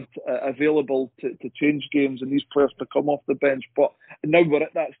squad available to change games and these players to come off the bench. But now we're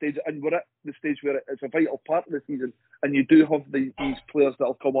at that stage, and we're at the stage where it's a vital part of the season, and you do have these players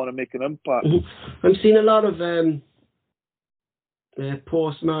that'll come on and make an impact. I'm seeing a lot of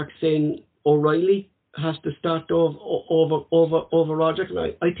postmarks saying O'Reilly has to start over Roger.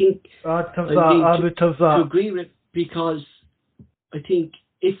 And I think I would have that. To agree with it, because I think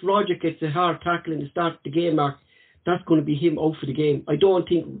if Roger gets a hard tackle in the start of the game, Mark, that's going to be him out for the game. I don't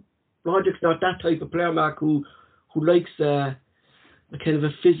think Roger's not that type of player, Mark, who likes a kind of a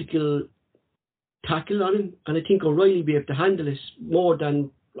physical tackle on him, and I think O'Reilly will be able to handle this more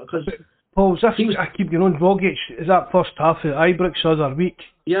than because. Paul, I keep going on. Rogic is that first half of Ibrox the other week.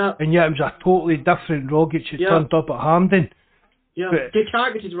 Yeah. And yet it was a totally different Rogic that turned up at Hampden. Yeah, but they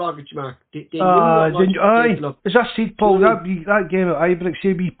targeted Rogic, Mark. As I said, Paul, that game at Ibrox,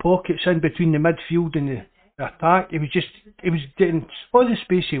 they wee pockets in between the midfield and the attack. He was getting all the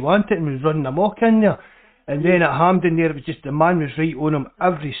space he wanted and was running amok in there. And then at Hampden there, it was just the man was right on him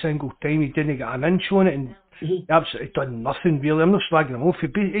every single time. He didn't get an inch on it, and he absolutely done nothing really. I'm not slagging him off. He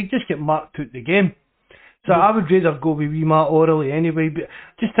just get marked out the game. So I would rather go with wee Matt Orley anyway. But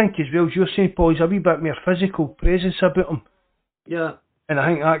just think as well, as you're saying, Paul, he's a wee bit more physical presence about him. Yeah. And I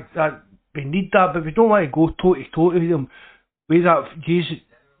think that we need that, but we don't want to go toe to toe with him. With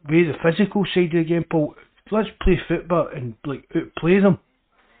the physical side of the game, Paul. Let's play football and outplay them.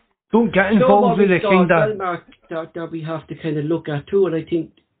 Don't get involved with the kind of... Mark, that we have to kind of look at too, and I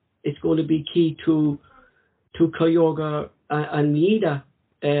think it's going to be key to Kyogo and Mieda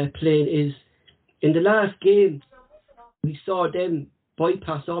playing is, in the last game, we saw them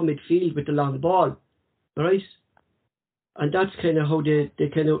bypass our midfield with the long ball, right? And that's kind of how they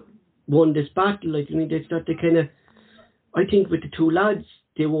kind of won this battle. Like, I mean, I think with the 2 lads,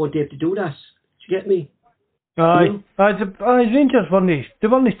 they won't be able to do that. Do you get me? Rangers weren't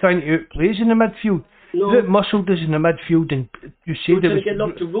trying to outplay us in the midfield. No. They muscled us in the midfield, and you see there was big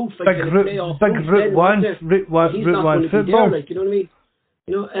route one football. There, like, you know what I mean?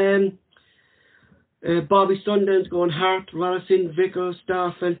 You know, Bobby Sundown's going Hart, Rallison, Vickers,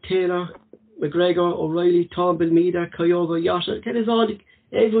 Starfelt, Taylor, McGregor, O'Reilly, Turnbull, Mieda, Kyogo, Yasha.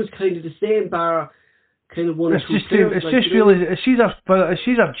 Everyone's kind of the same bar. Kind of one or two players. It's either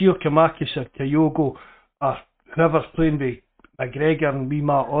Giacomakis or Kyogo or whoever's playing with McGregor and wee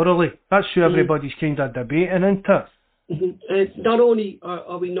Matt Orley. That's who everybody's kind of debating, isn't it? Not only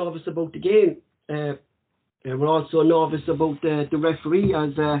are we nervous about the game, we're also nervous about the referee,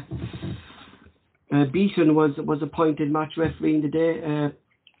 as Beaton was appointed match referee in the day.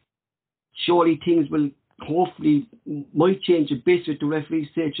 Surely things will hopefully might change a bit with the referee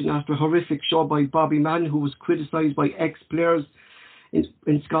station after a horrific show by Bobby Madden, who was criticised by ex-players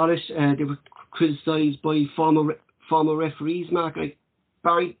in Scottish. They were criticised by former referees. Mark,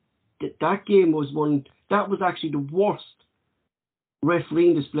 Barry, that game was actually the worst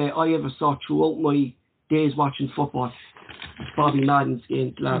refereeing display I ever saw throughout my days watching football. Bobby Madden's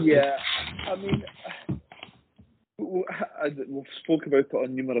game last week. Yeah, I mean, we've spoken about it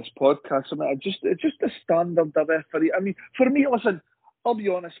on numerous podcasts. I mean, it's just the standard of referee. I mean, for me, listen, I'll be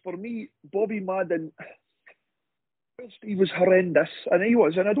honest. For me, Bobby Madden, he was horrendous, and he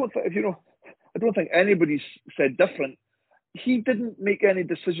was. And I don't think anybody's said different. He didn't make any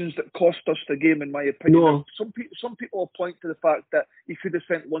decisions that cost us the game, in my opinion. No. Some people point to the fact that he could have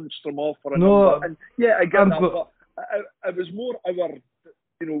sent Lundstrom off for a No, number. And yeah, I get that, but it was more our,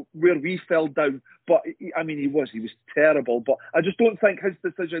 where we fell down. But I mean, he was terrible. But I just don't think his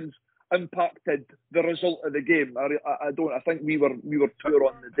decisions impacted the result of the game. I don't. I think we were poor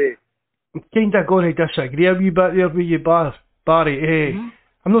on the day. I'm kind of going to disagree a wee bit there with you, Barry. Mm-hmm.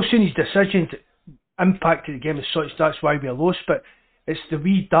 I'm not saying his decisions impacted the game as such, that's why we lost, but it's the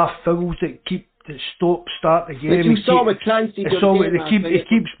wee daft fouls that start the game. But you saw with Clancy he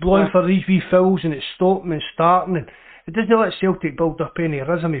keeps blowing for these wee fouls, and it's stopping and starting, and it doesn't let Celtic build up any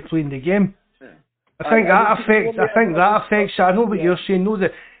rhythm of playing the game. Yeah. I think that affects. I know what you're saying.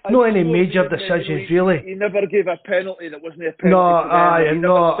 Not any major decisions really. He never gave a penalty that wasn't a penalty.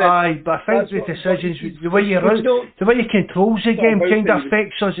 But I think the decisions, the way he controls the game, kind of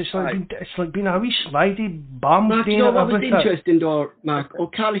affects us. It's like being a wee slidey bum. Mark, what was interesting though, Mark?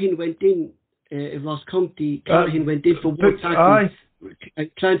 O'Callaghan went in. It was Compty. Callaghan went in for one tackle.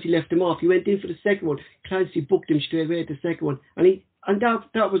 Clancy left him off. He went in for the second one. Clancy booked him straight away at the second one, and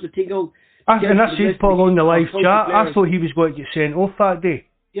that was the thing. And that's it, Paul, on the live chat. I thought he was going to get sent off that day.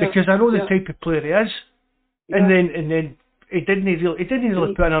 Yeah, because I know the type of player he is, and then he didn't really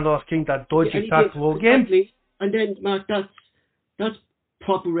put in another kind of dodgy tackle all game. And then, Mark, that's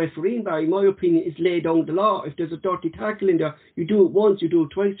proper refereeing, Barry. In my opinion, is lay down the law. If there's a dirty tackle in there, you do it once, you do it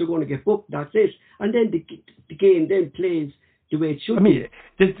twice, you're going to get booked. That's it. And then the game then plays the way it should. I mean,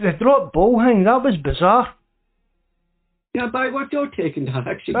 the drop ball thing, that was bizarre. Yeah, Barry, what you're taking that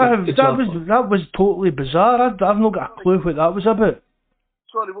actually? That was totally bizarre. I've not got a clue what that was about.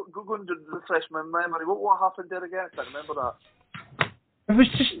 Sorry, go and refresh my memory. What happened there again? I can't remember that. It was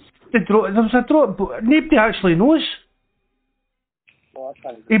just the drop. There was a drop. Nobody actually knows.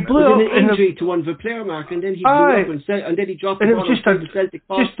 He blew up an injury to one of the player, Mark, and then he blew up and then he dropped the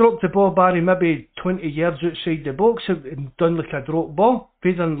ball. Just dropped the ball, Barry, maybe 20 yards outside the box and done like a drop ball.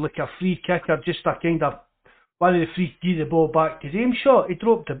 He done like a free kick or just a kind of one of the free give the ball back to him shot. He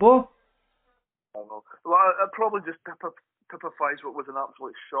dropped the ball. I don't know. Well, it probably just typifies what was an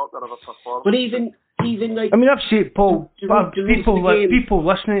absolute shocker of a performance. But even like, I mean, I've said, Paul, people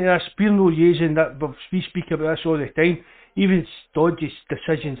listening to this, we're no using that, but we speak about this all the time. Even dodgy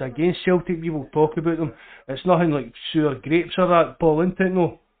decisions against Celtic, we will talk about them. It's nothing like sour grapes or that, Paul, isn't it?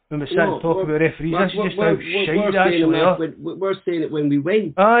 No. When we sit and talk about referees, that's just how shite they actually are. We're saying it when we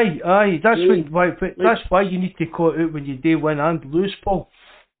win. Aye. That's why you need to call it out when you do win and lose, Paul.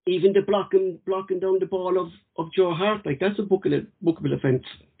 Even the blocking down the ball of Joe Hart, like that's a bookable offence.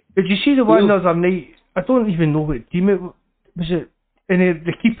 Did you see the one the other night? I don't even know what team it was. It, and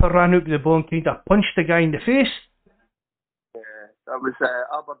the keeper ran out with the ball and kind of punched the guy in the face. Yeah, that was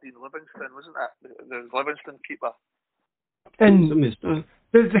Aberdeen Livingston, wasn't it? The Livingston keeper. And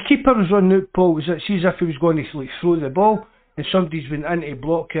the keeper was running out, Paul. Was it? See as if he was going to like throw the ball, and somebody's went in to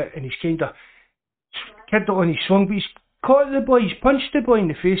block it, and he's kind of kicked it on his swung, but he's caught the boy, he's punched the boy in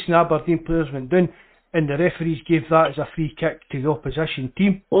the face, and Aberdeen players went down, and the referees gave that as a free kick to the opposition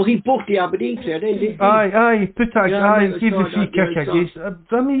team. Well, he booked the Aberdeen player, didn't he? Aye, he gave the free kick against.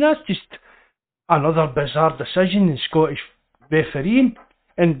 I mean, that's just another bizarre decision in Scottish refereeing.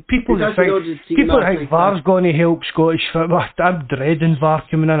 And people think VAR's going to help Scottish football. I'm dreading VAR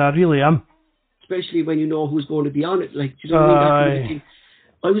coming in, I really am. Especially when you know who's going to be on it. Like, do you know what I mean?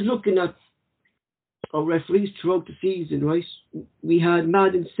 I was looking at our referees throughout the season, right? We had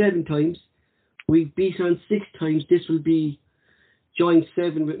Madden 7 times. We've beaten 6 times. This will be joint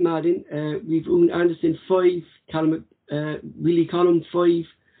 7 with Madden. We've Owen Anderson 5, Willie Collum 5,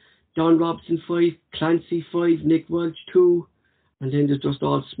 Don Robson 5, Clancy 5, Nick Welch 2, and then there's just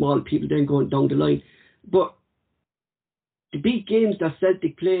all small people then going down the line. But the big games that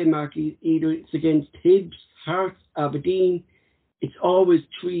Celtic play, Mark, either it's against Hibs, Hearts, Aberdeen, it's always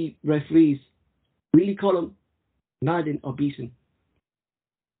 3 referees really call them Madden or beaten.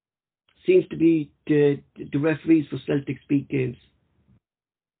 Seems to be the referees for Celtic's big games.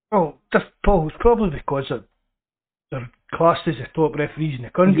 Well, Paul, it's probably because they're classed as the top referees in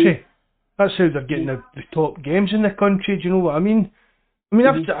the country. That's how they're getting the top games in the country. Do you know what I mean?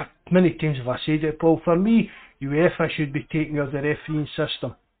 I've many times have I said it, Paul. For me, UEFA should be taking over the refereeing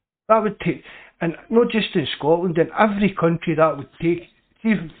system. That would take, and not just in Scotland, in every country that would take. See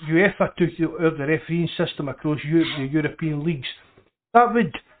if UEFA took over the refereeing system across Europe, the European leagues,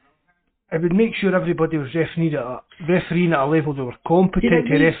 it would make sure everybody was refereeing at a level they were competent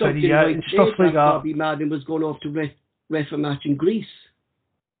to referee at and stuff like that. Bobby Madden was going off to ref a match in Greece.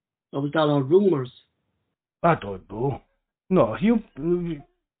 Or was that all rumours? I don't know. No,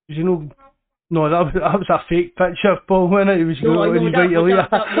 no, that was a fake picture, Paul, wasn't it? It was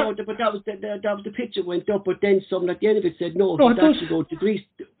but that was the picture went up, but then someone at the end of it said no, he's actually going to Greece.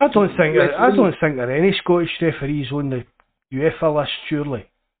 I don't think there are any Scottish referees on the UEFA list, surely.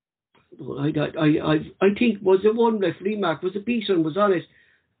 Well, I think was it one referee, Mark, was it Beeson was on it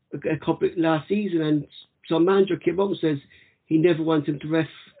a couple last season, and some manager came up and says he never wants him to ref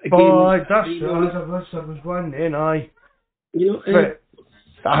again. Oh, there was one then, aye. It's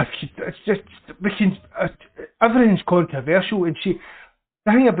just everything's controversial, and see,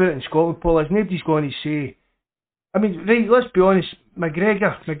 the thing about it in Scotland, Paul, is nobody's going to say. Right, let's be honest.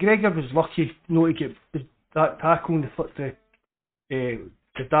 McGregor was lucky not to get that tackle in the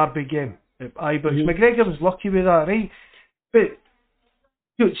Derby game at Ibrox. McGregor was lucky with that, right? But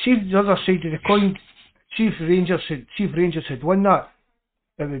see the other side of the coin. See if Rangers had won that,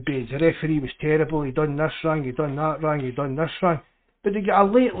 it would be the referee was terrible. He done this wrong. He done that wrong. He done this wrong. But they got a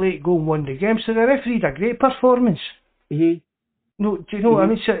late goal and won the game, so the referee had a great performance. No, do you know what I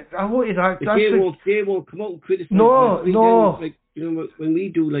mean? So a lot of that. They won't come out and criticise. No. Like, when we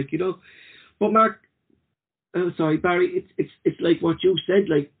do, But Mark, sorry, Barry. It's like what you said.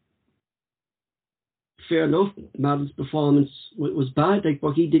 Like, fair enough. Madden's performance was bad. Like,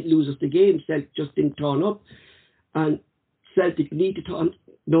 but he didn't lose us the game. Celtic just didn't turn up, and Celtic need to turn.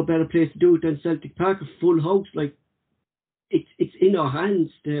 No better place to do it than Celtic Park, a full house. Like, it's in our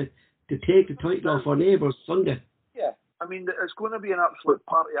hands to take the title off our neighbours Sunday. Yeah, it's going to be an absolute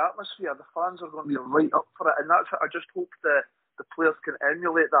party atmosphere. The fans are going to be right up for it, and that's. I just hope the players can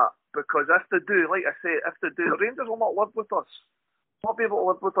emulate that, because if they do, like I say, Rangers will not live with us. Not be able to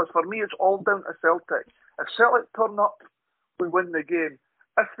live with us. For me, it's all down to Celtic. If Celtic turn up, we win the game.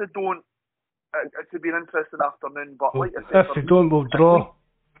 If they don't, it could be an interesting afternoon. But like I say, if they don't, we'll draw.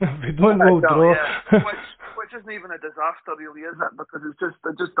 If we don't, we'll draw. Yeah. Which isn't even a disaster, really, is it? Because it's just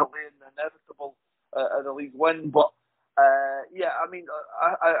delaying the inevitable the league win. But I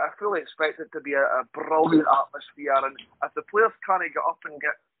fully expect it to be a brilliant atmosphere. And if the players can't get up and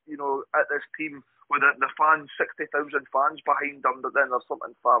get at this team with the fans, 60,000 fans behind them, then there's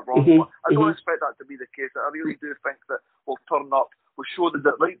something far wrong. I don't expect that to be the case. I really do think that we'll turn up, we'll show the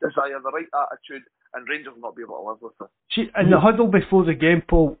right desire, the right attitude, and Rangers will not be able to live with it. See, in the huddle before the game,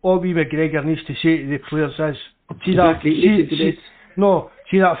 Paul, all wee McGregor needs to say to the players is, see that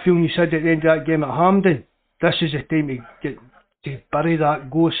feeling you said at the end of that game at Hampden? This is the time to bury that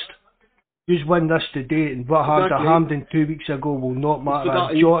ghost. You win this today, and what happened at Hampden 2 weeks ago will not matter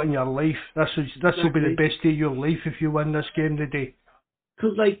a jot in your life. This will be the best day of your life if you win this game today.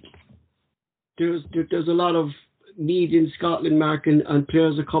 Because there's a lot of media in Scotland, Mark, and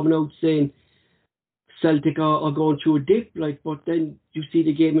players are coming out saying Celtic are going through a dip, but then you see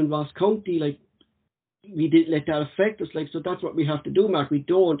the game in Ross County, we didn't let that affect us, so that's what we have to do, Mark. We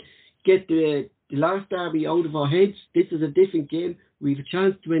don't get the last derby out of our heads. This is a different game. We have a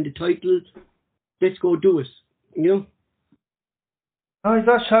chance to win the title. Let's go do it. Aye,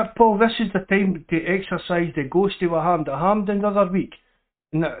 that's it, Paul. This is the time to exercise the ghost of what happened at Hampden the other week.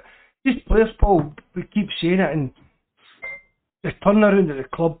 And these players, Paul, we keep saying it, and the turnaround at the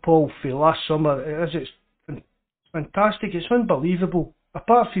club, Paul, for last summer, it's fantastic. It's unbelievable.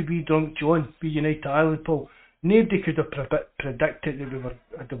 Apart from we drunk John, we United Ireland, Paul, nobody could have predicted that we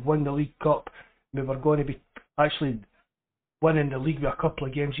had won the League Cup. We were going to be actually winning the league with a couple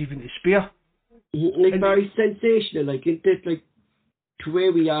of games even to spare. Very sensational, to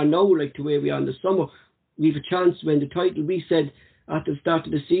where we are now, to where we are in the summer. We have a chance to win the title. We said at the start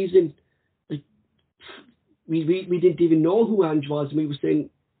of the season, we didn't even know who Ange was, and we were saying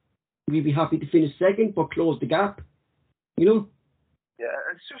we'd be happy to finish second but close the gap. Yeah,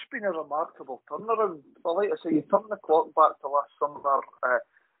 it's just been a remarkable turnaround. But like I say, you turn the clock back to last summer,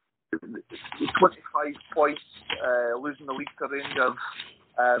 25 points, losing the league to Rangers.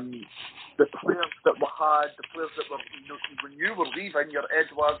 The players that we had, the players that were when you were leaving, your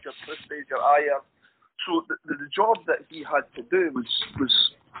Edwards, your Tristes, your Ayer, So the job that he had to do was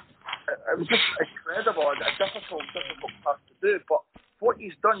just incredible, a difficult task to do. But what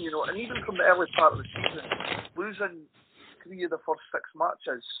he's done, and even from the early part of the season, losing 3 of the first 6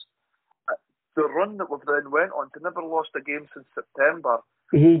 matches, the run that we've then went on to never lost a game since September.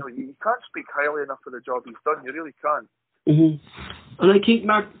 You can't speak highly enough of the job he's done. You really can't. And I think,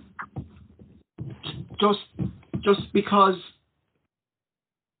 Mark, just because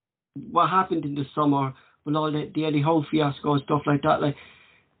what happened in the summer with all the Eddie Howe fiasco and stuff like that, like,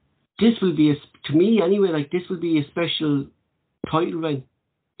 this will be, to me anyway, like, this will be a special title reign.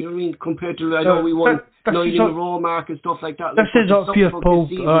 You know what I mean? Compared to, I know we won 9 in a row, Mark, and stuff like that. This is up here, Paul.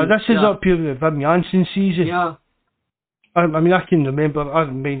 This is up here with Wim Jansen's season. Yeah. I mean, I remember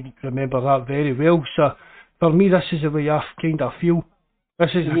that very well. So, for me, this is the way I kind of feel.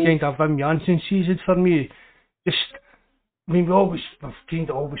 This is the kind of Wim Jansen season for me. Just, I mean, we've kind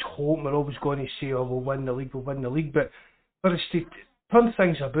of always hoped, we're always going to say, oh, we'll win the league, but for us to turn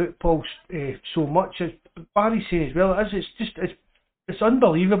things about, Paul, so much, as Barry saying as well, it's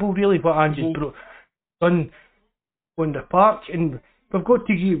unbelievable, really, what Ange's done on the park, and we've got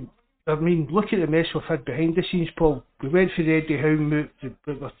to give. I mean, look at the mess we've had behind the scenes, Paul. We went for the Eddie Howe move,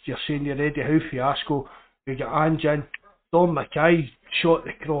 you're saying the Eddie Howe fiasco. We got Ange in, Don Mackay shot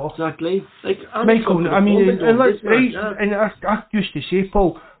the cross. Exactly. Like, Michael, I mean, and I used to say,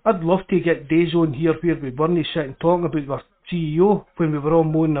 Paul, I'd love to get days on here where we weren't sitting talking about our CEO when we were all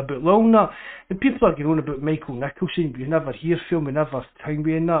moaning about Lil and that. And people are going on about Michael Nicholson, we never hear from, we never hang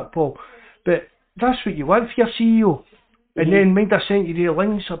with in that, Paul. But that's what you want for your CEO. And then, mind I sent you the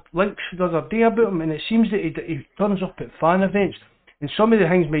links the other day about him, and it seems that he turns up at fan events, and some of the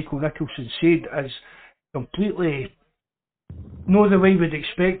things Michael Nicholson said is completely not the way we'd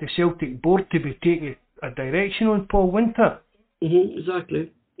expect the Celtic board to be taking a direction on, Paul, wouldn't it?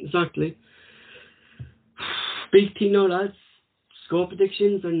 Exactly. Big team now, lads. Score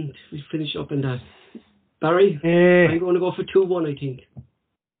predictions, and we finish up in that. Barry, I'm going to go for 2-1, I think.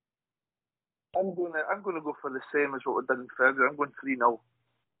 I'm going to go for the same as what we did in February. I'm going 3-0.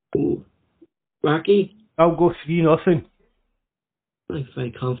 Ooh. Marky? I'll go 3-0. I'm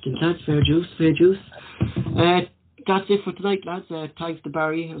very confident, lads. Fair juice. That's it for tonight, lads. Thanks to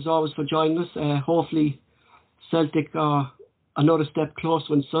Barry, as always, for joining us. Hopefully, Celtic are another step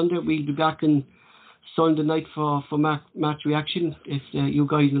closer on Sunday. We'll be back on Sunday night for match reaction. If you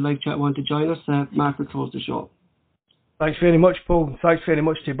guys in the live chat want to join us, Mark will close the show. Thanks very much, Paul. Thanks very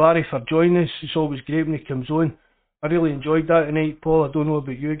much to Barry for joining us. It's always great when he comes on. I really enjoyed that tonight, Paul. I don't know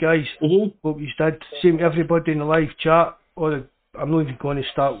about you guys. Hope you did. Same to everybody in the live chat. I'm not even going to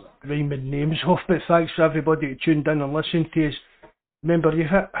start rhyming names off, but thanks for everybody who tuned in and listened to us. Remember, if you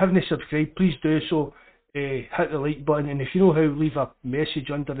haven't subscribed, please do so. Hit the like button, and if you know how, leave a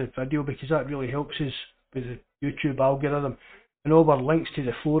message under the video, because that really helps us with the YouTube algorithm. And all our links to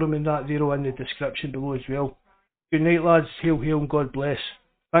the forum and that, they're all in the description below as well. Good night, lads. Hail, hail, and God bless.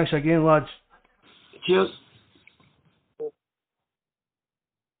 Thanks again, lads. Cheers.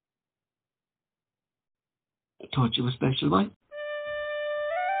 I thought you were special, mate.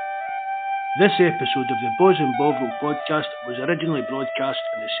 This episode of the Bawz and Bovril podcast was originally broadcast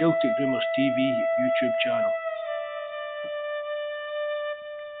on the Celtic Rumours TV YouTube channel.